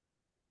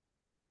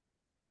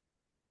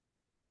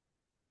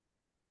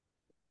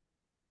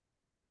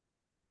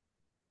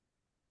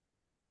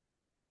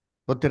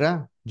 ಗೊತ್ತೀರಾ?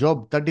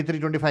 ಜೋಬ್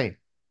 33:25.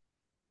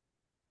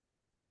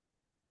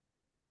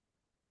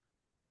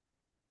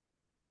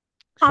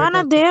 ಅವನ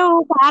ಶ್ವೇತ. ದೇಹವು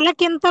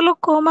ಬಾಲಕ್ಕಿಂತಲೂ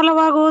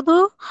ಕೋಮಲವಾಗುವುದು,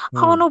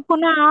 ಅವನು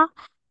ಪುನಃ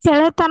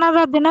ಎಳೆತನದ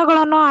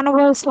ದಿನಗಳನ್ನು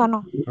ಅನುಭವಿಸುವನು.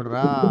 ನೋಡ್ರ,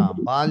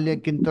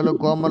 ಬಾಲ್ಯಕ್ಕಿಂತಲೂ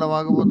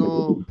ಕೋಮಲವಾಗುವುದು,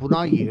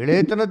 ಪುನಃ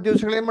ಎಳೆತನದ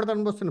ದಿವಸಗಳು ಏನ್ ಮಾಡ್ತಾರೆ,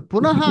 ಅನುಭವಿಸ್ತಾನೆ,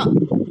 ಪುನಃ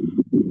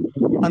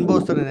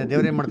ಅನುಭವಿಸ್ತಾನೆ.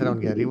 ದೇವ್ರೇನ್ ಮಾಡ್ತಾರೆ,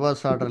 ಅವನಿಗೆ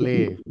ರಿವರ್ಸ್ ಆರ್ಡ್ರಲ್ಲಿ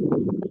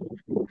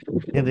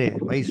ಏನ್ರಿ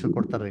ವಯಸ್ಸು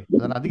ಕೊಡ್ತಾರ್ರಿ.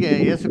 ಅದನ್ನ ಅದಕ್ಕೆ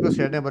ಯೇಸು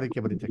ಕ್ರಿಸ್ತ ಎರಡನೇ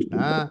ಬರೋಕೆ ಬರೀ ತಕ್ಷಣ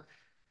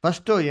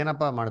ಫಸ್ಟ್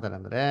ಏನಪ್ಪಾ ಮಾಡ್ತಾರೆ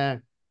ಅಂದ್ರೆ,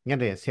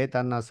 ಏನ್ರಿ,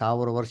 ಸೇತಾನ್ನ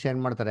 1000 ವರ್ಷ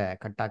ಏನ್ ಮಾಡ್ತಾರೆ,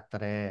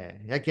 ಕಟ್ಟಾಕ್ತಾರೆ.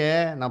 ಯಾಕೆ?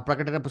 ನಾವು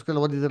ಪ್ರಕಟಣೆ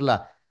ಪುಸ್ತಕದಲ್ಲಿ ಓದಿದ್ರಲ್ಲ,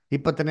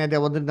 20ನೇ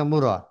ಅಧ್ಯಾಯ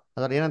 1-3.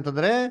 ಅದರ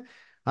ಏನಂತಂದ್ರೆ,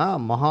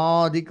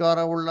 ಮಹಾಧಿಕಾರ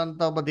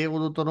ಉಳ್ಳಂತ ಒಬ್ಬ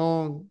ದೇವದೂತನು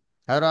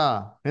ಅದರ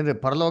ಏನ್ರಿ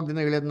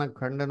ಪರಲೋಕದಿಂದ ಇಳಿಯೋದನ್ನ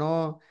ಕಂಡನು.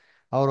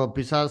 ಅವರು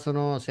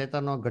ಪಿಸಾಸನು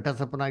ಸೇತಾನು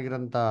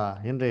ಘಟಸರ್ಪನಾಗಿರಂತ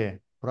ಏನ್ರಿ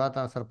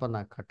ಪುರಾತನ ಸರ್ಪನ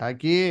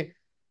ಕಟ್ಟಾಕಿ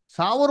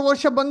 1000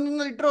 ವರ್ಷ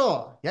ಬಂದ ಇಟ್ರು.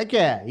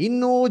 ಯಾಕೆ?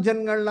 ಇನ್ನೂ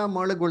ಜನಗಳನ್ನ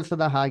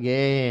ಮರಳುಗೊಳಿಸದ ಹಾಗೆ.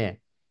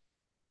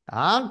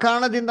 ಆ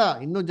ಕಾರಣದಿಂದ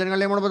ಇನ್ನೂ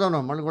ಜನಗಳೇ ಮಾಡ್ಬೋದು,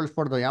 ಅವನು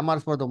ಮರಳುಗೊಳಿಸ್ಬಾರ್ದು,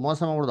 ಯಾಮಾರಿಸ್ಬಾರ್ದು, ಮೋಸ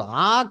ಮಾಡ್ಬಾರ್ದು.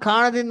 ಆ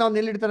ಕಾರಣದಿಂದ ಅವ್ನು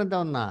ಎಲ್ಲಿಡ್ತಾರಂತೆ,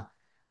 ಅವನ್ನ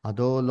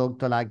ಅದೋ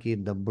ಲೋಕದಲ್ಲಿ ಹಾಕಿ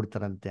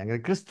ದಬ್ಬಿಡ್ತಾರಂತೆ.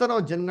 ಹಂಗಾರೆ ಕ್ರಿಸ್ತರು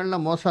ಜನಗಳನ್ನ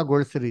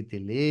ಮೋಸಗೊಳಿಸೋ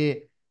ರೀತಿಯಲ್ಲಿ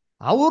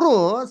ಅವರು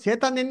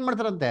ಸೇತಾನ್ ಏನ್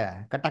ಮಾಡ್ತಾರಂತೆ,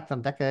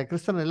 ಕಟ್ಟಾಕ್ತಾರಂತೆ. ಯಾಕೆ?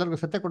 ಕ್ರಿಸ್ತನ ಎಲ್ಲರಿಗೂ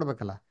ಸತ್ಯ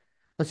ಕೊಡ್ಬೇಕಲ್ಲ.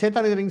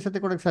 ಸೇತಾನ್ ಇದ್ರೆ ಹಿಂಗ್ ಸತ್ಯ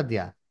ಕೊಡಕ್ಕೆ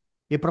ಸಾಧ್ಯ?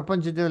 ಈ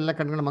ಪ್ರಪಂಚದ ಎಲ್ಲ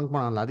ಕಣ್ಗಳನ್ನ ಮಂಕ್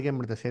ಮಾಡೋಲ್ಲ. ಅದಕ್ಕೆ ಏನ್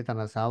ಮಾಡ್ತಾರೆ,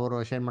 ಸೇತಾನ 1000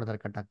 ವರ್ಷ ಏನ್ ಮಾಡ್ತಾರೆ,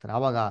 ಕಟ್ಟಾಕ್ತಾರೆ.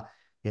 ಆವಾಗ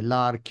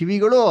ಎಲ್ಲಾರ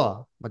ಕಿವಿಗಳು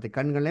ಮತ್ತೆ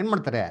ಕಣ್ಗಳನ್ನ ಏನ್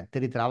ಮಾಡ್ತಾರೆ,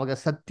 ತೆರೀತಾರೆ. ಆವಾಗ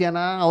ಸತ್ಯನ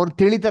ಅವ್ರು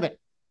ತಿಳಿತಾರೆ.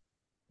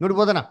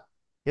 ನೋಡ್ಬೋದನ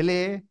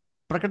ಎಲ್ಲಿ?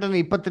 ಪ್ರಕಟಣೆ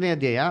 20ನೇ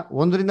ಅಧ್ಯಾಯ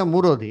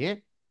 1-3 ಓದಿ,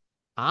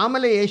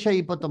 ಆಮೇಲೆ ಏಷ್ಯಾ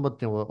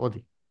 29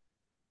 ಓದಿ.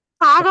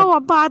 ಆಗ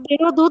ಒಬ್ಬ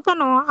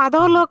ದೇವದೂತನು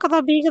ಅಧೋಲೋಕದ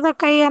ಬೀಗದ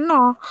ಕೈಯನ್ನು,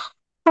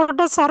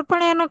 ದೊಡ್ಡ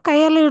ಸರ್ಪಣೆಯನ್ನು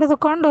ಕೈಯಲ್ಲಿ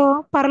ಹಿಡಿದುಕೊಂಡು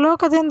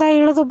ಪರಲೋಕದಿಂದ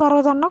ಇಳಿದು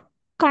ಬರುವುದನ್ನು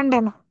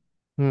ಕಂಡೆನು.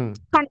 ಹ್ಮ್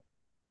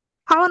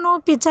ಅವನು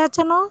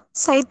ಪಿಶಾಚನೂ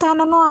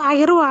ಸೈತಾನನೂ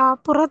ಆಗಿರುವ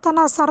ಪುರಾತನ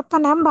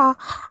ಸರ್ಪನೆಂಬ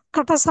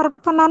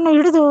ಘಟಸರ್ಪನನ್ನು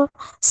ಹಿಡಿದು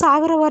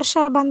 1000 ವರ್ಷ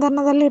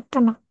ಬಂಧನದಲ್ಲಿ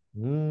ಇಟ್ಟನು.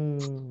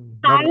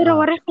 ನೋಡ್ರ. 1000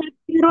 ವರ್ಷ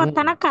ಇರುವ ಹ್ಮ್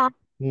ತನಕ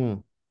ಹ್ಮ್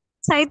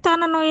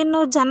ಸೈತಾನನು ಇನ್ನು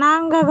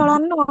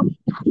ಜನಾಂಗಗಳನ್ನು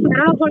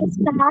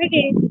ಮರಳುಗೊಳಿಸಿದ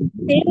ಹಾಗೆ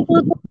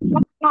ದೇವದೂತನು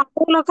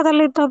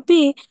ಅಧೋಲೋಕದಲ್ಲಿ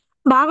ತಬ್ಬಿ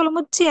ಬಾಗಿಲು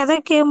ಮುಚ್ಚಿ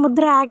ಅದಕ್ಕೆ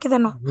ಮುದ್ರೆ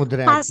ಹಾಕಿದನು.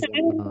 ಮುದ್ರೆ ಆ ಹಾಕಿ.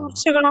 1000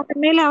 ವರ್ಷಗಳಾದ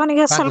ಮೇಲೆ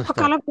ಅವನಿಗೆ ಸಾಕು ಸ್ವಲ್ಪ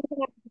ಸಿಸ್ಟರ್, ಕಾಲ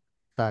ಬಿಡುಗಡೆ.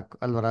 ಸಾಕು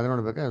ಅಲ್ವರ. ಅದು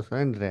ನೋಡ್ಬೇಕ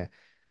ಏನ್ರಿ,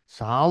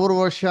 1000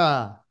 ವರ್ಷ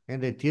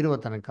ಏನ್ರಿ ತೀರುವ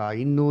ತನಕ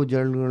ಇನ್ನೂ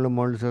ಜಳಗಳು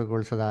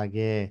ಮೊಳಸಗೊಳಿಸದ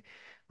ಹಾಗೆ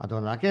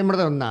ಅದೊಂದು ಹಾಕಿ ಏನ್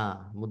ಮಾಡ್ತಾರೆ, ಅವನ್ನ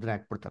ಮುದ್ರೆ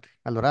ಹಾಕ್ಬಿಡ್ತಾರೆ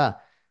ಅಲ್ವರ.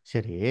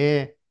 ಸರಿ,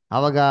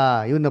 ಅವಾಗ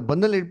ಇವನ್ನ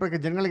ಬಂದಲ್ಲಿ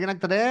ಇಟ್ಬೇಕು ಜನಗಳಿಗೆ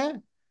ಏನಾಗ್ತಾರೆ,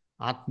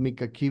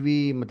 ಆತ್ಮಿಕ ಕಿವಿ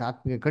ಮತ್ತೆ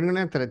ಆತ್ಮಿಕ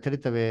ಕಣ್ಗಳೇನಾಗ್ತಾರೆ,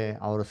 ತೆರಿತವೆ.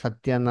 ಅವರು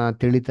ಸತ್ಯನ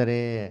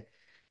ತಿಳಿತಾರೆ.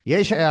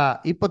 ಏಷಯ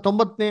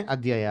 29ನೇ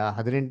ಅಧ್ಯಾಯ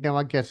 18ನೇ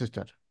ವಾಕ್ಯ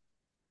ಸಿಸ್ಟರ್.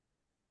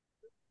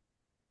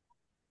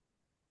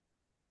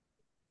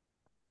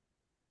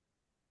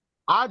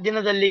 ಆ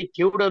ದಿನದಲ್ಲಿ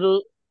ಕಿವುಡರು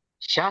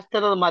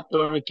ಶಾಸ್ತ್ರದ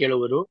ಮಾತುಗಳನ್ನು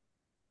ಕೇಳುವರು,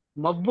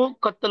 ಮಬ್ಬು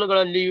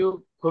ಕತ್ತಲುಗಳಲ್ಲಿಯೂ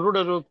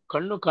ಕುರುಡರು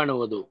ಕಣ್ಣು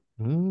ಕಾಣುವುದು.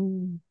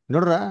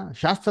 ನೋಡ್ರ,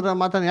 ಶಾಸ್ತ್ರದ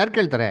ಮಾತನ್ನ ಯಾರು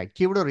ಕೇಳ್ತಾರೆ?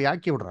 ಕಿವಿಡೋರು.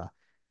 ಯಾಕೆ ಕಿವಿಡ್ರ?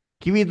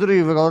 ಕಿವಿ ಇದ್ರು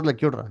ಇವಾಗ ಅವ್ರಲ್ಲ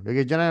ಕಿವಿಡ್ರ. ಇವಾಗ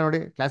ಎಷ್ಟು ಜನ ನೋಡಿ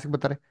ಕ್ಲಾಸಿಗೆ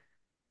ಬರ್ತಾರೆ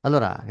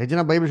ಅಲ್ವರ, ಎಷ್ಟು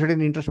ಜನ ಬೈಬಲ್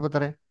ಸ್ಟಡಿ ಇಂಟ್ರೆಸ್ಟ್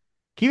ಬರ್ತಾರೆ.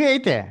 ಕಿವಿ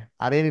ಐತೆ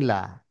ಅದೇನಿಲ್ಲ,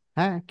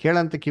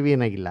 ಕೇಳಂತ ಕಿವಿ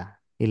ಏನಾಗಿಲ್ಲ,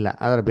 ಇಲ್ಲ.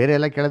 ಆದ್ರೆ ಬೇರೆ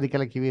ಎಲ್ಲ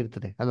ಕೇಳೋದಕ್ಕೆಲ್ಲ ಕಿವಿ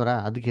ಇರ್ತದೆ ಅಲ್ವರ.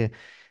 ಅದಕ್ಕೆ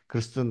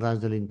ಕ್ರಿಸ್ತನ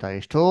ರಾಜ್ಯದಲ್ಲಿ ಇಂಥ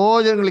ಎಷ್ಟೋ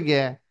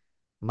ಜನಗಳಿಗೆ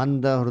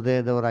ಮಂದ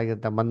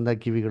ಹೃದಯದವರಾಗಿರ್ತ ಮಂದ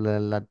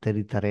ಕಿವಿಗಳೆಲ್ಲ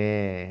ತೆರೀತಾರೆ.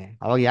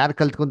 ಅವಾಗ ಯಾರು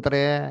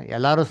ಕಲ್ತ್ಕೊಂತಾರೆ?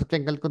 ಎಲ್ಲರೂ ಸತ್ಯ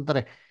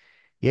ಕಲ್ತ್ಕೊಂತಾರೆ.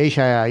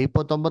 ಏಷಯ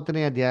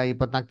 29ನೇ ಅಧ್ಯಾಯ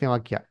 24ನೇ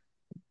ವಾಕ್ಯ.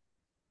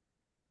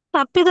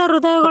 ತಪ್ಪಿದ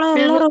ಹೃದಯಗಳು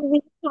ತಪ್ಪಿದ ಎಲ್ಲರೂ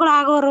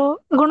ವಿವೇಕಿಗಳಾಗುವರು,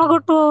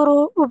 ಗುಣಗುಟ್ಟುವವರು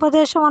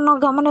ಉಪದೇಶವನ್ನು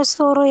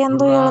ಗಮನಿಸುವರು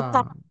ಎಂದು ನೋಡ್ರಾ,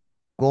 ಹೇಳುತ್ತಾರೆ.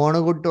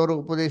 ಗೋಣಗುಟ್ಟವ್ರು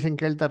ಉಪದೇಶ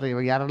ಕೇಳ್ತಾರೆ.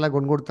 ಇವಾಗ ಯಾರೆಲ್ಲ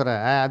ಗೊಣಗುಡ್ತಾರೆ,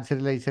 ಅದು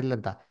ಸರಿಯಿಲ್ಲ ಇದು ಸರಿಯಿಲ್ಲ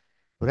ಅಂತ,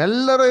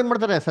 ಇವರೆಲ್ಲರೂ ಏನ್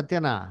ಮಾಡ್ತಾರೆ?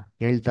 ಸತ್ಯನ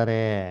ಹೇಳ್ತಾರೆ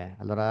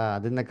ಅಲ್ವರ.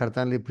 ಅದನ್ನ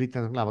ಕರ್ತನಲ್ಲಿ ಪ್ರೀತಿ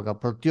ಅಂತಲ್ಲ, ಅವಾಗ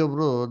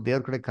ಪ್ರತಿಯೊಬ್ರು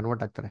ದೇವ್ರ ಕಡೆ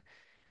ಕನ್ವರ್ಟ್ ಆಗ್ತಾರೆ.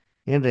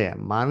 ಏನ್ರಿ,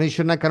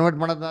 ಮನುಷ್ಯನ ಕನ್ವರ್ಟ್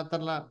ಮಾಡೋದು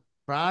ಅಂತಾರಲ್ಲ,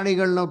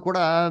 ಪ್ರಾಣಿಗಳನ್ನ ಕೂಡ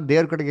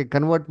ದೇವ್ರ ಕಡೆಗೆ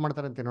ಕನ್ವರ್ಟ್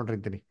ಮಾಡ್ತಾರೆ ಅಂತ ನೋಡ್ರಿ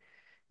ಅಂತೀನಿ.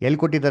 ಎಲ್ಲಿ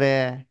ಕೊಟ್ಟಿದ್ದಾರೆ?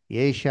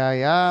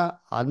 ಏಷಯ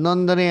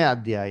 11ನೇ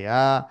ಅಧ್ಯಾಯ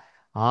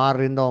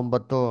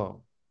 6-9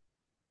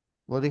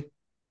 ಓದಿ.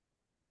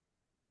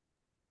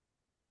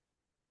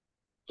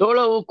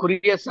 ತೋಳವು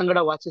ಕುರಿಯ ಸಂಗಡ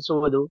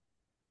ವಾಸಿಸುವುದು,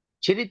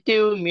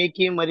 ಚಿರತೆಯು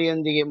ಮೇಕೆ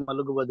ಮರಿಯೊಂದಿಗೆ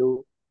ಮಲಗುವುದು,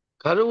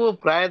 ಕರುವು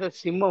ಪ್ರಾಯದ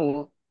ಸಿಂಹವು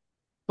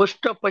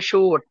ಪುಷ್ಟ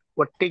ಪಶುವು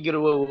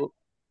ಒಟ್ಟಿಗಿರುವವು,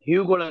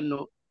 ಇವುಗಳನ್ನು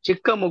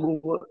ಚಿಕ್ಕ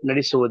ಮಗುವು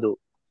ನಡೆಸುವುದು.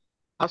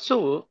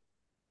 ಹಸುವು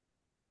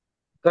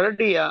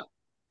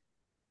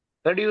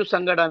ಕರಡಿಯು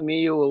ಸಂಗಡ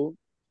ಮೇಯುವವು,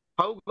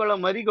 ಅವುಗಳ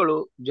ಮರಿಗಳು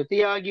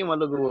ಜೊತೆಯಾಗಿ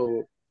ಮಲಗುವವು.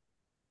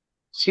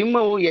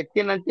 ಸಿಂಹವು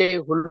ಎತ್ತಿನಂತೆ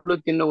ಹುಲ್ಲು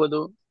ತಿನ್ನುವುದು,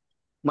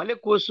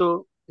 ಮಲೆಕೂಸು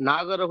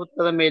ನಾಗರ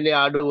ಹುತ್ತದ ಮೇಲೆ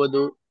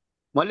ಆಡುವುದು,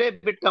 ಮೊಲೆ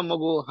ಬಿಟ್ಟ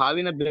ಮಗು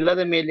ಹಾವಿನ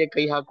ಬಿಲ್ಲದ ಮೇಲೆ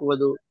ಕೈ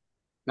ಹಾಕುವುದು.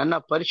 ನನ್ನ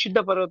ಪರಿಶುದ್ಧ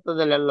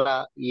ಪರ್ವತದಲ್ಲೆಲ್ಲ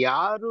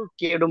ಯಾರು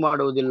ಕೇಡು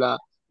ಮಾಡುವುದಿಲ್ಲ,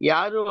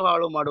 ಯಾರು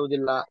ಹಾಳು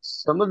ಮಾಡುವುದಿಲ್ಲ.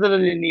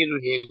 ಸಮುದ್ರದಲ್ಲಿ ನೀರು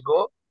ಹೇಗೋ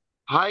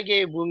ಹಾಗೆ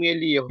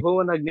ಭೂಮಿಯಲ್ಲಿ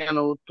ಯೆಹೋವನ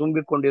ಜ್ಞಾನವು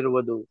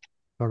ತುಂಬಿಕೊಂಡಿರುವುದು.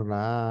 ನೋಡ್ರ,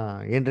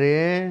 ಏನ್ರಿ,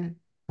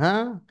 ಹಾ,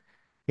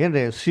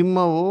 ಏನ್ರಿ,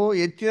 ಸಿಂಹವು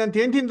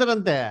ಎತ್ತಿನಂತೆ ಏನ್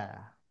ತಿಂತಾರಂತೆ?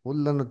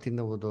 ಹುಲ್ಲನ್ನು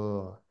ತಿನ್ನುವುದು.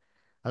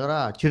 ಅದರ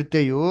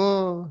ಚಿರತೆಯು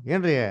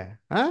ಏನ್ರಿ,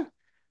 ಹಾ,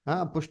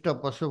 ಪುಷ್ಟ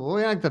ಪಶುವು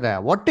ಏನಾಗ್ತದೆ?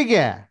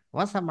 ಒಟ್ಟಿಗೆ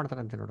ವಾಸ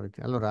ಮಾಡ್ತಾರಂತೆ ನೋಡ್ರಿ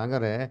ಅಲ್ವರ.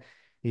 ಹಂಗಾರೆ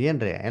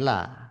ಏನ್ರಿ ಎಲ್ಲ,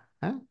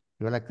 ಹಾ,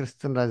 ಇವೆಲ್ಲ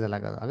ಕ್ರಿಸ್ತನ್ ರಾಜ್ಯದಲ್ಲಿ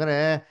ಆಗೋದು. ಹಂಗಾರೆ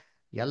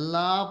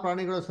ಎಲ್ಲಾ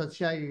ಪ್ರಾಣಿಗಳು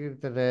ಸಸ್ಯ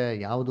ಆಗಿರ್ತದೆ,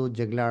 ಯಾವುದು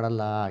ಜಗಳ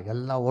ಆಡಲ್ಲ,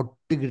 ಎಲ್ಲ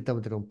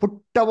ಒಟ್ಟಿಗಿರ್ತಾವಂತೆ.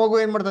 ಪುಟ್ಟ ಮಗು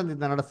ಏನ್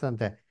ಮಾಡ್ತಂತ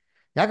ನಡೆಸ್ತಂತೆ.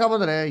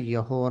 ಯಾಕಂದ್ರೆ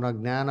ಯೆಹೋವನ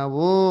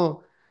ಜ್ಞಾನವು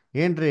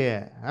ಏನ್ರಿ,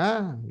 ಆ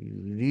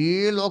ಇಡೀ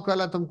ಲೋಕ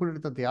ಎಲ್ಲ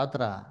ತುಂಬ್ಕೊಂಡಿರ್ತಂತೆ. ಯಾವ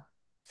ಥರ?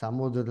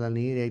 ಸಮುದ್ರದ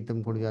ನೀರು ಹೇಗೆ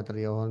ತುಂಬ್ಕೊಂಡಿದ್ಯೋ ಆ ಥರ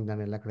ಯೆಹೋವನ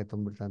ಜ್ಞಾನ ಎಲ್ಲ ಕಡೆ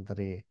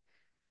ತುಂಬಿರ್ತಂತಾರೆ.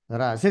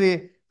 ಅದರ ಸರಿ,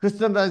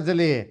 ಕ್ರಿಸ್ತನ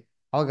ರಾಜ್ಯದಲ್ಲಿ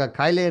ಅವಾಗ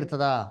ಕಾಯಿಲೆ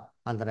ಇರ್ತದ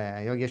ಅಂದ್ರೆ,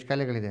 ಇವಾಗ ಎಷ್ಟು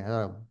ಕಾಯಿಲೆಗಳಿದೆ?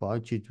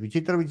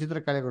 ವಿಚಿತ್ರ ವಿಚಿತ್ರ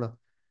ಕಾಯಿಲೆಗಳು.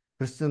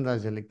 ಕ್ರಿಸ್ತನ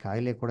ರಾಜ್ಯದಲ್ಲಿ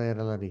ಕಾಯಿಲೆ ಕೂಡ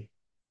ಇರಲ್ಲ ರೀ.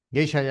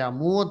 ಏಷಯ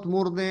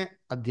 33ನೇ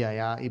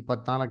ಅಧ್ಯಾಯ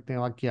 24ನೇ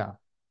ವಾಕ್ಯ.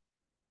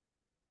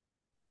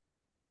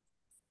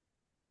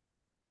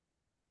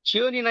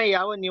 ಚೀಯೋನಿನ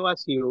ಯಾವ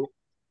ನಿವಾಸಿಯು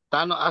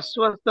ತಾನು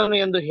ಅಸ್ವಸ್ಥನು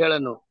ಎಂದು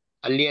ಹೇಳನು,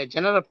 ಅಲ್ಲಿಯ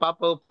ಜನರ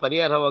ಪಾಪವು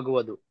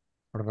ಪರಿಹಾರವಾಗುವುದು.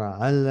 ನೋಡ್ರ,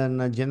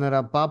 ಅಲ್ಲನ್ನ ಜನರ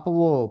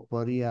ಪಾಪವು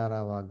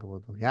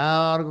ಪರಿಹಾರವಾಗುವುದು.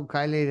 ಯಾರಿಗೂ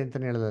ಕಾಯಿಲೆ ಇದೆ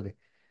ಅಂತಾನೆ ಹೇಳಿದ್ರಿ.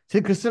 ಶ್ರೀ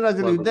ಕ್ರಿಸ್ತನ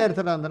ರಾಜ್ಯದಲ್ಲಿ ಯುದ್ಧ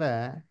ಇರ್ತಾರ ಅಂದ್ರೆ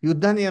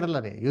ಯುದ್ಧನೇ ಇರಲ್ಲ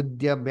ರೀ,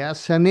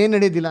 ಯುದ್ಧಾಭ್ಯಾಸನೇ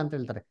ನಡೆಯೋದಿಲ್ಲ ಅಂತ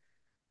ಹೇಳ್ತಾರೆ.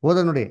 ಓದ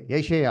ನೋಡಿ,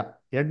 ಏಷಯ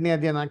 2ನೇ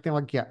ಅಧ್ಯಾಯ 4ನೇ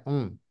ವಾಕ್ಯ.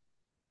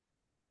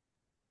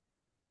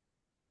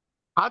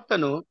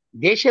 ಆತನು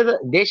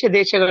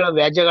ದೇಶಗಳ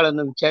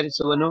ವ್ಯಾಜ್ಯಗಳನ್ನು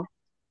ವಿಚಾರಿಸುವನು,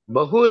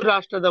 ಬಹು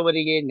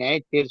ರಾಷ್ಟ್ರದವರಿಗೆ ನ್ಯಾಯ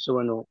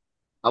ತೀರಿಸುವನು.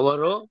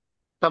 ಅವರು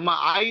ತಮ್ಮ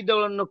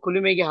ಆಯುಧಗಳನ್ನು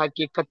ಕುಲುಮೆಗೆ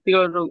ಹಾಕಿ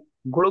ಕತ್ತಿಗಳನ್ನು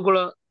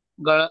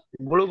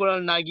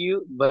ಗುಳುಗಳನ್ನಾಗಿಯೂ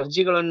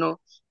ಬರ್ಜಿಗಳನ್ನು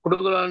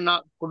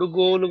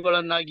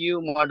ಕುಡುಗೋಲುಗಳನ್ನಾಗಿಯೂ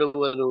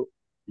ಮಾಡುವರು.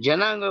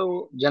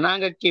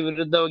 ಜನಾಂಗಕ್ಕೆ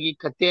ವಿರುದ್ಧವಾಗಿ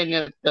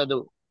ಕತ್ತಿಯನ್ನೆತ್ತದು,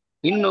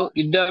 ಇನ್ನು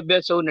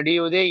ಯುದ್ಧಾಭ್ಯಾಸವು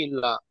ನಡೆಯುವುದೇ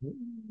ಇಲ್ಲ.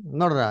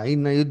 ನೋಡ್ರ,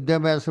 ಇನ್ನು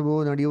ಯುದ್ಧಾಭ್ಯಾಸವು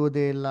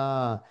ನಡೆಯುವುದೇ ಇಲ್ಲ,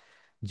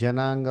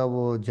 ಜನಾಂಗ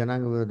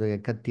ವಿರುದ್ಧ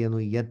ಕತ್ತಿಯನ್ನು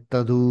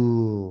ಎತ್ತದು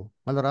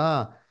ಅಂದ್ರ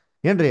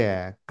ಏನ್ರಿ?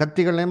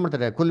 ಕತ್ತಿಗಳನ್ನ ಏನ್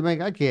ಮಾಡ್ತಾರೆ?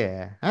 ಕುಲ್ಮೆಗೆ ಹಾಕಿ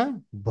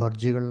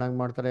ಭರ್ಜಿಗಳನ್ನಾಗ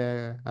ಮಾಡ್ತಾರೆ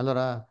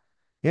ಅಲ್ವರ.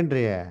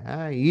 ಏನ್ರಿ,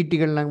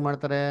 ಈಟಿಗಳನ್ನಾಗ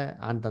ಮಾಡ್ತಾರೆ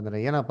ಅಂತಂದ್ರೆ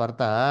ಏನಪ್ಪ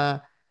ಅರ್ಥ?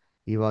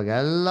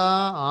 ಇವಾಗೆಲ್ಲ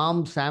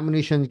ಆರ್ಮ್ಸ್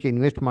ಆಮ್ಯುನಿಷನ್ಸ್ಗೆ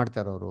ಇನ್ವೆಸ್ಟ್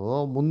ಮಾಡ್ತಾರವರು,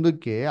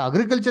 ಮುಂದಕ್ಕೆ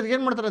ಅಗ್ರಿಕಲ್ಚರ್ಗೆ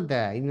ಏನು ಮಾಡ್ತಾರಂತೆ?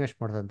 ಇನ್ವೆಸ್ಟ್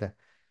ಮಾಡ್ತಾರಂತೆ.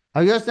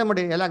 ಅವಾಗ ಯೋಚನೆ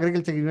ಮಾಡಿ, ಎಲ್ಲ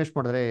ಅಗ್ರಿಕಲ್ಚರ್ಗೆ ಇನ್ವೆಸ್ಟ್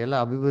ಮಾಡಿದ್ರೆ ಎಲ್ಲ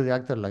ಅಭಿವೃದ್ಧಿ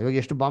ಆಗ್ತಾರಲ್ಲ. ಇವಾಗ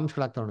ಎಷ್ಟು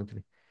ಬಾಂಬ್ಸ್ಗಳು ಆಗ್ತಾವ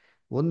ನೋಡ್ತೀನಿ.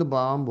 ಒಂದು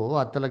ಬಾಂಬು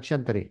 10 ಲಕ್ಷ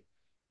ಅಂತಾರಿ.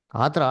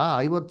 ಆ ಥರ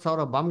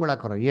 50,000 ಬಾಂಬ್ಗಳು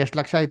ಹಾಕೋರು, ಎಷ್ಟು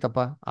ಲಕ್ಷ ಆಯ್ತಪ್ಪ?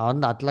 ಆ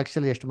ಒಂದು 10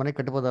 ಲಕ್ಷದಲ್ಲಿ ಎಷ್ಟು ಮನೆ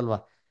ಕಟ್ಬೋದಲ್ವಾ?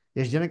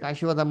 ಎಷ್ಟು ಜನಕ್ಕೆ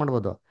ಆಶೀರ್ವಾದ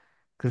ಮಾಡ್ಬೋದು?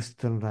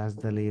 ಕ್ರಿಸ್ತನ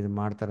ರಾಜ್ಯದಲ್ಲಿ ಇದು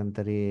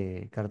ಮಾಡ್ತಾರಂತರಿ.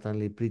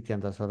 ಕರ್ತನಲ್ಲಿ ಪ್ರೀತಿ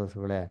ಅಂತ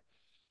ಸರಸುಗಳೇ,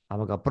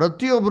 ಅವಾಗ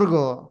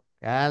ಪ್ರತಿಯೊಬ್ಬರಿಗೂ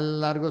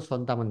ಎಲ್ಲರಿಗೂ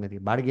ಸ್ವಂತ ಮನೆ ರೀ,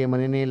 ಬಾಡಿಗೆ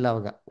ಮನೆಯೇ ಇಲ್ಲ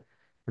ಅವಾಗ.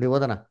 ನೋಡಿ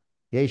ಓದೋಣ,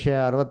 ಏಷ್ಯಾ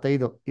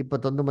 65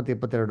 21 ಮತ್ತು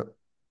 22.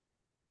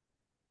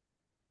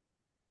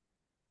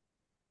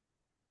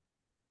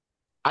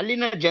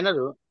 ಅಲ್ಲಿನ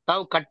ಜನರು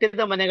ತಾವು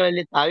ಕಟ್ಟಿದ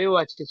ಮನೆಗಳಲ್ಲಿ ತಾವೇ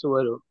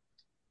ವಾಸಿಸುವರು,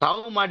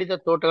 ತಾವು ಮಾಡಿದ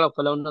ತೋಟಗಳ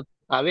ಫಲವನ್ನು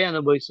ತಾವೇ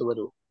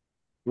ಅನುಭವಿಸುವರು.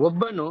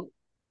 ಒಬ್ಬನು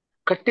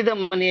ಕಟ್ಟಿದ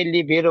ಮನೆಯಲ್ಲಿ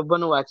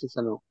ಬೇರೊಬ್ಬನು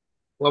ವಾಸಿಸನು,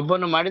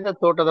 ಒಬ್ಬನು ಮಾಡಿದ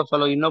ತೋಟದ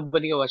ಫಲ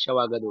ಇನ್ನೊಬ್ಬನಿಗೆ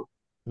ವಶವಾಗದು.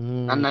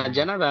 ನನ್ನ ಹ್ಮ್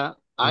ಜನರ ಹ್ಮ್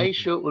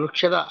ಆಯುಷು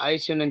ವೃಕ್ಷದ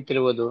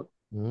ಆಯುಷ್ಯನಂತಿರುವುದು.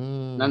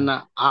 ಹ್ಮ್ ನನ್ನ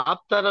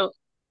ಆಪ್ತರು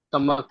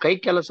ತಮ್ಮ ಕೈ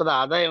ಕೆಲಸದ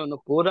ಆದಾಯವನ್ನು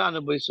ಪೂರಾ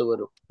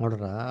ಅನುಭವಿಸುವರು.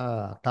 ನೋಡ್ರ,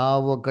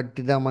 ತಾವು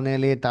ಕಟ್ಟಿದ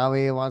ಮನೆಯಲ್ಲಿ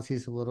ತಾವೇ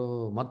ವಾಸಿಸುವರು,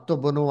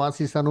 ಮತ್ತೊಬ್ಬನು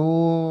ವಾಸಿಸನು.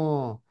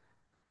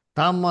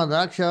 ತಮ್ಮ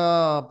ದ್ರಾಕ್ಷ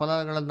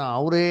ಫಲಗಳನ್ನ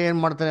ಅವರೇ ಏನ್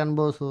ಮಾಡ್ತಾರೆ?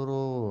 ಅನುಭವಿಸುವರು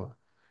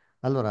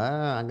ಅಲ್ವರ.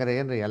 ಹಂಗಾರೆ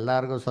ಏನ್ರಿ,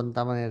 ಎಲ್ಲಾರ್ಗೂ ಸ್ವಂತ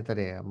ಮನೆ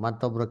ಇರ್ತಾರೆ,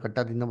 ಮತ್ತೊಬ್ರು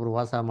ಕಟ್ಟೋದು, ಇನ್ನೊಬ್ರು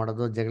ವಾಸ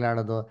ಮಾಡೋದು, ಜಗಳ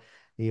ಆಡೋದು,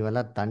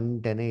 ಇವೆಲ್ಲ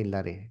ತಂಟೆನೇ ಇಲ್ಲ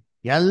ರೀ.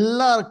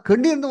 ಎಲ್ಲ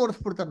ಕಣ್ಣೀರಿಂದ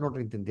ಒರೆಸ್ಬಿಡ್ತಾರೆ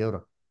ನೋಡ್ರಿ ಇಂತಿನ ದೇವರು.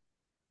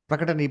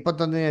 ಪ್ರಕಟಣೆ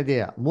 21ನೇ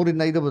ಅಧ್ಯಾಯ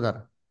 3-5 ಬುಧಾರ.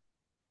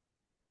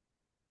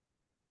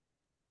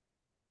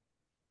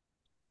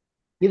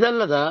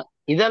 ಇದಲ್ಲದ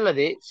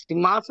ಇದಲ್ಲದೆ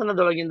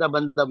ಸಿಂಹಾಸನದೊಳಗಿಂದ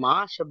ಬಂದ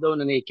ಮಹಾಶಬ್ದವು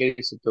ನನಗೆ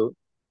ಕೇಳಿಸಿತು.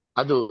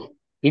 ಅದು,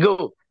 ಇಗೋ,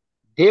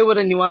 ದೇವರ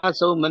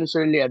ನಿವಾಸವು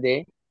ಮನುಷ್ಯರಲ್ಲಿ ಅದೇ,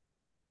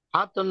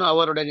 ಆತನು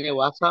ಅವರೊಡನೆ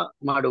ವಾಸ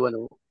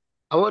ಮಾಡುವನು,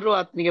 ಅವರು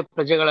ಆತನಿಗೆ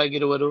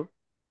ಪ್ರಜೆಗಳಾಗಿರುವರು,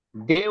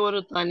 ದೇವರು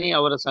ತಾನೇ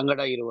ಅವರ ಸಂಗಡ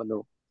ಇರುವನು.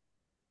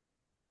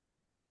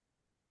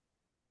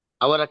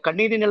 ಅವರ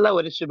ಕಣ್ಣೀರಿನೆಲ್ಲ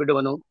ಒರೆಸಿ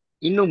ಬಿಡುವನು.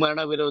 ಇನ್ನು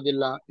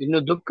ಮರಣವಿರುವುದಿಲ್ಲ, ಇನ್ನು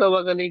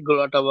ದುಃಖವಾಗಲಿ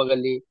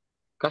ಗೋಳಾಟವಾಗಲಿ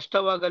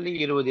ಕಷ್ಟವಾಗಲಿ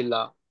ಇರುವುದಿಲ್ಲ,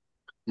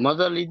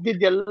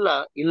 ಮೊದಲಿದ್ದಿದ್ದೆಲ್ಲ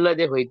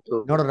ಇಲ್ಲದೆ ಹೋಯ್ತು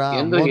ನೋಡ್ರ,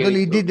 ಎಂದು ಮೊದಲು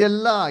ಹೇಳಿತು.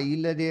 ಇದ್ದಿದ್ದೆಲ್ಲ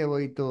ಇಲ್ಲದೆ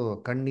ಹೋಯ್ತು.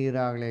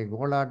 ಕಣ್ಣೀರಾಗ್ಲಿ,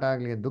 ಗೋಳಾಟ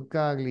ಆಗ್ಲಿ, ದುಃಖ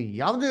ಆಗ್ಲಿ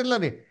ಯಾವುದೂ ಇರಲ್ಲ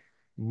ರೀ.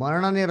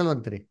 ಮರಣನೇ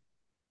ಇರಲ್ವಂತ್ರಿ.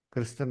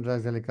 ಕ್ರಿಸ್ತನ್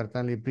ರಾಜ್ಯದಲ್ಲಿ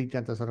ಕರ್ತನಲ್ಲಿ ಪ್ರೀತಿ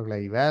ಅಂತ ಸ್ವರಗಳ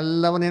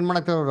ಇವೆಲ್ಲವನ್ನ ಏನ್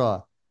ಮಾಡಾಕ್ತಾರೆ ಅವರು?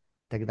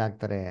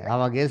 ತೆಗೆದಾಕ್ತಾರೆ.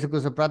 ಆವಾಗ ಯೇಸು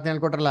ಕ್ರಿಸ್ತ ಪ್ರಾರ್ಥನೆ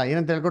ಹೇಳ್ಕೊಟ್ರಲ್ಲ,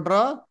 ಏನಂತ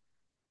ಹೇಳ್ಕೊಟ್ರು?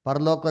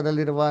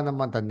 ಪರಲೋಕದಲ್ಲಿರುವ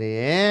ನಮ್ಮ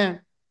ತಂದೆಯೇ,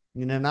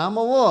 ನಿನ್ನ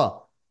ನಾಮವು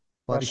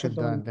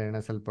ಪರಿಶುದ್ಧ ಅಂತ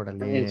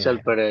ಎಣಿಸಲ್ಪಡಲಿ.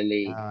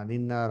 ಸಲ್ಪಡಲಿ.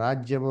 ನಿನ್ನ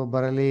ರಾಜ್ಯವು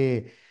ಬರಲಿ.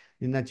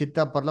 ನಿನ್ನ ಚಿತ್ತ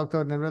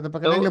ಪರಲೋಕದಲ್ಲಿ ನೆರವೇರದ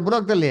ಪ್ರಕಾರ ನಾವು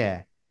ಭೂಲೋಕದಲ್ಲಿ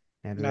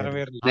ನೆರವೇರಲಿ.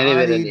 ನೆರವೇರಲಿ. ಆ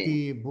ನೆರವೇರಲಿ. ರೀತಿ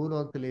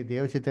ಭೂಲೋಕದಲ್ಲಿ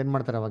ದೇವಚಿತ್ತ ಏನ್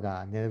ಮಾಡ್ತಾರೆ ಅವಾಗ?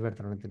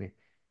 ನೆರವೇರ್ತಾರೆ ಅಂತೀನಿ.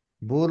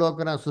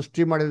 ಭೂಲೋಕನ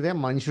ಸೃಷ್ಟಿ ಮಾಡಿದ್ರೆ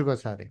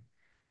ಮನುಷ್ಯರಿಗೋಸ್ಕರ ರೀ.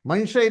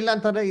 ಮನುಷ್ಯ ಇಲ್ಲ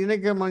ಅಂತಂದ್ರೆ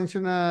ಏನಕ್ಕೆ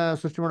ಮನುಷ್ಯನ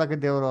ಸೃಷ್ಟಿ ಮಾಡಕ್ಕೆ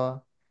ದೇವರು?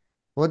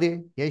 ಓದಿ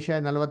ಏಷ್ಯಾ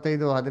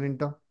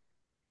 45:18.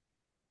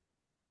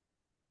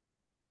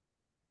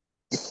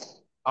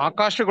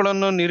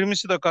 ಆಕಾಶಗಳನ್ನು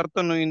ನಿರ್ಮಿಸಿದ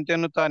ಕರ್ತನು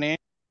ಇಂತೆನ್ನುತ್ತಾನೆ,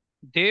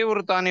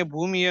 ದೇವರು ತಾನೇ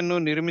ಭೂಮಿಯನ್ನು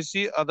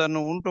ನಿರ್ಮಿಸಿ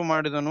ಅದನ್ನು ಉಂಟು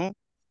ಮಾಡಿದನು,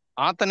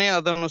 ಆತನೇ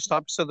ಅದನ್ನು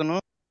ಸ್ಥಾಪಿಸಿದನು,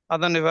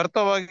 ಅದನ್ನು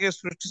ವ್ಯರ್ಥವಾಗಿ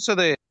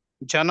ಸೃಷ್ಟಿಸದೆ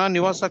ಜನ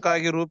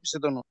ನಿವಾಸಕ್ಕಾಗಿ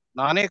ರೂಪಿಸಿದನು.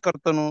 ನಾನೇ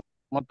ಕರ್ತನು,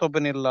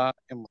 ಮತ್ತೊಬ್ಬನಿಲ್ಲ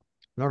ಎಂಬ.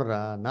 ನೋಡ್ರ,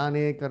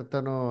 ನಾನೇ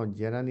ಕರ್ತನು,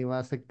 ಜನ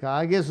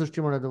ನಿವಾಸಕ್ಕಾಗೇ ಸೃಷ್ಟಿ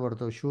ಮಾಡೋದು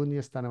ಹೊರತು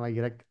ಶೂನ್ಯ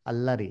ಸ್ಥಾನವಾಗಿರಕ್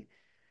ಅಲ್ಲ ರೀ.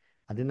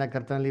 ಅದನ್ನ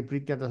ಕರ್ತನಲ್ಲಿ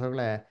ಪ್ರೀತಿ ಅಂತ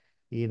ಸೊಗಳೆ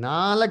ಈ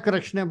 4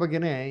 ರಕ್ಷಣೆ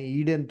ಬಗ್ಗೆನೇ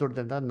ಈಡೇನ್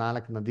ತೋಡ್ತಂತ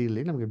 4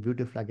 ನದಿಯಲ್ಲಿ ನಮಗೆ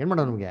ಬ್ಯೂಟಿಫುಲ್ ಆಗಿ ಏನ್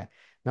ಮಾಡೋದು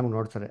ನಮ್ಗೆ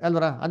ನೋಡ್ತಾರೆ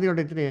ಅಲ್ವರ. ಅದು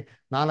ನೋಡಿರ್ತೀನಿ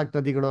 4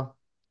 ನದಿಗಳು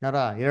ಯಾರ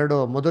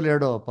ಮೊದಲು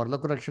 2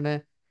 ಪರಲೋಕ ರಕ್ಷಣೆ,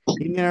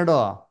 ಇನ್ನೆರಡು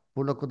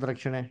ಭೂಲೋಕದ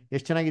ರಕ್ಷಣೆ.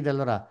 ಎಷ್ಟು ಚೆನ್ನಾಗಿದೆ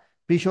ಅಲ್ವರ.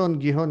 ಪಿಶೋನ್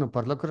ಗಿಹೋನ್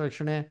ಪರಲೋಕ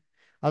ರಕ್ಷಣೆ,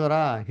 ಅದರ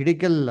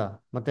ಹಿಡಿಕೆಲ್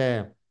ಮತ್ತೆ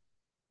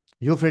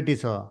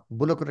ಯೂಫ್ರೆಟಿಸ್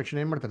ಭೂಲೋಕ ರಕ್ಷಣೆ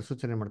ಏನ್ ಮಾಡ್ತಾರೆ?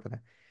 ಸೂಚನೆ ಮಾಡ್ತಾರೆ.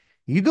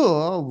 ಇದು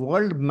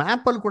ವರ್ಲ್ಡ್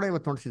ಮ್ಯಾಪಲ್ಲಿ ಕೂಡ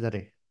ಇವತ್ತು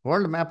ನೋಡ್ಸಿದ್ದಾರೆ.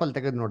 ವರ್ಲ್ಡ್ ಮ್ಯಾಪಲ್ಲಿ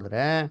ತೆಗೆದು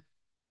ನೋಡಿದ್ರೆ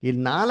ಈ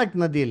 4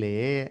 ನದಿಯಲ್ಲಿ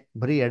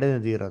ಬರೀ 2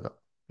 ನದಿ ಇರೋದು.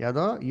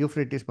 ಯಾವುದೋ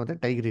ಯೂಫ್ರೆಟಿಸ್ ಮತ್ತು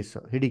ಟೈಗ್ರಿಸ್,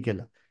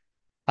 ಹಿಡಿಕೆಲ್.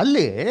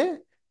 ಅಲ್ಲಿ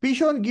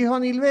ಪಿಶೋನ್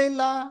ಗಿಹೋನ್ ಇಲ್ವೇ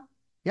ಇಲ್ಲ.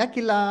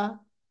 ಯಾಕಿಲ್ಲ?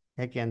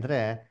 ಯಾಕೆ ಅಂದರೆ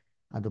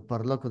ಅದು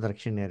ಪರಲೋಕದ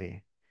ರಕ್ಷಣೆ ರೀ.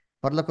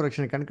 ಪರಲೋಕ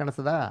ರಕ್ಷಣೆ ಕಣ್ಣು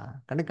ಕಾಣಿಸ್ತದ?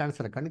 ಕಣ್ಣಿಗೆ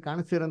ಕಾಣಿಸ್ತಾರೆ. ಕಣ್ಣಿಗೆ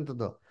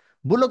ಕಾಣಿಸ್ತಿರೋಂಥದ್ದು.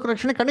 ಭೂಲೋಕ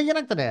ರಕ್ಷಣೆ ಕಣ್ಣಿಗೆ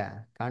ಏನಾಗ್ತದೆ?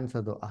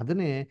 ಕಾಣಿಸೋದು.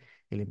 ಅದನ್ನೇ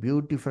ಇಲ್ಲಿ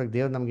ಬ್ಯೂಟಿಫುಲ್ ಆಗಿ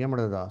ದೇವ್ರು ನಮ್ಗೆ ಏನು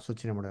ಮಾಡೋದು?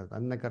 ಸೂಚನೆ ಮಾಡೋದು.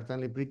 ಅದನ್ನ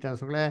ಕರ್ತನಲ್ಲಿ ಪ್ರೀತಿ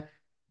ಅನ್ಸೋಗಳೇ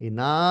ಈ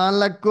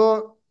 4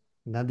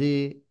 ನದಿ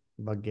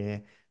ಬಗ್ಗೆ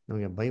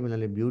ನಮಗೆ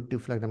ಬೈಬಲಲ್ಲಿ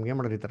ಬ್ಯೂಟಿಫುಲ್ ಆಗಿ ನಮ್ಗೆ ಏನು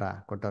ಮಾಡೋದು? ಈ ಥರ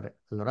ಕೊಟ್ಟವ್ರೆ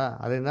ಅಲ್ವರ.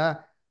 ಅದರಿಂದ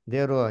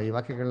ದೇವರು ಈ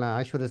ವಾಕ್ಯಗಳನ್ನ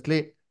ಆಶೀರ್ವದಿಸ್ಲಿ.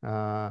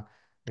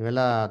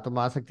 ನೀವೆಲ್ಲ ತುಂಬ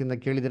ಆಸಕ್ತಿಯಿಂದ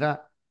ಕೇಳಿದ್ದೀರಾ.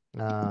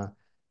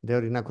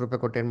 ದೇವ್ರು ಇನ್ನೂ ಕೃಪೆ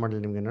ಕೊಟ್ಟು ಏನು ಮಾಡಲಿ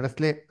ನಿಮಗೆ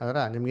ನಡೆಸಲಿ. ಅದರ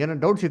ನಿಮ್ಗೆ ಏನೋ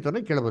ಡೌಟ್ಸ್ ಇತ್ತು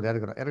ಅಂದರೆ ಕೇಳ್ಬೋದು.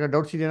 ಯಾರಿಗಾರ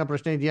ಡೌಟ್ಸ್ ಇದೆಯಾ?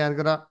 ಪ್ರಶ್ನೆ ಇದೆಯಾ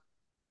ಯಾರಿಗಾರ?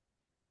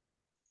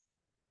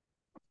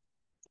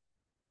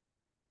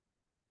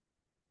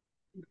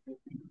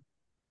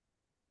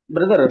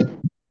 ಬ್ರದರ್,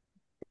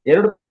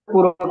 2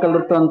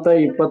 ಪೂರ್ವಕಲ್ವೃತ್ತ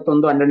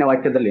 21:12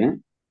 ವಾಕ್ಯದಲ್ಲಿ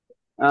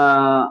ಆ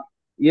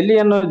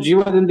ಎಲಿಯನ್ನು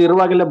ಜೀವದಿಂದ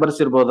ಇರುವಾಗಲೇ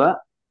ಬರ್ಸಿರ್ಬೋದಾ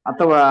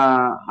ಅಥವಾ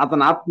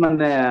ಆತನ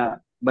ಆತ್ಮನ್ನೇ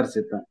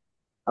ಬರ್ಸಿತ್ತ?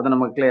 ಅದು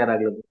ನಮಗೆ ಕ್ಲಿಯರ್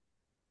ಆಗ್ಲದು.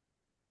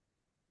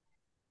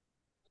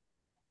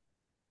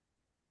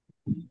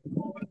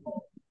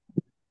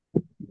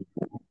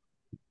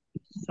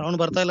 ಸೌಂಡ್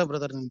ಬರ್ತಾ ಇಲ್ಲ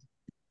ಬ್ರದರ್ ನಿಮ್ದು.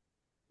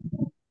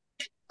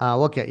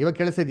 ಓಕೆ, ಇವಾಗ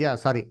ಕೇಳಿಸಿದ್ಯಾ?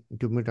 ಸಾರಿ,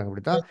 2 ಮಿನಿಟ್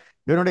ಆಗ್ಬಿಡ್ತಾ.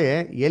 ಇವಾಗ ನೋಡಿ,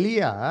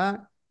 ಎಲಿಯ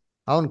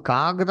ಅವನ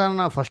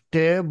ಕಾಗದನ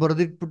ಫಸ್ಟೇ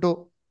ಬರೆದಿಟ್ಬಿಟ್ಟು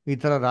ಈ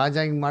ಥರ ರಾಜ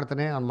ಹಿಂಗೆ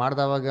ಮಾಡ್ತಾನೆ, ಅವ್ನು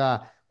ಮಾಡ್ದವಾಗ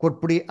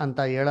ಕೊಟ್ಬಿಡಿ ಅಂತ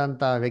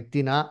ಹೇಳೋಂಥ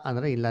ವ್ಯಕ್ತಿನ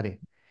ಅಂದರೆ ಇಲ್ಲ ರೀ.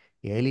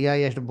 ಎಲಿಯ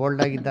ಎಷ್ಟು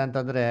ಬೋಲ್ಡ್ ಆಗಿದ್ದ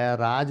ಅಂತಂದರೆ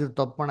ರಾಜರು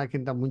ತಪ್ಪು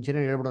ಮಾಡೋಕ್ಕಿಂತ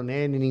ಮುಂಚೆನೇ ಹೇಳ್ಬಿಡೋನೆ,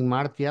 ನೀನು ಹಿಂಗೆ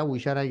ಮಾಡ್ತೀಯಾ,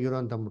 ಹುಷಾರಾಗಿರು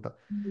ಅಂತ ಅಂದ್ಬಿಟ್ಟು.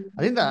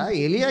 ಅದರಿಂದ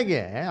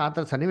ಎಲಿಯಾಗೆ ಆ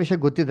ಥರ ಸನ್ನಿವೇಶ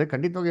ಗೊತ್ತಿದ್ರೆ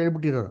ಖಂಡಿತವಾಗಿ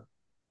ಹೇಳ್ಬಿಟ್ಟಿರೋರು.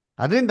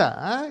 ಅದರಿಂದ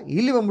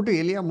ಇಲ್ಲಿ ಬಂದ್ಬಿಟ್ಟು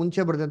ಎಲಿಯ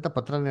ಮುಂಚೆ ಬರೆದಂಥ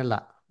ಪತ್ರನೆಲ್ಲ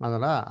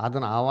ಅದಲ್ಲ,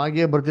 ಅದನ್ನು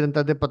ಆವಾಗೇ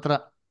ಬರ್ದಿರೋಂಥದ್ದೇ ಪತ್ರ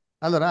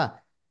ಅಲ್ಲರ.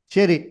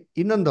 ಸರಿ,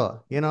 ಇನ್ನೊಂದು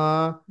ಏನೋ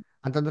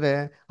ಅಂತಂದ್ರೆ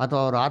ಅಥವಾ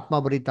ಅವ್ರ ಆತ್ಮ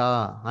ಬರೀತಾ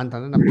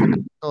ಅಂತಂದ್ರೆ ನಮ್ಗೆ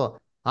ಚೆನ್ನಾಗಿ ಗೊತ್ತು.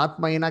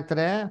 ಆತ್ಮ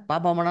ಏನಾಗ್ತಾರೆ?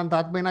 ಪಾಪ ಮಾಡೋಂಥ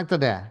ಆತ್ಮ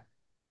ಏನಾಗ್ತದೆ?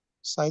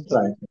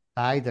 ಸಾಯ್ತಾರೆ.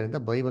 ಸಾಯ್ತಾರೆ ಅಂತ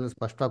ಬೈಬಲ್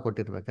ಸ್ಪಷ್ಟವಾಗಿ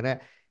ಕೊಟ್ಟಿರ್ಬೇಕಾರೆ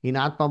ಇನ್ನು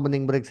ಆತ್ಮ ಬಂದು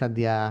ಹಿಂಗೆ ಬರೋಕ್ಕೆ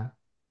ಸಾಧ್ಯ?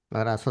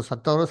 ಅದರ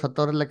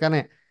ಸತ್ತವ್ರ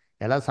ಲೆಕ್ಕನೇ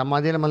ಎಲ್ಲ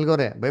ಸಮಾಧಿಯಲ್ಲಿ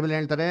ಮಲ್ಗೋರೆ. ಬೈಬಲ್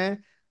ಹೇಳ್ತಾರೆ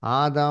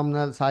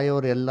ಆದಾಮ್ನಲ್ಲಿ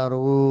ಸಾಯೋರು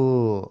ಎಲ್ಲರೂ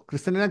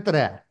ಕ್ರಿಸ್ತನ್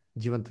ಏನಾಗ್ತಾರೆ?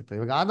 ಜೀವಂತ ಆಗ್ತಾರೆ.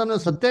 ಇವಾಗ ಆದಾಮ್ನ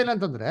ಸತ್ಯ ಇಲ್ಲ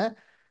ಅಂತಂದ್ರೆ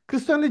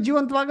ಕ್ರಿಸ್ತನಲ್ಲಿ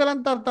ಜೀವಂತವಾಗಲ್ಲ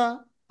ಅಂತ ಅರ್ಥ.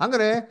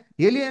 ಅಂದ್ರೆ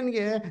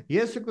ಎಲಿಯನ್ಗೆ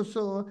ಯೇಸು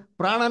ಕ್ರಿಸ್ತು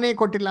ಪ್ರಾಣನೇ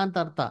ಕೊಟ್ಟಿಲ್ಲ ಅಂತ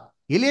ಅರ್ಥ.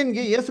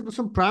 ಎಲಿಯನ್ಗೆ ಯೇಸು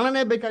ಕ್ರಿಸ್ತು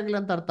ಪ್ರಾಣನೇ ಬೇಕಾಗಿಲ್ಲ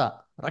ಅಂತ ಅರ್ಥ.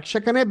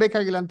 ರಕ್ಷಕನೇ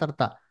ಬೇಕಾಗಿಲ್ಲ ಅಂತ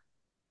ಅರ್ಥ.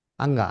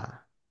 ಹಂಗ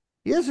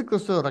ಯೇಸು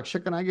ಕ್ರಿಸ್ತು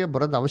ರಕ್ಷಕನಾಗಿ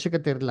ಬರೋದು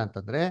ಅವಶ್ಯಕತೆ ಇರಲಿಲ್ಲ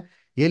ಅಂತಂದ್ರೆ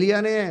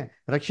ಎಲಿಯಾನೇ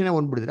ರಕ್ಷಣೆ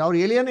ಹೊಂದ್ಬಿಡಿದ್ರೆ ಅವ್ರು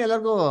ಎಲಿಯಾನೇ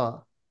ಎಲ್ಲರಿಗೂ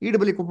ಈಡು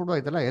ಬಲಿ ಕೊಟ್ಬಿಟ್ಟು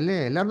ಆಯ್ತಲ್ಲ,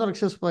 ಎಲ್ಲರನ್ನೂ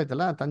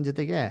ರಕ್ಷಿಸ್ಬೋಯ್ತಲ್ಲ ತನ್ನ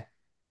ಜೊತೆಗೆ.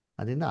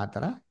 ಅದರಿಂದ ಆ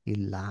ಥರ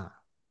ಇಲ್ಲ.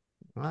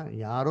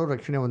 ಯಾರೋ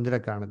ರಕ್ಷಣೆ ಹೊಂದಿರೋ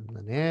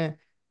ಕಾರಣದಿಂದನೇ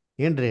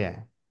ಏನ್ರಿ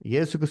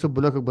ಯೇಸು ಕ್ರಿಸ್ತು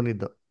ಭೂಲೋಕಕ್ಕೆ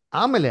ಬಂದಿದ್ದು.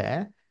 ಆಮೇಲೆ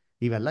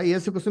ಇವೆಲ್ಲ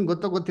ಯೇಸು ಕ್ರಿಸ್ತನ್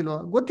ಗೊತ್ತೋ ಗೊತ್ತಿಲ್ವೋ?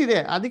 ಗೊತ್ತಿದೆ.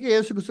 ಅದಕ್ಕೆ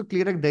ಯೇಸು ಕ್ರಿಸ್ತು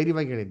ಕ್ಲಿಯರಾಗಿ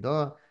ಧೈರ್ಯವಾಗಿ ಹೇಳಿದ್ದು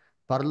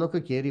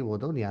ಪರಲೋಕಕ್ಕೆ ಏರಿ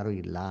ಹೋದವ್ನು ಯಾರೂ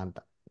ಇಲ್ಲ ಅಂತ.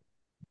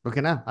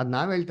 ಓಕೆನಾ? ಅದು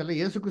ನಾವ್ ಹೇಳ್ತಲ್ಲ,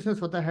 ಯೇಸು ಕ್ರಿಸ್ತನ್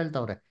ಸ್ವತಃ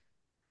ಹೇಳ್ತಾವ್ರೆ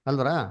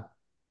ಅಲ್ವರಾ?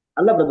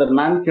 ಅಲ್ಲ ಬ್ರದರ್,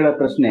 ನಾನ್ ಕೇಳೋ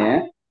ಪ್ರಶ್ನೆ,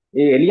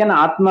 ಈ ಎಲಿಯನ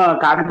ಆತ್ಮ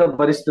ಕಾಗದ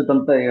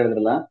ಬರಿಸ್ತಂತ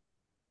ಹೇಳಿದ್ರಲ್ಲ.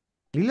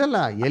 ಇಲ್ಲಲ್ಲ,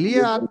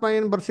 ಎಲಿಯ ಆತ್ಮ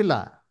ಏನ್ ಬರ್ಸಿಲ್ಲ.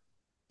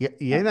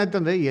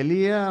 ಏನಾಯ್ತಂದ್ರೆ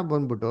ಎಲಿಯ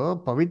ಬಂದ್ಬಿಟ್ಟು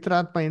ಪವಿತ್ರ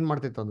ಆತ್ಮ ಏನ್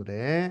ಮಾಡ್ತಿತ್ತು ಅಂದ್ರೆ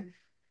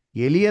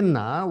ಎಲಿಯನ್ನ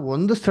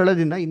ಒಂದು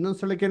ಸ್ಥಳದಿಂದ ಇನ್ನೊಂದು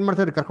ಸ್ಥಳಕ್ಕೆ ಏನ್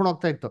ಮಾಡ್ತಾ ಇದ್ರು, ಕರ್ಕೊಂಡು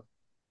ಹೋಗ್ತಾ ಇತ್ತು.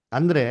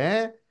 ಅಂದ್ರೆ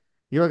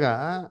ಇವಾಗ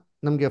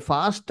ನಮ್ಗೆ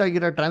ಫಾಸ್ಟ್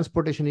ಆಗಿರೋ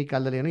ಟ್ರಾನ್ಸ್ಪೋರ್ಟೇಷನ್ ಈ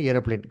ಕಾಲದಲ್ಲಿ ಏನು,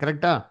 ಏರೋಪ್ಲೇನ್,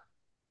 ಕರೆಕ್ಟಾ?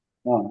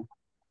 ಹ್ಮ್.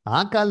 ಆ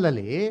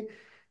ಕಾಲದಲ್ಲಿ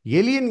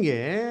ಎಲಿಯನ್ಗೆ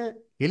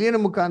ಎಲಿಯನ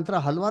ಮುಖಾಂತರ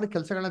ಹಲವಾರು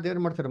ಕೆಲಸಗಳನ್ನ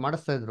ದೇವ್ರು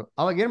ಮಾಡಿಸ್ತಾ ಇದ್ರು.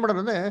 ಅವಾಗ ಏನ್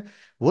ಮಾಡೋರು ಅಂದ್ರೆ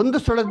ಒಂದು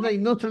ಸ್ಥಳದಿಂದ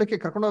ಇನ್ನೊಂದು ಸ್ಥಳಕ್ಕೆ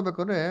ಕರ್ಕೊಂಡು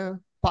ಹೋಗ್ಬೇಕು ಅಂದ್ರೆ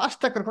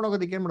ಫಾಸ್ಟ್ ಆಗಿ ಕರ್ಕೊಂಡು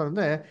ಹೋಗೋದಕ್ಕೆ ಏನ್ ಮಾಡೋರು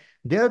ಅಂದ್ರೆ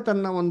ದೇವ್ರು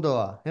ತನ್ನ ಒಂದು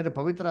ಏನ್ರೆ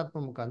ಪವಿತ್ರ ಆತ್ಮ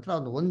ಮುಖಾಂತರ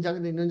ಒಂದ್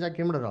ಜಾಗದಿಂದ ಇನ್ನೊಂದ್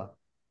ಜಾಗಕ್ಕೆ ಏನ್ ಮಾಡೋರು,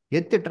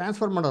 ಎತ್ತಿ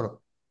ಟ್ರಾನ್ಸ್ಫರ್ ಮಾಡೋರು.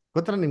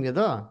 ಗೊತ್ತಾ ನಿಮ್ಗೆ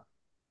ಅದು?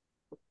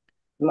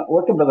 ಇಲ್ಲ,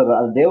 ಓಕೆ ಬ್ರದರ್,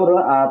 ಅದು ದೇವರು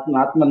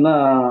ಆತ್ಮನ್ನ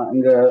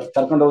ಹಿಂಗ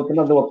ಕರ್ಕೊಂಡು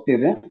ಹೋಗ್ತೀನಿ, ಅದು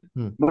ಹೋಗ್ತೀವಿ.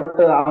 ಹ್ಮ್.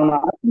 ಬಟ್ ಅವನ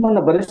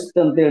ಆತ್ಮನ್ನ ಬರಿಸ್ತ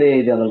ಅಂತ ಹೇಳಿ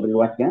ಇದೆ ಅದಲ್ರಿ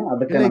ವಾಕ್ಯ,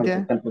 ಅದಕ್ಕೆ ಎಲ್ಲೈತೆ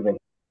ನನಗೆ ಕನ್ಫ್ಯೂಸ್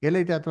ಆಯ್ತು.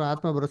 ಎಲ್ಲೈತೆ ಆತ್ಮ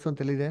ಆತ್ಮ ಬರಸು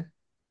ಅಂತ ಹೇಳಿದೆ?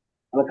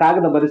 ಅದು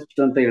ಕಾಗದ ಬರಿಸ್ತ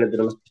ಅಂತ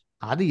ಹೇಳಿದ್ರಲ್ಲ.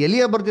 ಅದು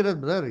ಎಲಿಯ ಬರ್ದಿರೋದು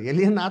ಬ್ರದರ್,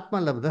 ಎಲಿಯನ್ನ ಆತ್ಮ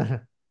ಅಲ್ಲ ಬ್ರದರ್.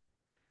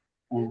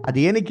 ಹ್ಮ್. ಅದು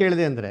ಏನಕ್ಕೆ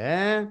ಕೇಳಿದೆ ಅಂದ್ರೆ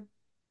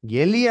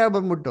ಎಲಿಯ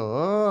ಬಂದ್ಬಿಟ್ಟು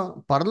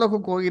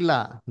ಪರಲೋಕಕ್ಕೆ ಹೋಗಿಲ್ಲ,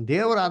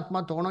 ದೇವರ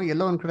ಆತ್ಮ ತಗೊಂಡೋಗಿ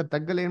ಎಲ್ಲೋ ಒಂದ್ ಕಡೆ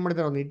ತಗ್ಗಲ್ಲಿ ಏನ್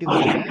ಮಾಡಿದಾರೆ, ಅವ್ನು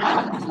ಇಟ್ಟಿದ್ದಾರೆ.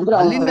 ಅಂದ್ರೆ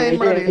ಅಲ್ಲಿಂದ ಏನ್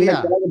ಮಾಡೋರು ಎಲಿಯ?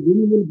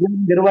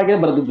 ಇರುವಾಗಲೇ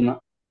ಬರ್ದಿದ್ನ.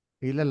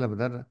 ಇಲ್ಲ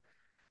ಬ್ರದರ್,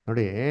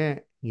 ನೋಡಿ,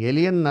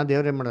 ಎಲಿಯನ್ನ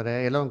ದೇವ್ರ ಏನ್ ಮಾಡಾರೆ,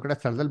 ಎಲ್ಲೋ ಒಂದ್ ಕಡೆ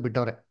ಸ್ಥಳದಲ್ಲಿ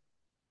ಬಿಟ್ಟವ್ರೆ,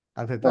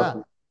 ಆಗ್ತಾಯ್ತಾ?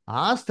 ಓಕೆ.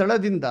 ಆ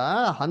ಸ್ಥಳದಿಂದ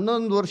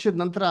 11 ವರ್ಷದ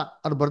ನಂತರ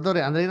ಅವ್ರು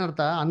ಬರ್ದವ್ರೆ. ಅಂದ್ರೆ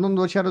ಏನರ್ಥ,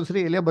 11 ವರ್ಷ ಆದ್ರೂ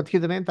ಸರಿ ಎಲಿಯ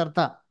ಬದುಕಿದಾನೆ ಅಂತ ಅರ್ಥ.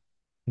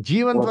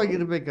 ಜೀವಂತವಾಗಿ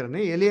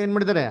ಇರ್ಬೇಕಾದ್ರೆ ಎಲಿಯ ಏನ್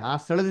ಮಾಡಿದಾರೆ, ಆ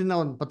ಸ್ಥಳದಿಂದ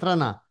ಒಂದು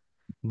ಪತ್ರನ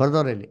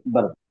ಬರ್ದವ್ರೆ ಇಲ್ಲಿ.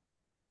 ಬರ್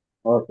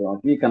ಓಕೆ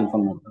ಓಕೆ, ಈ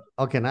ಕನ್ಫರ್ಮ್ ಮಾಡ್ತಾರೆ.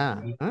 ಓಕೆನಾ?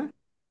 ಹ?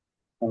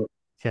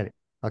 ಸರಿ,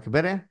 ಓಕೆ.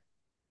 ಬೇರೆ?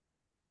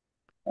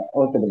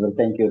 Okay brother,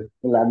 thank you.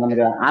 ಇಲ್ಲ,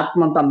 ನನಗೆ ಆತ್ಮ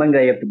ಅಂತ ಅಂದಂಗೆ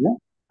ಆಗಿರ್ತಿದ್ನ,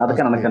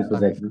 ಅದಕ್ಕೆ ನನಗೆ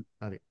ಕನ್ಫ್ಯೂಸ್ ಸಾರಿ ಆಯ್ತು.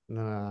 ಸಾರಿ,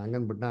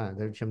 ಹಂಗನ್ಬಿಟ್ನಾ,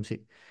 ದಯವಿಟ್ಟು ಕ್ಷಮಿಸಿ.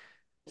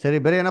 ಸರಿ,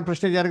 ಬೇರೆ ಏನೋ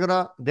ಪ್ರಶ್ನೆ ಇದೆಯಾ ಯಾರಿಗಾರ?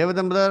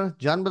 Devadan brother,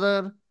 John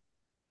brother?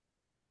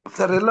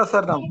 Sir ಇಲ್ಲ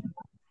ಸರ್ ನಾವು.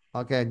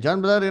 ಓಕೆ,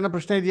 ಜಾನ್ ಬ್ರದರ್ ಏನೋ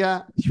ಪ್ರಶ್ನೆ ಇದೆಯಾ?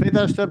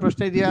 ಶ್ವೇತಾ ಸ್ಟರ್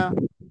ಪ್ರಶ್ನೆ ಇದೆಯಾ?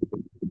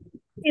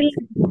 ಇಲ್ಲ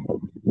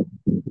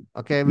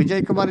ಓಕೆ,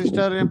 ವಿಜಯ್ ಕುಮಾರ್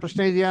ಸ್ಟರ್ ಏನ್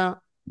ಪ್ರಶ್ನೆ ಇದೆಯಾ?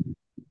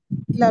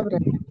 ಇಲ್ಲ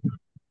ಬ್ರದರ್.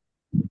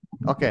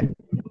 ಓಕೆ,